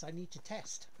because I need to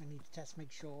test. I need to test,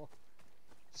 make sure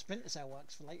Splinter Cell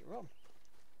works for later on.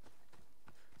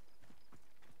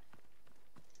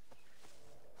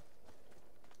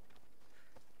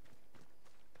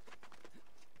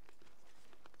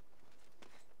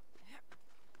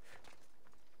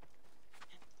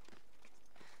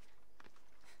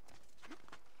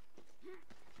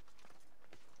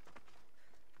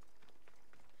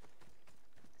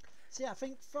 So yeah, I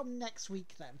think from next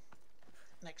week then,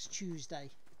 next Tuesday,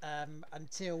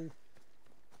 until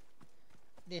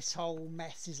this whole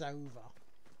mess is over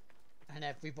and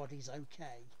everybody's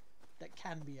okay, that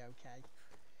can be okay.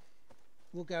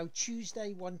 We'll go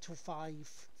Tuesday 1 till 5,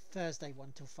 Thursday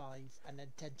 1 till 5, and then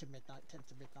 10 to midnight, 10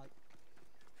 to midnight.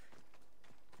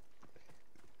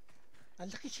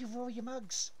 And look at you with all your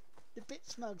mugs. The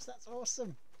bits mugs, that's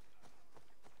awesome.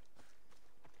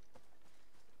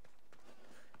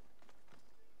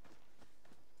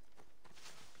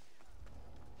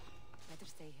 Better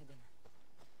stay hidden.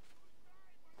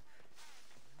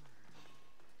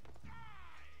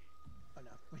 Oh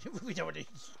no, we don't want to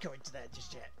go into there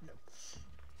just yet. No.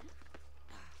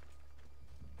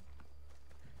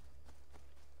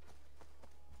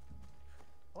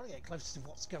 I want to get closer to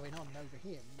what's going on over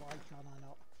here. Why can't I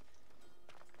not?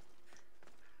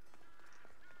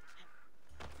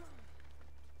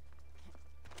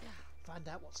 Find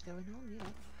out what's going on, you know.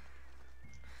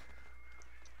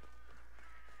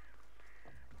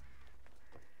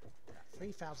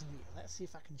 3,000 meters. Let's see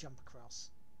if I can jump across.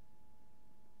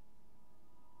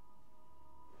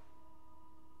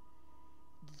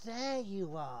 There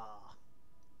you are.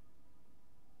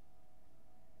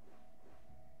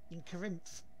 In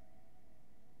Corinth.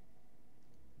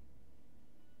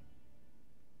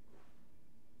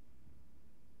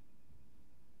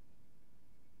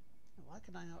 Why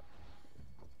can I not?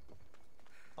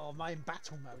 Oh, am I in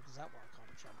battle mode? Is that why I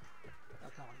can't jump? I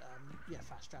can't, yeah,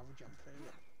 fast travel jump.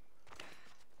 Yeah.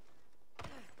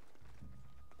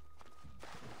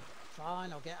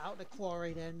 Fine, I'll get out of the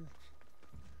quarry then.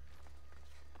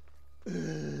 I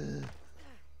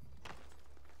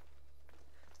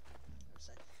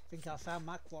think I found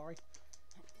my quarry.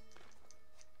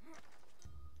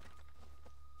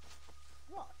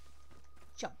 What?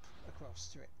 Jump across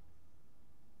to it.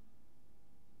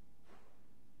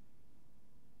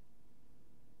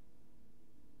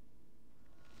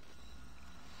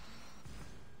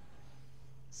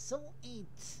 So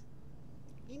it.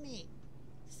 In it.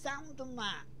 Sound on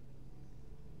that.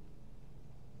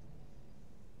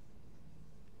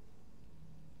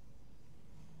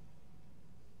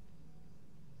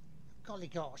 Golly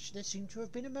gosh, there seemed to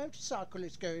have been a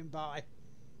motorcyclist going by.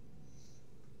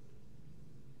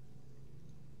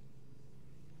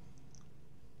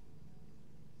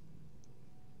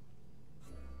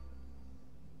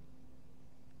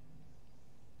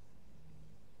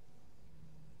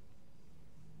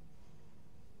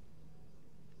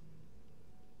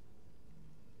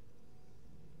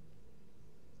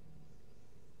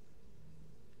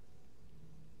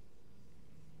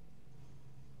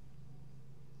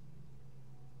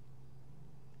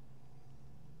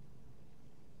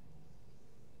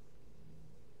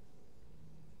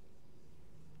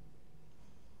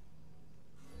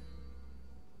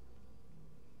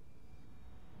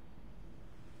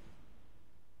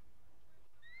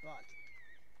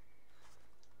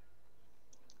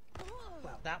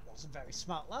 Well, that wasn't very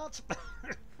smart, lad.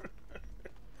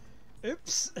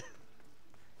 Oops.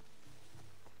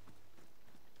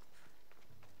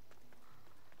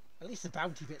 At least the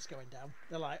bounty bit's going down.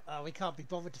 They're like, oh, we can't be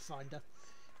bothered to find her.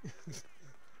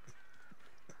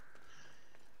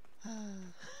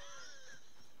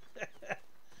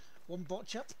 One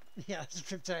botch up. Yeah, it's a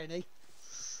trip to A&E.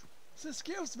 So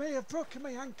excuse me, I've broken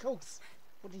my ankles.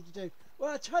 What did you do?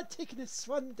 Well, I tried taking a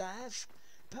swan dive,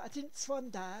 but I didn't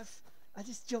swan dive. I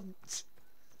just jumped.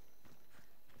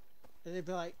 And they'd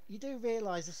be like, you do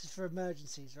realise this is for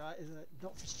emergencies, right? Is it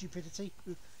not for stupidity?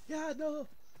 Yeah, I know.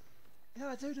 Yeah,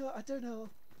 I do know. I do know.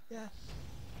 Yeah.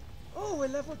 Oh, we're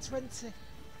level 20.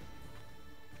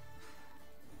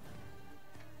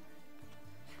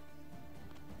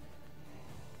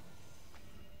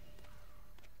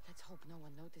 Let's hope no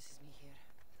one notices me here.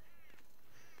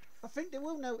 I think they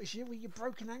will notice you with your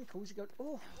broken ankles. You go,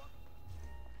 oh.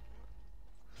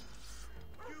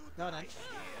 Go on then.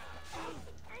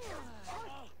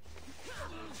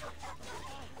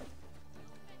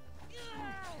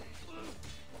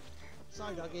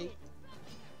 Sorry, doggy.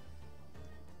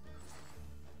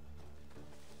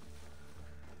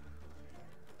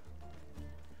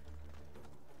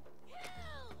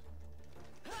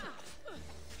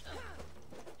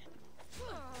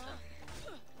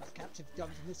 That's captive done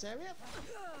from this area.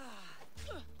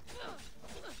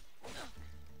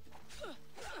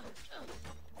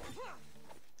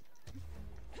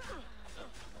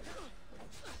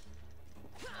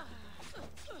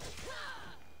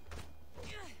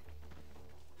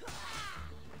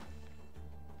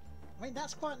 I mean,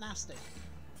 that's quite nasty.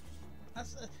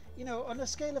 That's you know, on a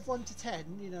scale of 1 to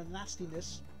 10, you know,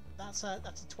 nastiness. That's a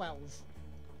 12.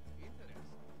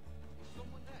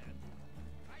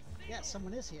 Yeah,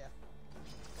 someone is here.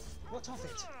 What of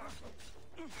it?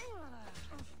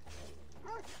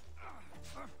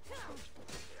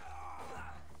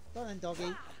 Go on then,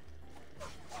 doggy.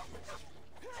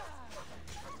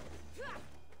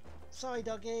 Sorry,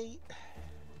 doggy.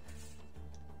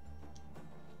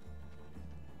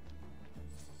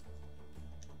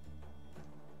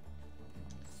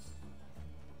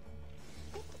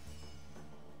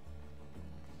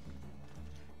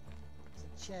 It's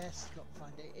a chest. Got to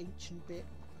find the ancient bit.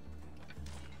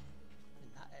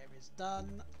 And that area's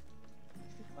done.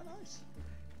 Should be quite nice.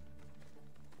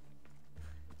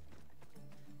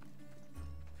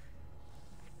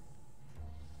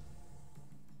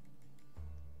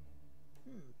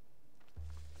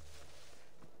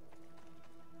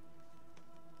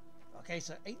 Okay,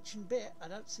 so ancient bit I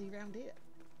don't see around here.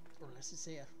 Or unless it's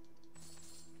here.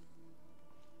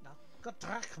 No. Got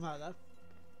drachma though.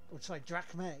 Oh, sorry,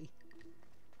 drachmae.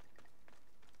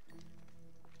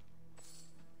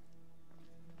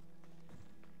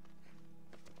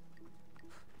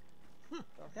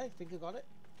 Okay, think I got it.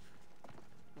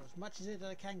 Well, as much as it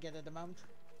I can get at the moment.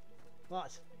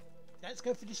 Right. Let's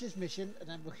go finish this mission and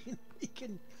then we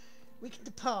can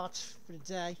depart for the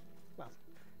day. Well,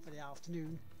 for the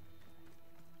afternoon.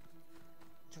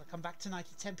 Until I come back tonight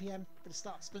at 10 PM for the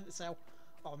start of Splinter Cell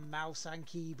on mouse and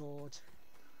keyboard.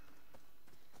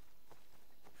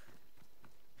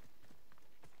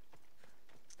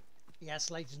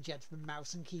 Yes, ladies and gentlemen,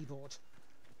 mouse and keyboard.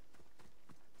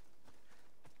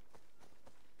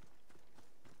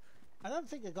 I don't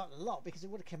think I got a lot because it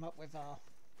would have come up with a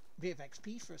bit of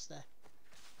XP for us there.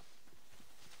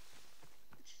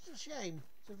 Which is a shame.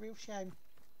 It's a real shame.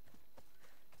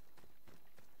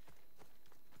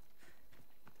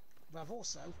 But I've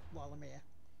also, while I'm here,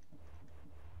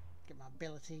 get my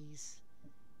abilities.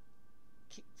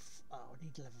 Kick. Oh, I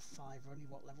need level 5. Only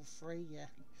what, level 3? Yeah.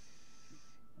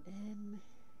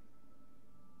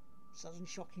 Sudden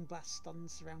shocking blast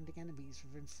stuns surrounding enemies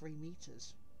within 3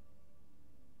 meters.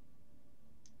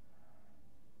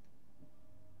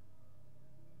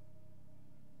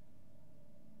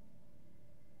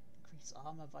 Increase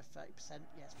armor by 30%.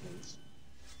 Yes, please.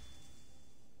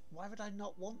 Why would I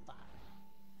not want that?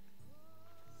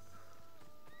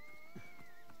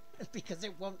 Because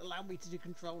it won't allow me to do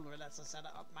controller unless I set it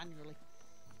up manually.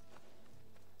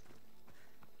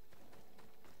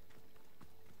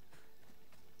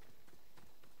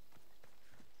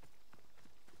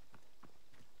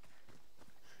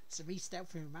 So me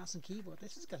stealthing with mouse and keyboard.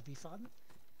 This is going to be fun.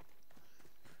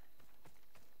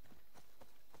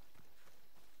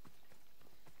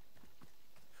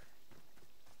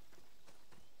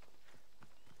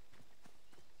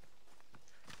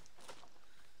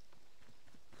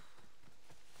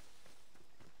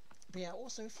 But yeah,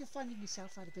 also if you're finding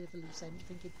yourself at a bit of a loose end,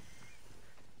 thinking,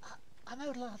 I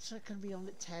know lads are going to be on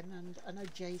at 10, and I know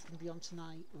Jay's going to be on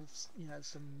tonight with, you know,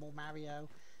 some more Mario,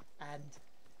 and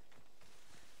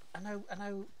I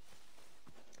know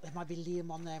there might be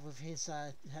Liam on there with his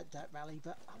Dirt Rally,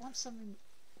 but I want something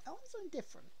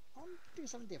different. I want to do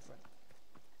something different.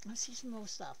 I see some more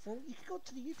stuff. Well, you can go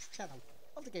to the YouTube channel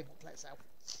of the Game What Plays Out.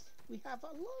 We have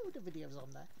a load of videos on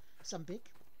there. Some big,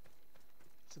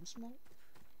 some small.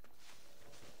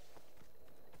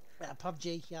 Yeah,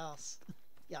 PUBG, yes.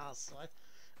 Yes,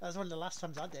 that was one of the last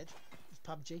times I did, was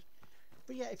PUBG.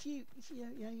 But yeah, if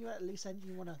you're at a loose end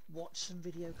and you want to watch some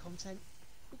video content,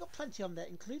 we've got plenty on there,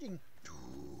 including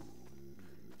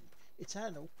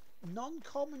Eternal,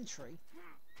 non-commentary,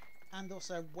 and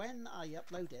also when I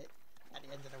upload it at the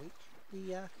end of the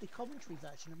week, the commentary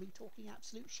version of me talking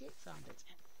absolute shit around it.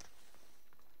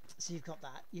 So you've got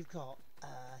that, you've got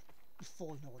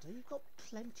Fallen Order, you've got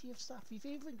plenty of stuff. You've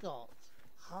even got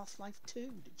Half-Life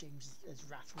 2 that James has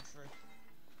rattled through.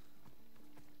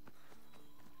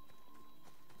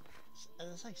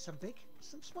 As I say, some big,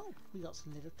 some small. We got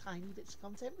some little tiny bits of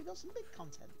content, we got some big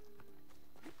content.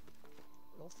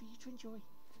 All for you to enjoy.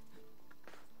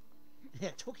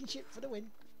 Yeah, talking shit for the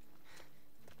win.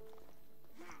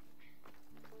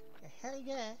 Hell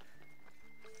yeah.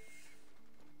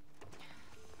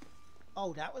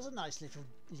 Oh, that was a nice little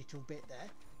bit there.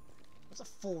 That's a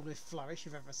fall with flourish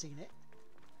if I've ever seen it.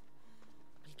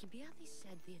 Alcibiades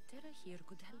said the Etera here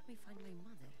could help me find my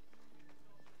mother.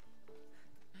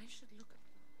 I should look.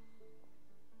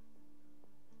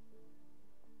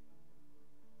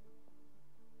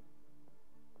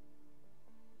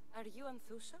 Are you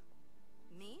Anthusa?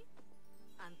 Me?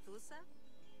 Anthusa?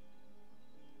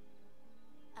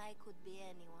 I could be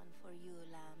anyone for you,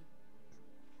 Lamb.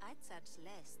 I charge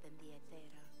less than the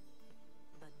Etera.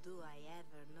 But do I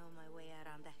ever know my way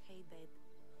around a haybed?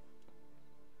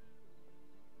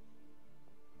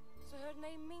 So her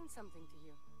name means something to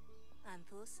you?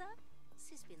 Anthusa?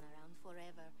 She's been around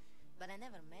forever, but I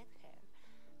never met her.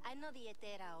 I know the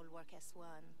Etera all work as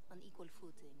one, on equal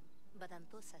footing, but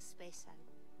Anthusa's special.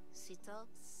 She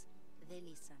talks, they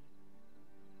listen.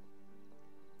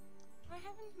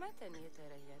 haven't met any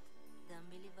Etera yet. Don't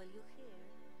believe all you hear.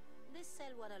 They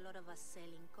sell what a lot of us sell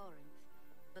in Corinth.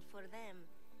 But for them,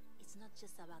 it's not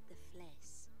just about the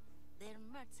flesh. They're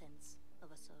merchants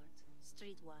of a sort,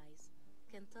 streetwise.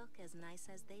 Can talk as nice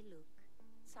as they look.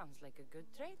 Sounds like a good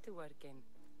trade to work in.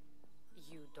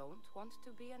 You don't want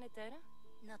to be an Etera?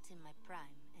 Not in my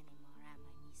prime anymore, am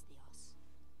I, Miss Dios?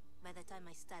 By the time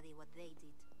I study what they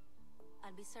did,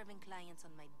 I'll be serving clients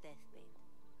on my deathbed.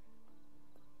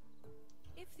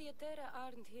 If the Etera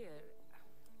aren't here,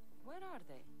 where are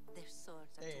they? Their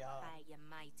swords are They too are high and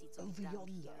mighty to over be down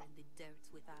yonder. here in the dirt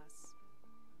with us.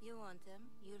 You want them,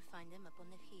 you'll find them up on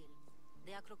the hill.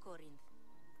 The Acrocorinth.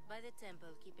 By the temple,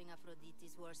 keeping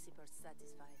Aphrodite's worshippers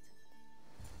satisfied.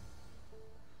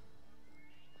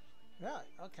 Right,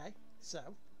 okay. So,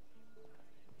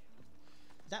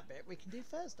 that bit we can do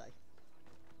Thursday.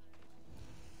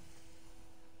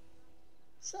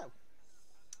 So,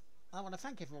 I want to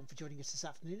thank everyone for joining us this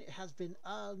afternoon. It has been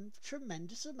a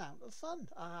tremendous amount of fun,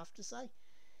 I have to say.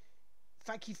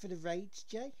 Thank you for the raids,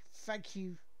 Jay. Thank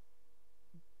you,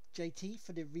 JT,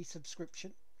 for the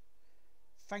resubscription.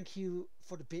 Thank you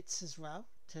for the bits as well,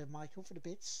 to Michael for the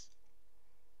bits.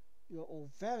 You're all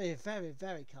very, very,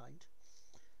 very kind.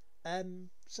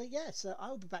 So yeah, so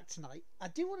I'll be back tonight. I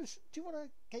do want to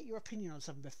get your opinion on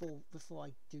something before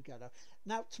I do go though.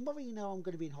 Now tomorrow, you know, I'm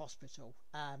going to be in hospital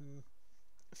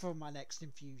for my next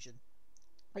infusion.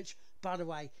 Which, by the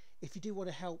way, if you do want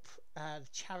to help the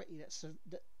charity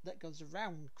that goes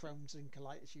around Crohn's and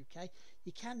Colitis UK,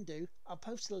 you can do. I'll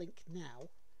post a link now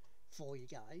for you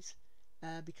guys.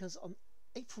 Because on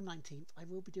April 19th I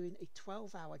will be doing a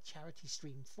 12-hour charity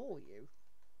stream for you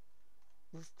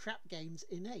with crap games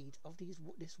in aid of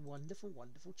this wonderful,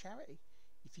 wonderful charity.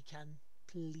 If you can,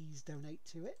 please donate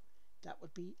to it. That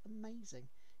would be amazing.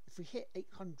 If we hit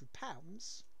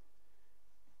 £800,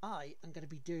 I am going to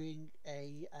be doing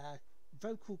a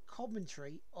vocal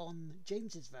commentary on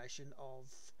James's version of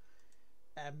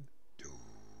Doom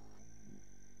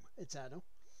Eternal.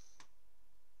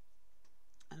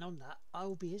 And on that, I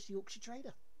will be his Yorkshire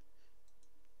Trader.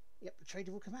 Yep, the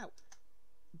trader will come out.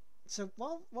 So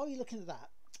while you're looking at that,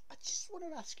 I just want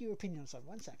to ask your opinion on something.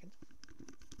 1 second.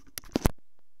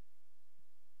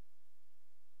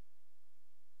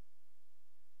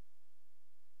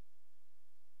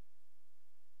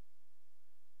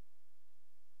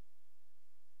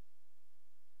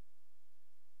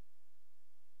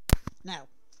 Now,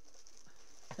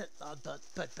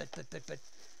 but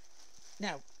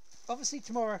now, obviously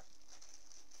tomorrow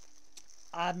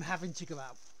I'm having to go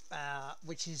out,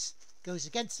 which goes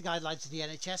against the guidelines of the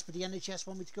NHS, but the NHS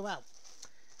want me to go out.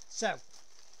 So,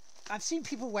 I've seen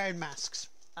people wearing masks.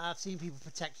 I've seen people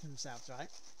protecting themselves, right?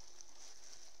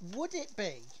 Would it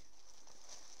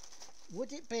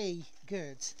be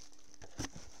good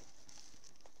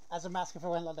as a mask if I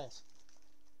went like this?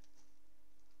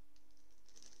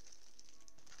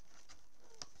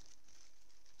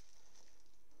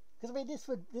 Because I mean, this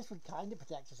would kind of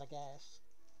protect us, I guess.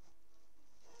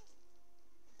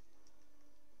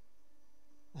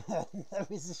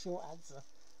 That is the short answer.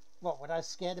 What, would I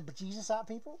scare the bejesus out of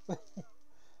people?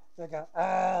 They go,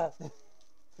 ah.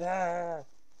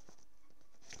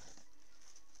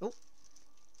 Oh.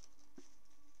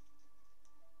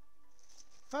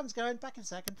 Phone's going, back in a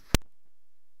second.